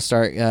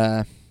start,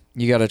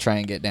 you gotta try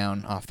and get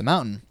down off the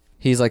mountain.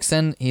 He's like,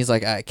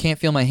 I can't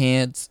feel my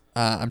hands.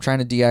 I'm trying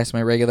to de-ice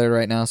my regulator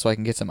right now so I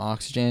can get some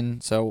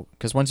oxygen. So,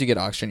 because once you get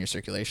oxygen, your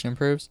circulation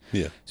improves.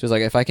 Yeah. So he's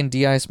like, if I can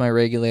de-ice my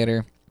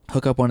regulator,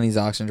 hook up one of these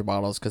oxygen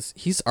bottles, because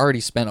he's already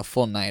spent a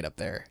full night up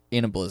there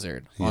in a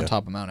blizzard on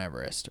top of Mount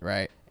Everest,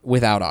 right?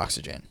 Without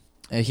oxygen.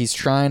 And he's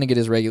trying to get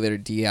his regulator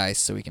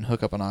de-iced so he can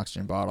hook up an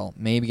oxygen bottle,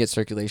 maybe get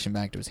circulation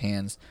back to his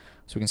hands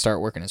so he can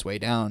start working his way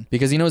down.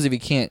 Because he knows if he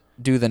can't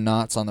do the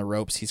knots on the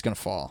ropes, he's going to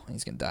fall.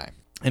 He's going to die.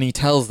 And he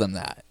tells them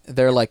that.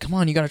 They're like, come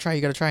on, you got to try.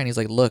 And he's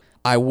like, look,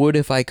 I would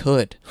if I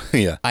could.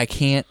 Yeah. I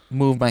can't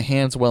move my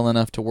hands well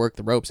enough to work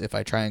the ropes. If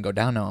I try and go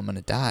down now, I'm going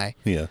to die.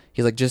 Yeah.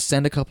 He's like, just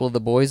send a couple of the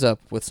boys up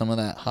with some of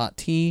that hot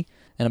tea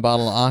and a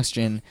bottle of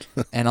oxygen,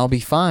 and I'll be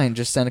fine.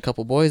 Just send a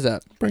couple boys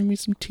up. Bring me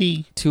some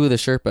tea. 2 of the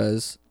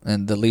Sherpas,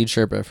 and the lead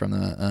Sherpa from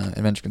the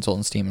Adventure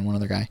Consultants team and one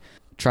other guy,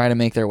 try to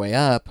make their way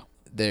up.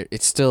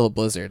 It's still a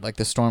blizzard. Like,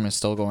 the storm is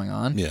still going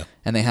on. Yeah.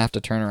 And they have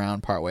to turn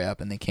around partway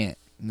up, and they can't.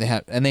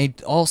 And they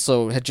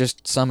also had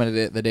just summited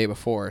it the day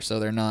before, so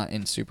they're not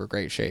in super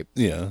great shape.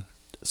 Yeah.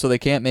 So they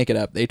can't make it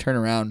up. They turn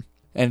around,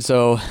 and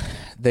so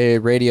they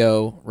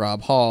radio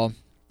Rob Hall,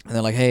 and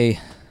they're like, hey,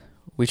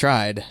 we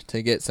tried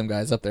to get some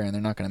guys up there, and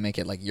they're not going to make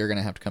it. Like, you're going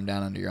to have to come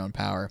down under your own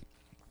power.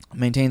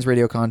 Maintains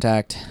radio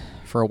contact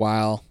for a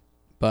while,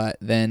 but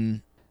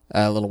then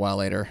a little while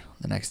later,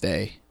 the next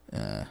day,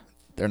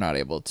 they're not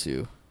able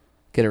to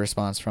get a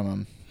response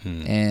from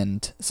him.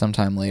 And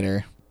sometime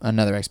later,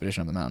 another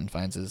expedition up the mountain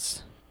finds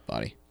his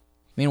body.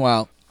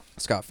 Meanwhile,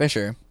 Scott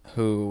Fisher,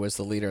 who was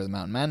the leader of the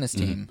Mountain Madness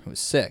team, who was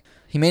sick,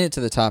 he made it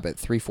to the top at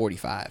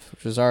 3:45,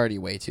 which was already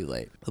way too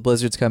late. The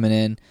blizzard's coming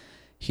in.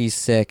 He's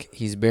sick.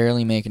 He's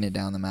barely making it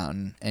down the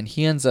mountain, and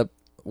he ends up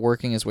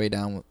working his way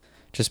down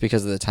just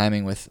because of the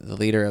timing with the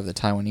leader of the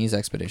Taiwanese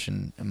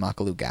expedition,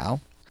 Makalu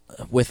Gao,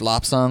 with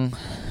Lopsang,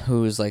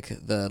 who's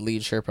like the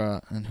lead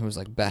Sherpa and who's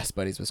like best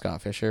buddies with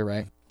Scott Fisher,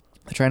 right?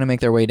 They're trying to make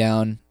their way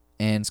down,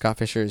 and Scott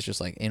Fisher is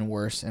just like in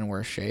worse and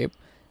worse shape,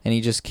 and he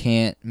just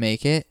can't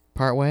make it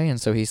part way, and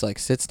so he's like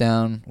sits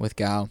down with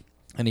Gao,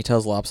 and he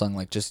tells Lopsang,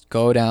 like, just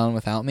go down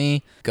without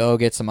me, go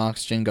get some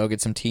oxygen, go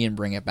get some tea, and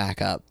bring it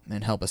back up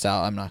and help us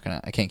out.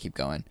 I can't keep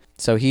going.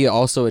 So he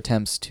also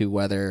attempts to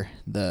weather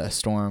the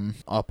storm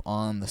up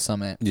on the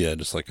summit. Yeah,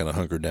 just like kind of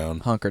hunker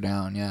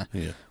down, yeah.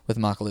 Yeah. With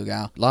Makalu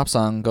Gao.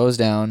 Lopsang goes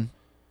down,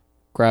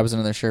 grabs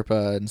another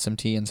Sherpa and some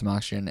tea and some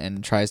oxygen,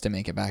 and tries to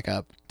make it back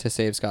up to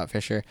save Scott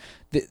Fisher.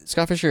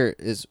 Scott Fisher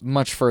is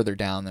much further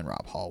down than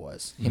Rob Hall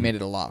was. He made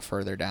it a lot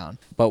further down.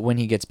 But when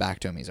he gets back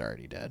to him, he's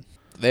already dead.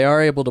 They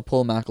are able to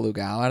pull Makalu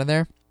Gao out of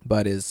there,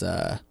 but his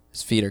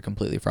feet are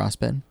completely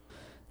frostbitten,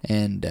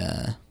 and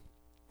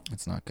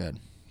it's not good.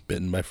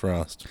 Bitten by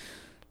frost.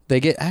 I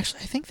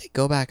think they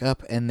go back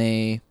up, and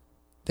they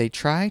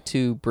try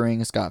to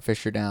bring Scott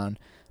Fisher down,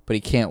 but he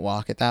can't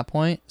walk at that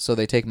point, so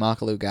they take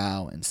Makalu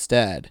Gao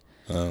instead.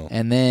 Oh.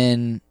 And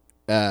then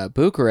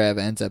Bukharev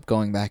ends up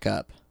going back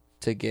up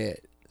to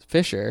get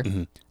Fisher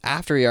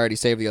after he already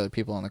saved the other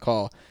people on the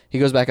call. He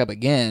goes back up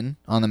again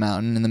on the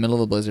mountain in the middle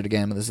of the blizzard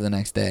again, but this is the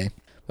next day.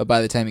 But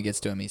by the time he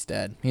gets to him, he's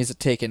dead. He's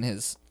taken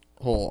his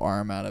whole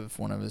arm out of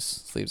one of his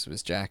sleeves of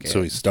his jacket.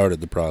 So he started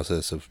the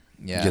process of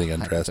getting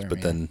undressed,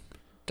 but then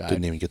died.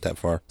 Didn't even get that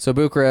far. So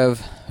Bukharev,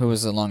 who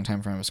was a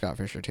longtime friend of Scott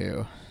Fisher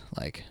too,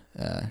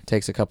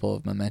 takes a couple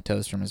of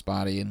mementos from his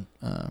body and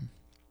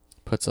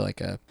puts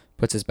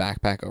his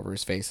backpack over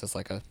his face as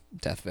like a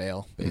death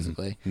veil,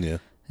 basically. Mm-hmm. Yeah.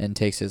 And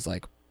takes his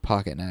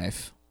pocket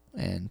knife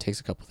and takes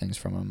a couple things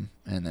from him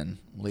and then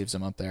leaves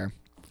him up there.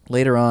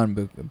 Later on,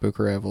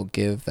 Bukharev will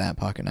give that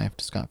pocket knife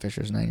to Scott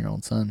Fisher's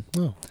 9-year-old son.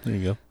 Oh, there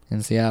you go.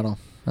 In Seattle,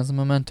 as a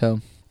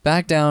memento.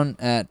 Back down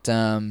at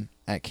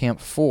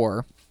Camp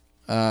 4,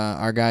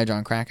 our guy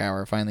Jon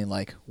Krakauer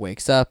finally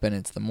wakes up, and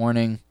it's the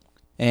morning,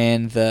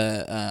 and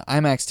the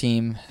IMAX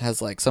team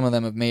has some of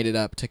them have made it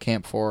up to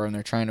Camp 4, and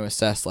they're trying to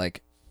assess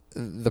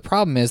the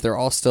problem is they're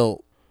all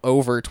still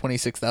over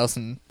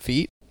 26,000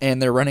 feet, and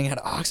they're running out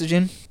of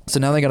oxygen. So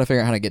now they got to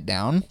figure out how to get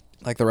down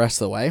the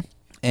rest of the way.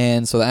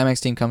 And so the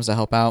IMAX team comes to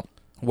help out.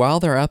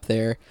 While they're up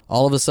there,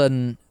 all of a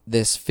sudden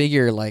this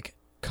figure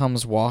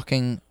comes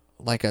walking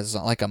like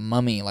a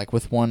mummy,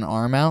 with one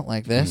arm out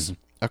like this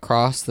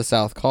across the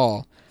South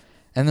Col.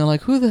 And they're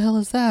like, who the hell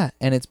is that?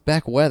 And it's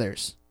Beck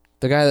Weathers,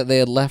 the guy that they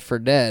had left for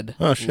dead,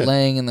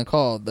 laying in the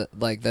call that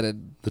had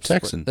the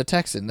Texan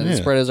that had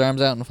spread his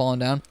arms out and fallen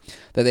down,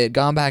 that they had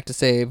gone back to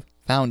save,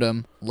 found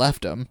him,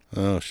 left him.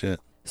 Oh shit!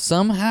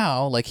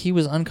 Somehow, he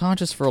was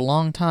unconscious for a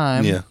long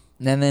time. Yeah.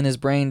 And then his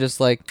brain just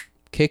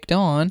kicked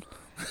on.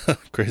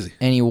 Crazy.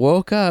 And he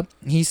woke up.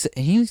 He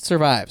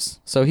survives.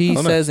 So he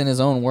says in his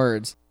own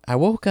words, I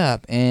woke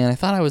up and I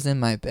thought I was in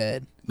my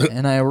bed.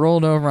 And I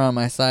rolled over on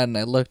my side and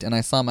I looked and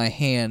I saw my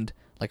hand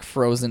like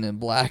frozen and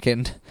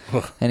blackened.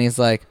 And he's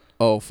like,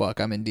 oh,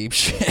 fuck, I'm in deep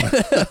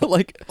shit.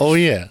 Like, oh,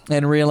 yeah.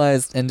 And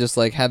realized and just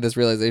like had this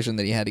realization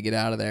that he had to get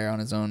out of there on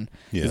his own.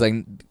 Yeah. He's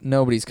like,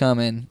 nobody's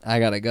coming. I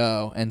got to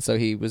go. And so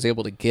he was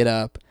able to get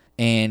up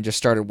and just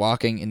started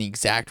walking in the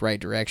exact right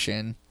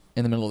direction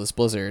in the middle of this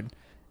blizzard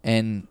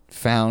and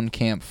found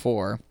Camp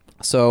 4.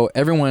 So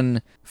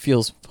everyone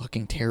feels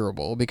fucking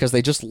terrible because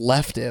they just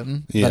left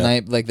him the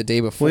night, like the day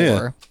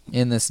before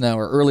in the snow,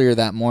 or earlier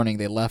that morning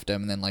they left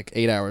him, and then like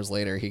 8 hours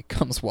later he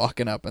comes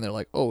walking up and they're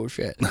like, oh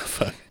shit.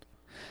 Fuck.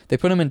 They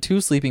put him in 2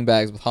 sleeping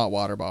bags with hot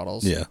water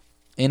bottles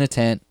in a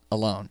tent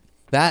alone.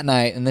 That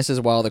night, and this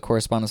is while the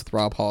correspondence with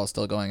Rob Hall is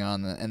still going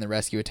on and the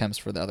rescue attempts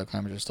for the other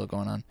climbers are still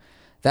going on.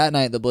 That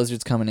night the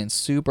blizzard's coming in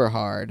super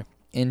hard.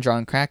 In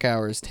Jon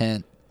Krakauer's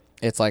tent,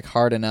 it's like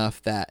hard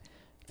enough that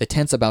the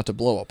tent's about to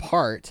blow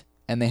apart.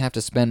 And they have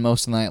to spend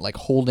most of the night like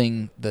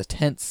holding the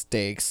tent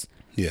stakes,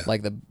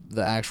 like the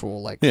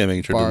actual like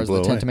making sure bars it of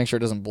the tent away. to make sure it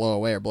doesn't blow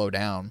away or blow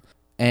down.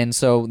 And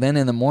so then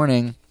in the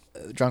morning,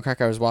 Jon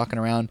Krakauer is walking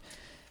around,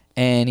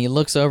 and he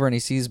looks over and he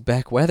sees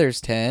Beck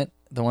Weathers' tent,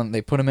 the one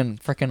they put him in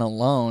freaking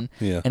alone,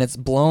 and it's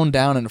blown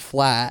down and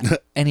flat.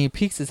 And he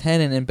peeks his head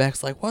in, and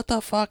Beck's like, "What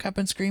the fuck? I've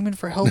been screaming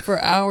for help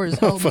for hours.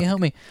 Help me, help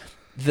me!"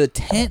 The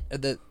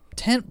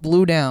tent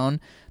blew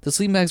down. The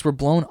sleeping bags were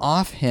blown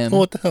off him. Oh,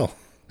 what the hell?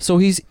 So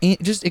he's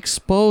just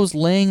exposed,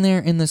 laying there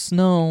in the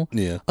snow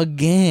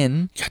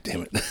again. God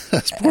damn it.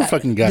 This poor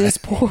fucking guy.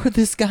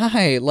 This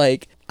guy.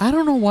 Like, I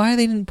don't know why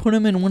they didn't put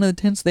him in one of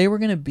the tents they were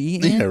going to be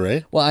in. Yeah,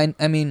 right? Well,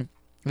 I mean,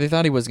 they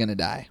thought he was going to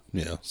die.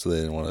 Yeah, so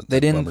they didn't want to.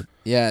 They didn't. Bummer.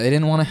 Yeah, they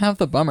didn't want to have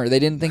the bummer. They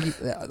didn't think.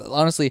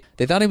 Honestly,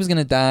 they thought he was going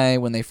to die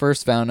when they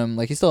first found him.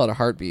 Like, he still had a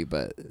heartbeat,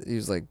 but he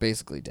was like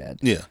basically dead.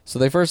 Yeah. So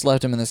they first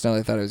left him in the snow.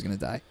 They thought he was going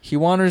to die. He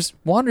wanders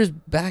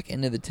back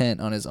into the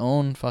tent on his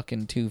own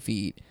fucking 2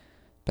 feet.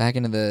 Back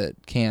into the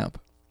camp.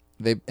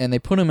 They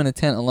put him in a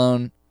tent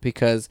alone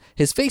because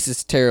his face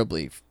is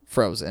terribly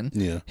frozen.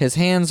 Yeah. His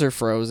hands are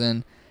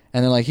frozen,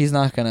 and they're like, he's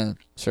not gonna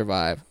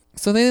survive.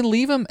 So they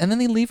leave him, and then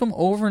they leave him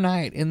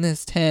overnight in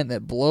this tent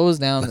that blows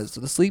down.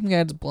 The sleeping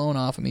bag's blown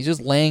off him. He's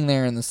just laying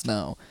there in the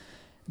snow.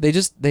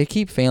 They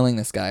keep failing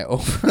this guy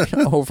over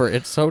and over.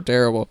 It's so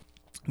terrible.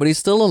 But he's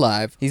still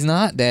alive. He's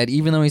not dead,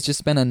 even though he's just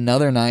spent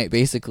another night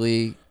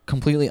basically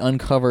completely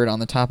uncovered on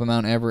the top of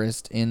Mount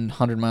Everest in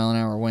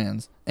 100-mile-an-hour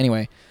winds.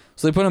 Anyway,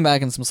 so they put him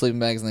back in some sleeping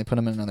bags and they put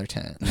him in another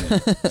tent.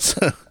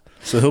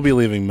 So he'll be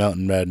leaving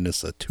Mountain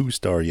Madness a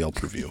 2-star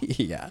Yelp review.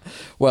 Yeah.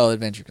 Well,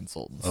 Adventure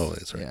Consultants. Oh,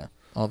 that's right. Yeah.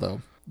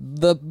 Although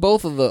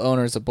both of the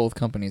owners of both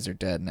companies are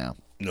dead now.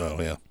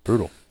 Oh, yeah.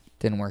 Brutal.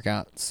 Didn't work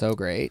out so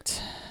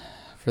great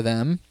for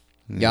them.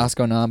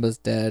 Yasko Namba's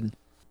dead.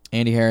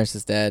 Andy Harris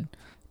is dead.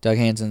 Doug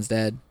Hansen's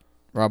dead.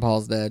 Rob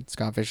Hall's dead.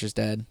 Scott Fisher's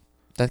dead.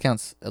 That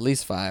counts at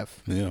least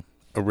 5. Yeah.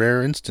 A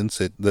rare instance,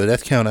 the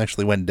death count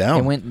actually went down.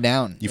 It went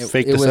down. You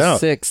faked us out. It was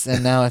 6,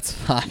 and now it's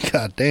 5.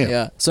 God damn.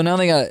 Yeah. So now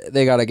they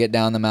got to get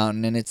down the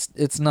mountain, and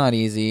it's not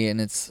easy, and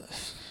it's,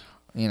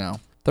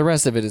 the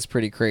rest of it is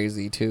pretty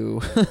crazy too.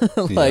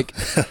 Like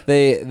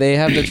they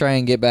have to try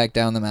and get back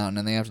down the mountain,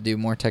 and they have to do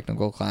more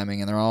technical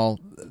climbing, and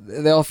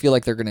they all feel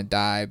like they're gonna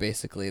die.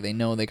 Basically, they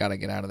know they got to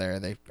get out of there.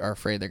 They are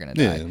afraid they're gonna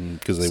die. Yeah,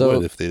 because they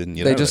would if they didn't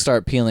get out. They just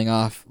start peeling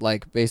off.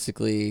 Like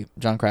basically,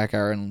 Jon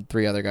Krakauer and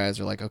 3 other guys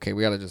are like, okay,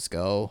 we got to just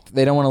go.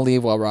 They don't want to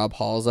leave while Rob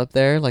Hall's up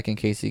there, like in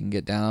case he can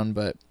get down.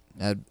 But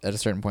at a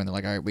certain point, they're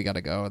like, all right, we got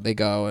to go. They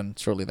go, and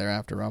shortly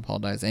thereafter, Rob Hall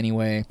dies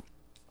anyway.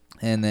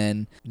 And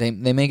then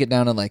they make it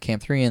down to like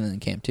Camp 3 and then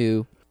Camp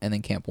 2 and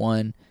then Camp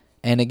 1.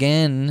 And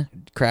again,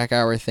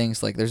 Krakauer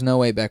thinks like there's no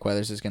way Beck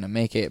Weathers is going to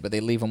make it, but they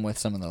leave him with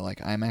some of the like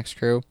IMAX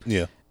crew.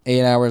 Yeah.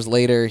 8 hours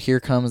later, here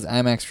comes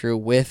IMAX crew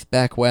with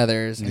Beck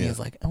Weathers. And he's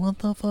like, what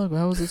the fuck?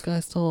 How is this guy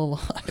still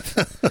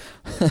alive?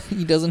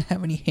 He doesn't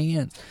have any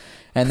hands.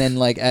 And then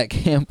like at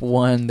Camp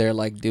 1, they're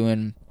like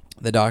the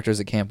doctors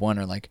at Camp 1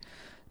 are like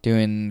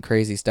doing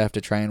crazy stuff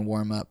to try and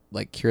warm up,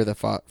 like cure the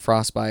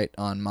frostbite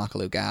on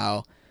Makalu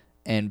Gao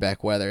and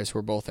Beck Weathers, who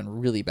are both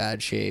in really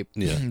bad shape.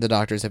 Yeah. The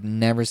doctors have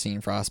never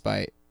seen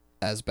frostbite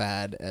as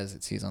bad as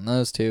it sees on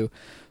those two.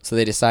 So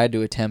they decide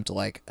to attempt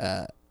like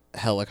a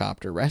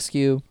helicopter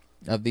rescue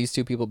of these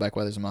 2 people, Beck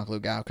Weathers and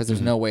Makalu Gao, because there's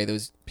no way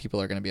those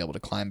people are going to be able to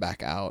climb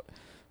back out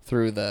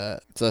through the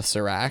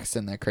Seracs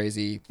and the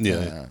crazy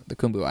the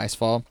Khumbu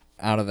icefall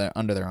out of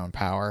under their own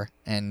power.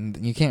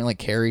 And you can't like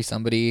carry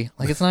somebody.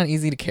 Like it's not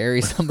easy to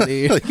carry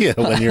somebody. Yeah,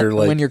 when you're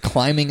like when you're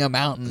climbing a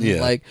mountain.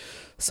 Yeah. Like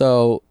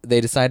so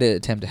they decided to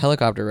attempt a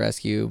helicopter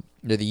rescue.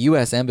 The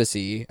U.S.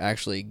 Embassy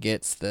actually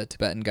gets the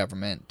Tibetan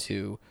government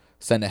to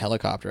send a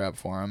helicopter up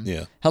for them.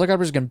 Yeah.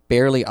 Helicopters can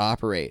barely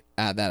operate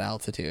at that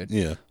altitude.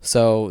 Yeah.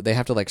 So they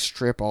have to like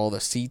strip all the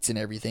seats and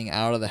everything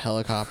out of the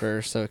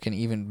helicopter so it can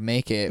even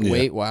make it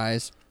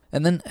weight-wise.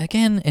 And then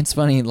again, it's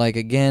funny, like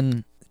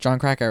again, Jon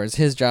Krakauer, it's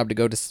his job to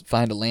go to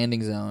find a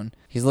landing zone.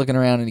 He's looking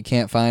around and he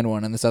can't find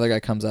one, and this other guy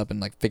comes up and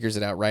like figures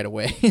it out right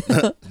away.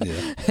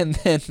 Yeah. And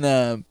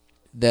then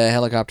the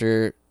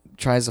helicopter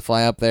tries to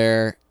fly up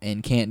there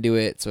and can't do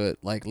it, so it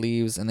like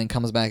leaves, and then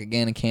comes back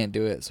again and can't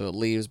do it, so it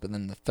leaves. But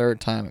then the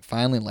third time it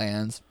finally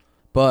lands.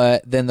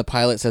 But then the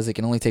pilot says it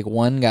can only take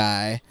one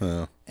guy.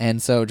 Oh. And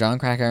so Jon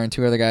Krakauer and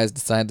two other guys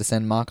decide to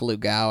send Makalu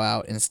Gao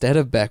out instead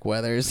of Beck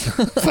Weathers.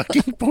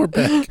 Fucking poor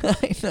Beck.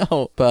 I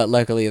know. But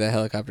luckily the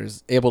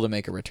helicopter's able to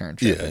make a return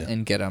trip Yeah.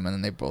 and get them, and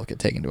then they both get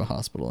taken to a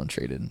hospital and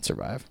treated and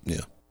survive.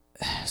 Yeah.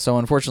 So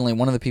unfortunately,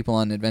 one of the people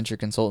on Adventure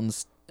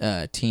Consultants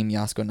team,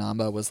 Yasuko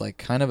Namba, was like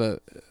kind of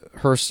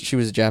she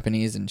was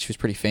Japanese and she was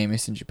pretty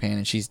famous in Japan,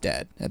 and she's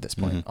dead at this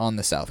point on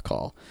the South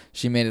Call.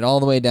 She made it all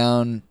the way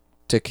down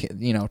to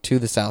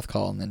the South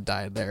Call and then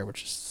died there,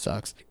 which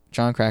sucks.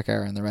 Jon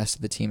Krakauer and the rest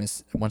of the team,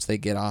 is once they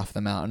get off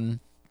the mountain,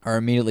 are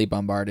immediately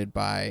bombarded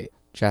by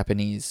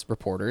Japanese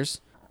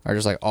reporters. Are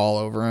just like all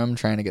over him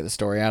trying to get the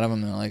story out of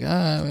him. They're like,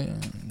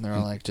 they're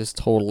like just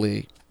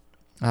totally,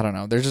 I don't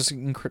know. They're just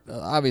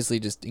obviously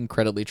just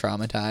incredibly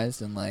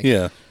traumatized and like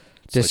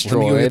destroyed. Like, let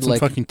me go get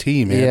some fucking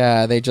tea, man.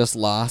 Yeah, they just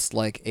lost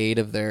like 8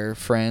 of their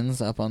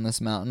friends up on this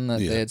mountain that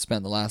they had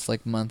spent the last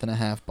like month and a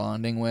half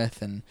bonding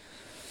with, and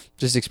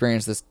just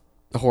experienced this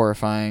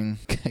horrifying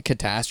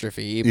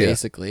catastrophe,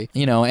 basically.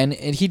 And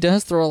he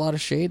does throw a lot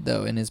of shade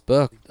though in his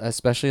book,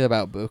 especially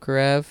about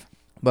Bukharev,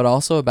 but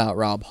also about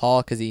Rob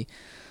Hall, because he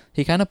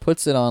kind of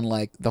puts it on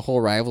like the whole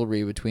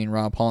rivalry between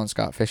Rob Hall and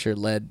Scott Fisher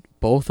led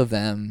both of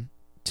them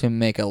to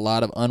make a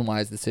lot of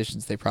unwise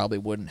decisions they probably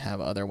wouldn't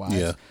have otherwise.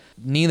 Yeah.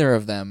 Neither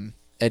of them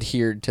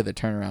adhered to the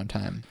turnaround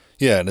time.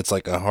 Yeah, and it's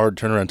like a hard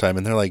turnaround time,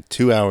 and they're like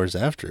 2 hours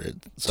after it.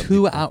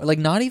 2 hours, like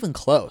not even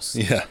close.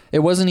 Yeah. It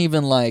wasn't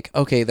even like,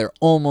 okay, they're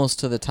almost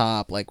to the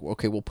top. Like,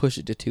 okay, we'll push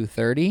it to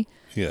 2:30.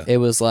 Yeah. It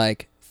was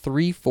like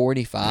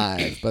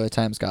 3:45 by the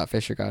time Scott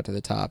Fisher got to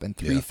the top, and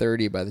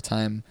 3:30 by the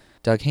time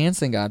Doug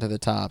Hansen got to the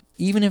top.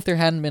 Even if there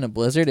hadn't been a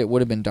blizzard, it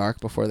would have been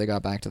dark before they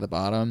got back to the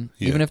bottom.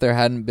 Yeah. Even if there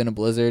hadn't been a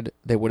blizzard,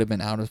 they would have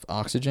been out of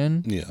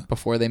oxygen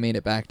before they made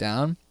it back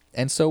down.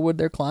 And so would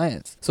their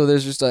clients. So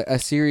there's just a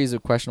series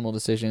of questionable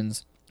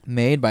decisions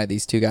made by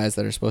these two guys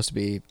that are supposed to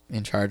be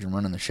in charge and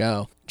running the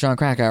show. Jon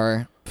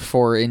Krakauer,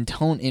 for in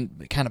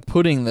kind of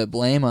putting the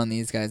blame on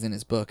these guys in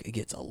his book, it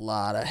gets a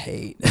lot of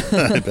hate.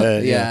 I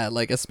bet, yeah,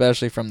 like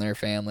especially from their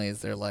families.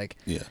 They're like,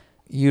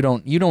 you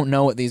don't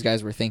know what these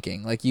guys were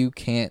thinking. Like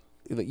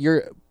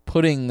you're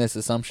putting this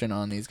assumption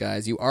on these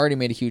guys. You already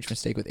made a huge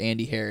mistake with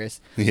Andy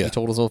Harris. He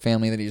told his whole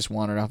family that he just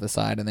wandered off the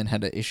side and then had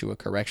to issue a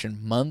correction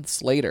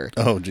months later.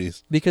 Oh,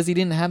 jeez. Because he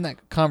didn't have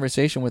that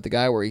conversation with the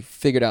guy where he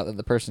figured out that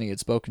the person he had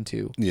spoken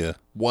to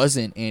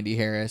wasn't Andy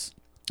Harris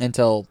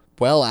until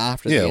well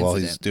after the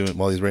incident.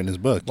 While he's writing his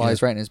book. While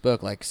he's writing his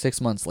book, like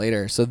 6 months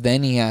later. So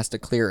then he has to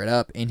clear it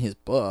up in his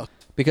book.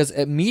 Because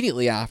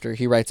immediately after,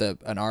 he writes an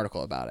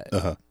article about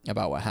it,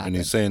 about what happened. And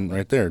he's saying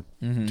right there,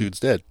 dude's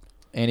dead.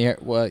 And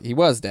he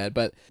was dead,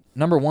 but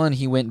number one,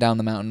 he went down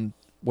the mountain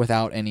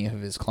without any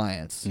of his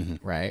clients,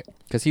 right?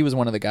 Because he was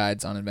one of the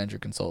guides on Adventure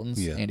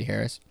Consultants, Andy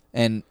Harris.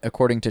 And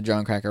according to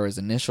Jon Krakauer's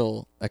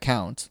initial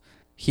account,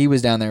 he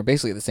was down there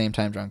basically at the same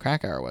time Jon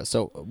Krakauer was,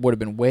 so would have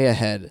been way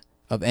ahead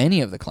of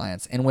any of the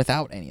clients and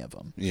without any of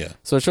them. Yeah.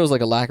 So it shows like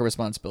a lack of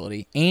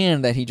responsibility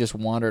and that he just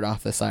wandered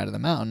off the side of the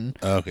mountain.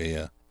 Okay,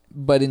 yeah.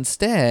 But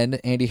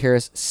instead, Andy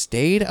Harris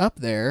stayed up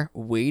there,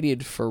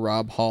 waited for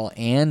Rob Hall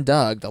and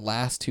Doug, the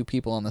last 2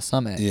 people on the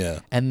summit,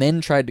 and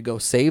then tried to go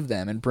save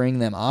them and bring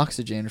them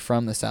oxygen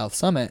from the South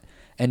Summit,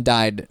 and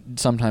died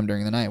sometime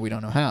during the night. We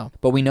don't know how.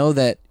 But we know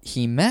that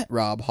he met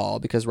Rob Hall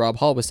because Rob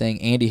Hall was saying,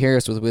 Andy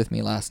Harris was with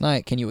me last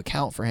night. Can you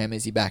account for him?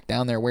 Is he back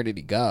down there? Where did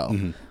he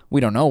go?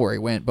 We don't know where he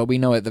went, but we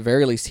know at the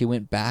very least he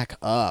went back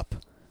up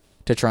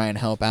to try and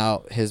help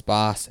out his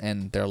boss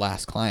and their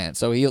last client.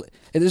 So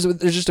there's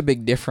just a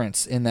big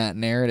difference in that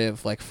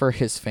narrative, like for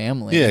his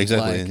family. Yeah,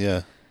 exactly.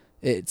 Like,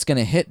 it's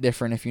gonna hit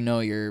different if you know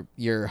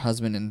your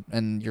husband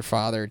and your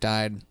father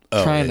died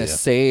trying to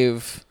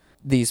save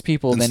these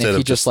people than if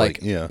he just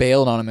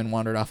bailed on him and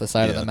wandered off the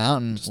side of the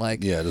mountain.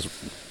 Just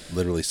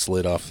literally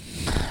slid off,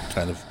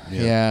 kind of.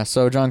 Yeah.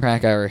 So Jon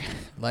Krakauer,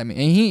 and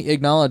he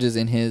acknowledges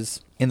in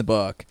the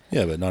book.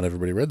 Yeah, but not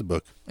everybody read the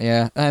book.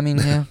 Yeah, I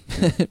mean,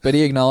 but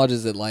he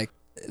acknowledges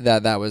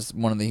that that was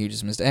one of the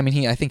hugest mistakes. I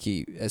mean, I think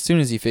he, as soon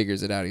as he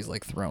figures it out, he's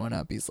like throwing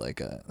up. He's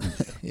like,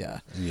 yeah.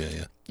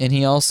 And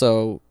he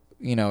also,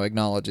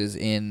 acknowledges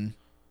in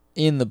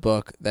the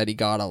book that he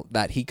got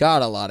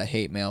a lot of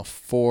hate mail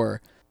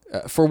for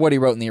what he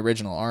wrote in the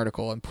original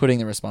article and putting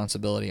the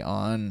responsibility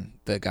on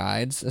the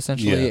guides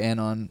essentially and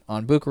on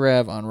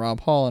Bukharev, on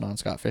Rob Hall, and on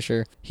Scott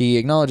Fisher. He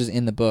acknowledges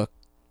in the book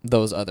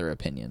those other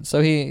opinions.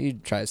 So he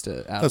tries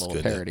to add a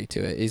little parody to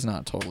it. He's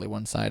not totally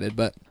one-sided,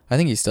 but I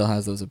think he still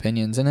has those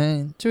opinions,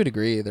 and to a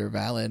degree they're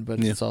valid, but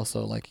it's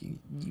also like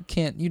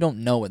you don't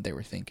know what they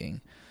were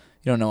thinking.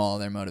 You don't know all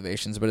their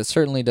motivations, but it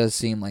certainly does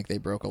seem like they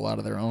broke a lot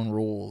of their own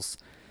rules.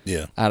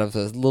 Yeah. Out of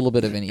a little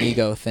bit of an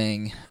ego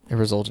thing, it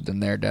resulted in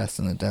their deaths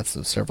and the deaths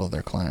of several of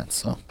their clients.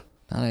 So,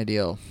 not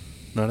ideal.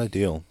 Not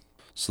ideal.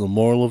 So the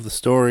moral of the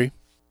story,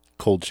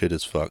 cold shit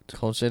is fucked.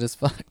 Cold shit is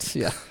fucked,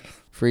 yeah.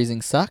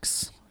 Freezing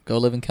sucks. Go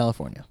live in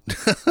California.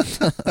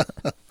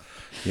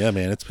 Yeah,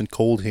 man, it's been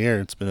cold here.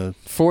 It's been a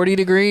 40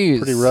 degrees.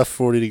 pretty rough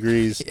 40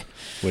 degrees,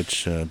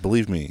 which,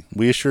 believe me,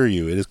 we assure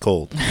you, it is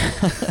cold.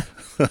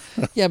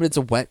 Yeah, but it's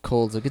a wet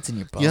cold, so it gets in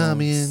your bones. Yeah,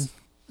 man.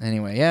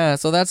 Anyway, yeah,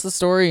 so that's the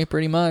story,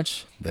 pretty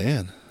much.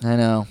 Man, I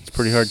know. it's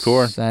pretty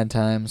hardcore. Sad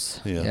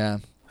times. Yeah.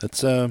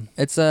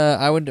 It's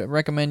I would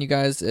recommend you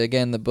guys,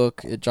 again, the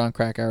book, Jon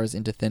Krakauer's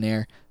Into Thin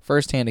Air,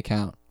 first-hand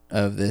account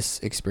of this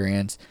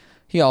experience.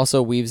 He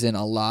also weaves in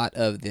a lot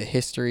of the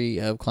history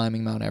of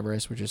climbing Mount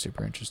Everest, which is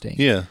super interesting.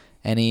 Yeah.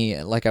 And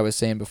he, like I was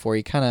saying before,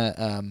 he kind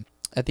of,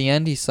 at the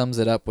end, he sums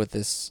it up with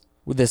this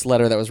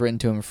letter that was written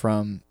to him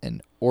from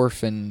an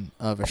orphan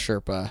of a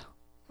Sherpa,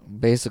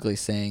 basically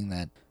saying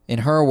that, in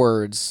her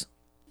words,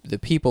 the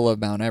people of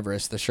Mount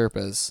Everest, the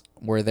Sherpas,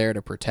 were there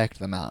to protect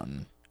the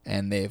mountain.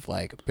 And they've,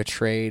 like,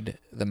 betrayed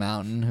the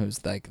mountain,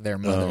 who's, like, their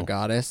mother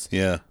goddess,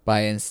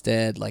 by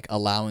instead, like,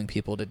 allowing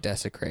people to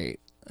desecrate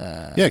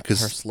her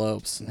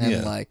slopes.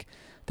 And, like,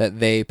 that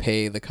they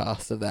pay the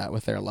cost of that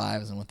with their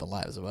lives and with the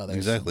lives of others.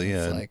 Exactly,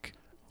 It's like,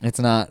 it's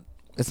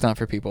not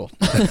for people.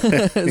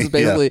 It's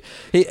basically,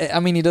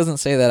 he doesn't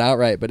say that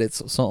outright, but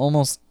it's so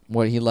almost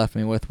what he left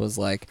me with was,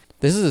 like,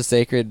 this is a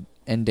sacred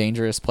and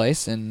dangerous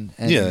place, and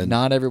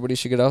not everybody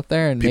should get out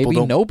there, and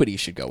maybe nobody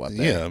should go up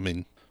there. Yeah, I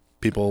mean,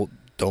 people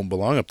don't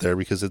belong up there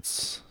because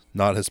it's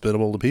not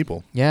hospitable to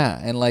people. Yeah,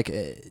 and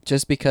like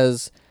just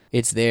because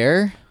it's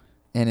there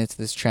and it's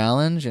this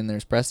challenge and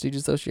there's prestige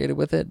associated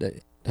with it,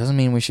 that doesn't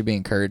mean we should be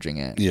encouraging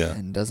it. Yeah.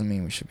 And doesn't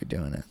mean we should be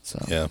doing it.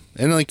 So yeah.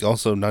 And like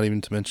also not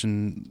even to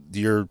mention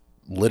you're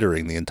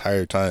littering the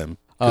entire time.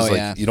 Oh, like,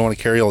 yeah. You don't want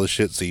to carry all this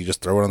shit, so you just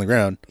throw it on the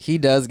ground. He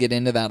does get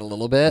into that a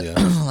little bit.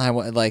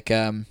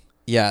 Yeah.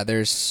 Yeah,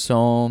 there's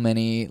so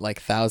many,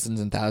 like, thousands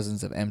and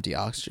thousands of empty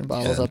oxygen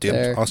bottles up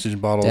there. Oxygen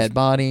bottles. Dead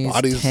bodies,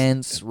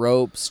 tents,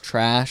 ropes,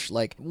 trash.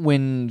 Like,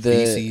 when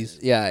feces.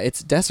 Yeah,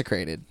 it's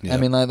desecrated. Yeah. I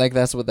mean, like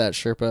that's what that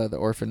Sherpa, the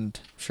orphaned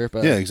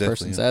Sherpa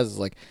person says, is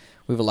like,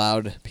 we've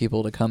allowed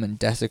people to come and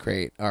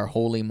desecrate our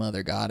holy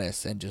mother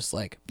goddess and just,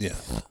 like,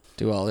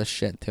 do all this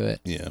shit to it.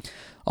 Yeah.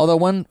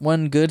 Although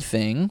one good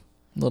thing,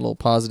 little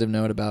positive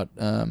note about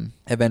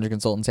Adventure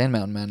Consultants and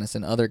Mountain Madness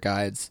and other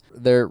guides.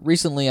 There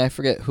recently, I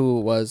forget who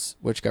it was,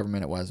 which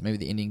government it was, maybe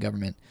the Indian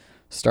government,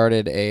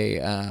 started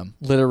a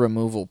litter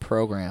removal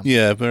program.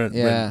 Yeah, I've read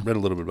a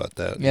little bit about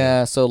that.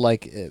 Yeah, so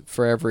like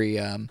for every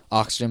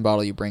oxygen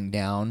bottle you bring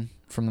down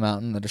from the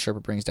mountain that a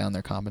Sherpa brings down,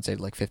 they're compensated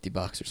like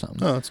 $50 or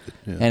something. Oh, that's good.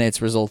 Yeah. And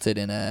it's resulted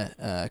in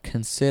a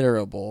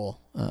considerable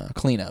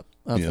cleanup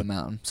of the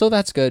mountain. So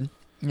that's good.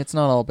 It's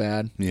not all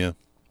bad. Yeah.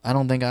 I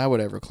don't think I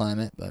would ever climb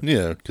it, but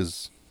yeah,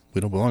 because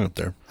we don't belong up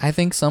there. I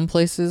think some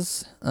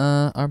places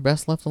are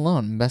best left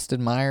alone, best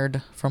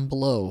admired from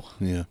below.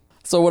 Yeah.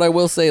 So what I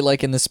will say,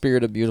 like in the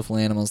spirit of beautiful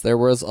animals, there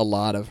was a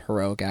lot of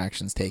heroic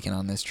actions taken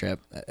on this trip,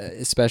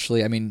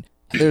 especially, I mean,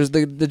 there's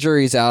the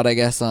jury's out, I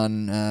guess,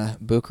 on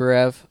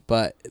Bukharev,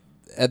 but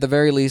at the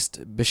very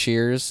least,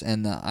 Bashir's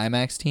and the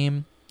IMAX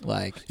team,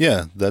 like,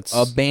 that's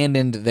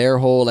abandoned their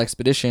whole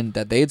expedition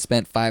that they had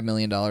spent $5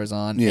 million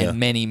on and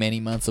many, many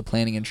months of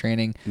planning and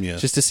training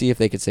just to see if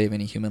they could save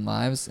any human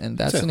lives. And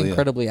that's an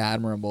incredibly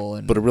admirable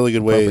and a really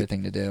good appropriate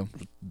thing to do.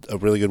 A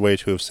really good way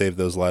to have saved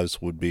those lives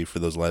would be for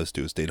those lives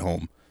to have stayed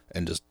home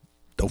and just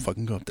don't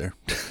fucking go up there.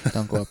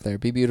 Don't go up there.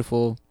 Be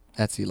beautiful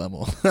at sea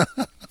level.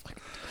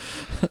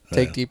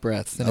 Take deep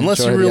breaths. And unless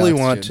you enjoy really the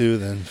want oxygen. to,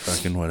 then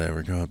fucking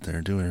whatever. Go up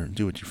there. Do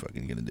what you're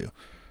fucking gonna do.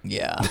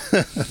 Yeah.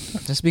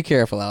 Just be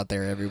careful out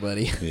there,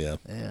 everybody. Yeah.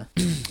 Yeah.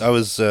 I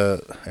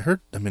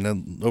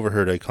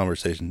overheard a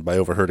conversation. By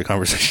overheard a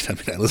conversation, I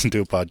mean, I listened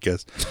to a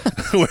podcast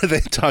where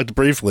they talked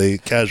briefly,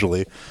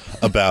 casually,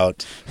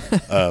 about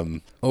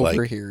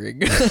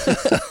overhearing.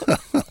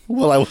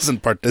 Well, I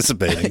wasn't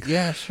participating.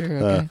 Yeah, sure.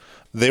 Okay.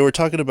 They were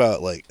talking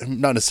about, like,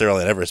 not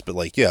necessarily at Everest, but,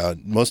 like,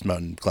 most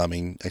mountain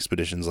climbing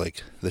expeditions,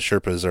 like, the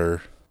Sherpas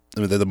are, I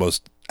mean, they're the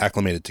most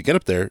acclimated to get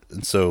up there,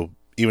 and so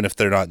even if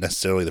they're not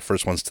necessarily the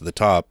first ones to the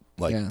top,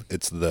 like,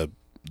 it's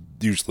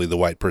usually the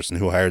white person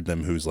who hired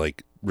them who's,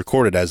 like,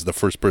 recorded as the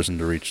first person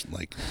to reach,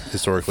 like,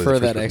 historically for the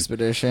first that person.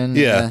 expedition.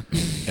 Yeah.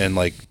 And,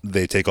 like,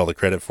 they take all the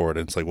credit for it.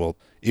 And it's like, well,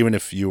 even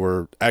if you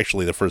were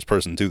actually the first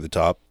person to the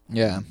top,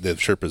 the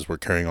Sherpas were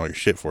carrying all your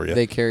shit for you.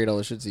 They carried all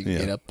the shit so you could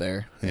get up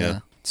there. Yeah.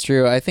 It's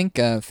true. I think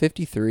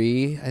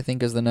 53, I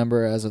think, is the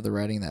number as of the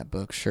writing of that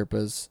book.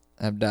 Sherpas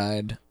have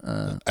died.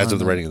 As of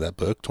the writing of that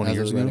book, 20 years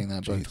ago? As of the writing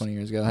of that book, 20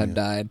 years ago, had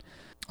died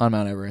on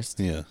Mount Everest.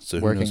 Yeah. So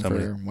who working knows how for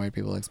many? white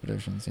people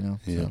expeditions, you know.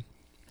 Yeah. So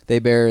they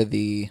bear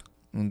the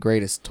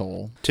greatest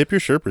toll. Tip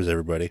your Sherpas,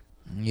 everybody.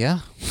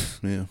 Yeah.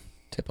 Yeah.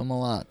 Tip them a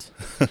lot.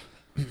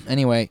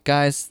 Anyway,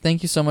 guys,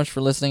 thank you so much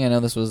for listening. I know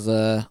this was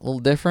a little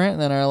different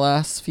than our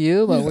last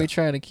few, but we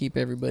try to keep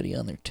everybody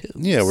on their toes.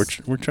 Yeah,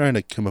 we're trying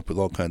to come up with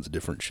all kinds of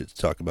different shit to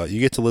talk about.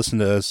 You get to listen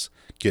to us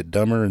get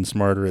dumber and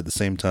smarter at the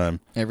same time.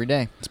 Every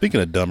day.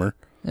 Speaking of dumber.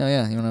 Oh,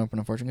 yeah. You want to open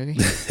a fortune cookie?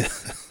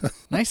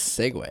 Nice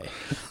segue.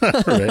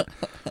 Right.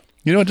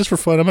 You know what? Just for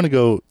fun, I'm going to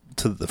go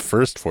to the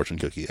first fortune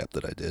cookie app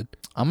that I did.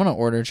 I'm going to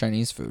order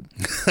Chinese food.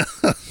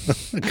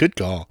 Good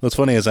call. What's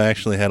funny is I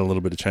actually had a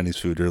little bit of Chinese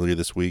food earlier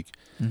this week,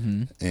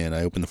 mm-hmm. and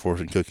I opened the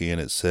fortune cookie,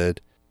 and it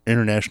said,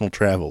 international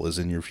travel is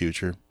in your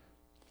future.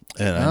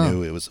 And I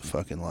knew it was a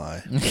fucking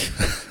lie.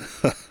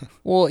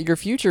 Well, your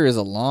future is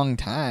a long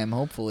time,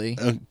 hopefully.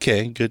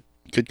 Okay, good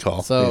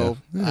call. So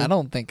Yeah. I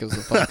don't think it was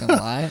a fucking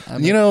lie. I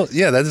mean, You know,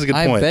 yeah, that's a good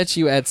point. I bet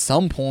you at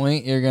some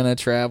point you're going to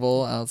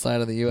travel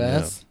outside of the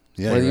U.S.,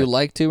 Yeah, whether you're you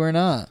like to or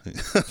not.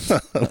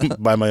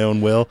 By my own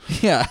will.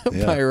 Yeah,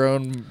 Yeah. by your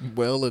own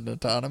will and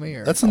autonomy.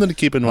 Or That's something to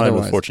keep in mind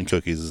with otherwise. fortune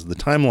cookies is the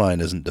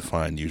timeline isn't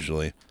defined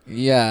usually.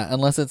 Yeah,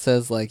 unless it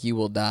says, like, you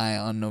will die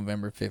on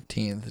November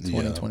 15th,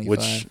 2025.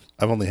 Which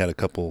I've only had a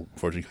couple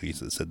fortune cookies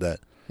that said that.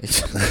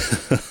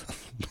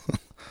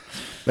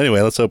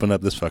 Anyway, let's open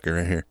up this fucker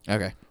right here.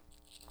 Okay.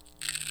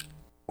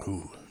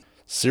 Ooh.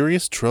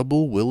 Serious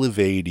trouble will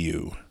evade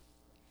you.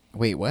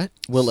 Wait, what?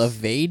 Will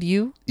evade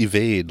you?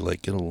 Evade,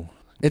 like it'll...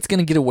 It's going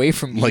to get away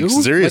from Like you?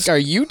 serious- Like, are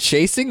you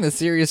chasing the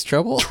serious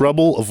trouble?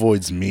 Trouble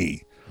avoids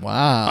me.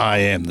 Wow. I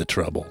am the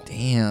trouble.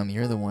 Damn,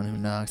 you're the one who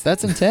knocks.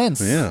 That's intense.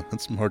 Yeah,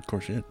 that's some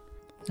hardcore shit.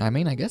 I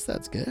mean, I guess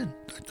that's good.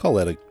 I'd call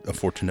that a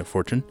fortunate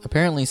fortune.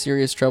 Apparently,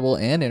 serious trouble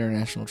and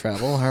international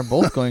travel are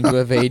both going to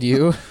evade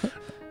you.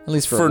 At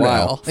least for a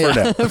while. For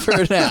now.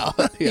 For now.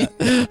 Yeah.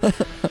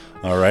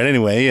 All right,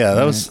 anyway, yeah,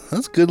 that's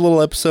a good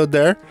little episode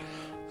there.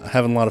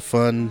 Having a lot of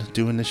fun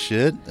doing this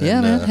shit. Yeah,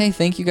 and, man. Hey,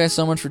 thank you guys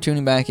so much for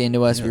tuning back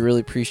into us. We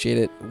really appreciate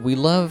it. We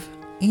love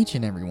each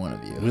and every one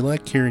of you. We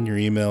like hearing your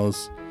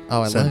emails.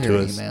 Oh, I sent love to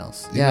your us.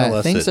 emails. Email Yeah,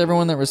 us thanks at-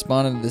 everyone that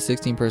responded to the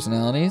 16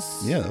 personalities.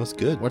 Yeah, that was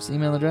good. What's the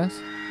email address?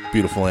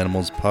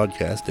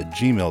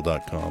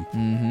 beautifulanimalspodcast@gmail.com.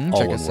 Mm-hmm. All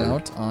Check one us word.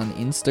 out on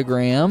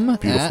Instagram.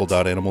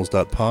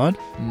 Beautiful.animals.pod.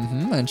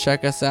 Mm-hmm. And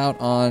check us out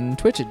on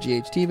Twitch at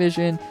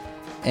GHTVision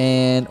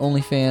and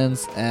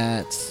OnlyFans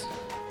at...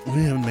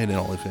 We haven't made an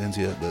OnlyFans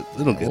yet, but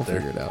it'll get We'll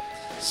there. figure it out.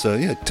 So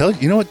yeah, tell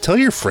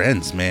your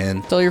friends,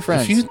 man. Tell your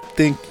friends. If you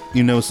think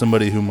you know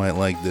somebody who might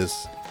like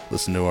this,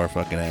 listen to our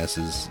fucking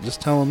asses.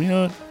 Just tell them, you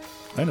know what?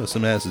 I know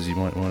some asses you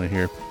might want to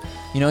hear.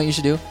 You know what you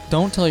should do?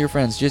 Don't tell your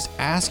friends. Just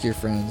ask your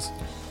friends,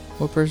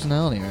 what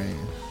personality are you?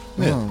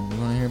 Yeah. Oh, you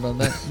want to hear about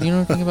that? You know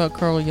anything about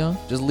Carl Jung?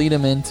 Just lead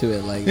them into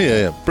it. Like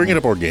Yeah. Bring it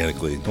up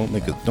organically.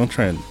 Don't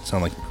try and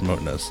sound like you're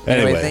promoting us.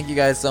 Anyway, thank you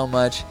guys so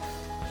much.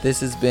 This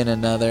has been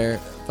another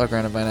Fuck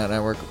Around and Find Out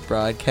Network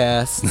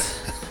broadcast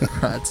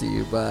brought to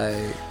you by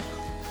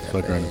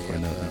Fuck around and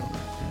find out.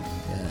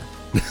 Yeah.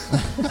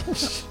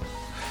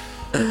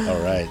 All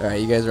right. All right,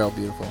 you guys are all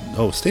beautiful.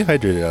 Oh, stay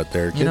hydrated out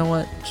there. You know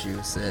what?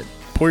 Juice it.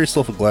 Pour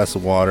yourself a glass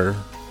of water.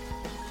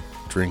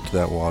 Drink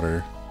that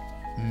water.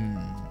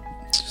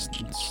 Just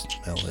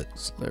smell it.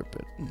 Slurp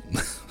it.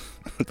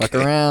 Fuck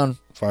around.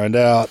 Find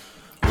out.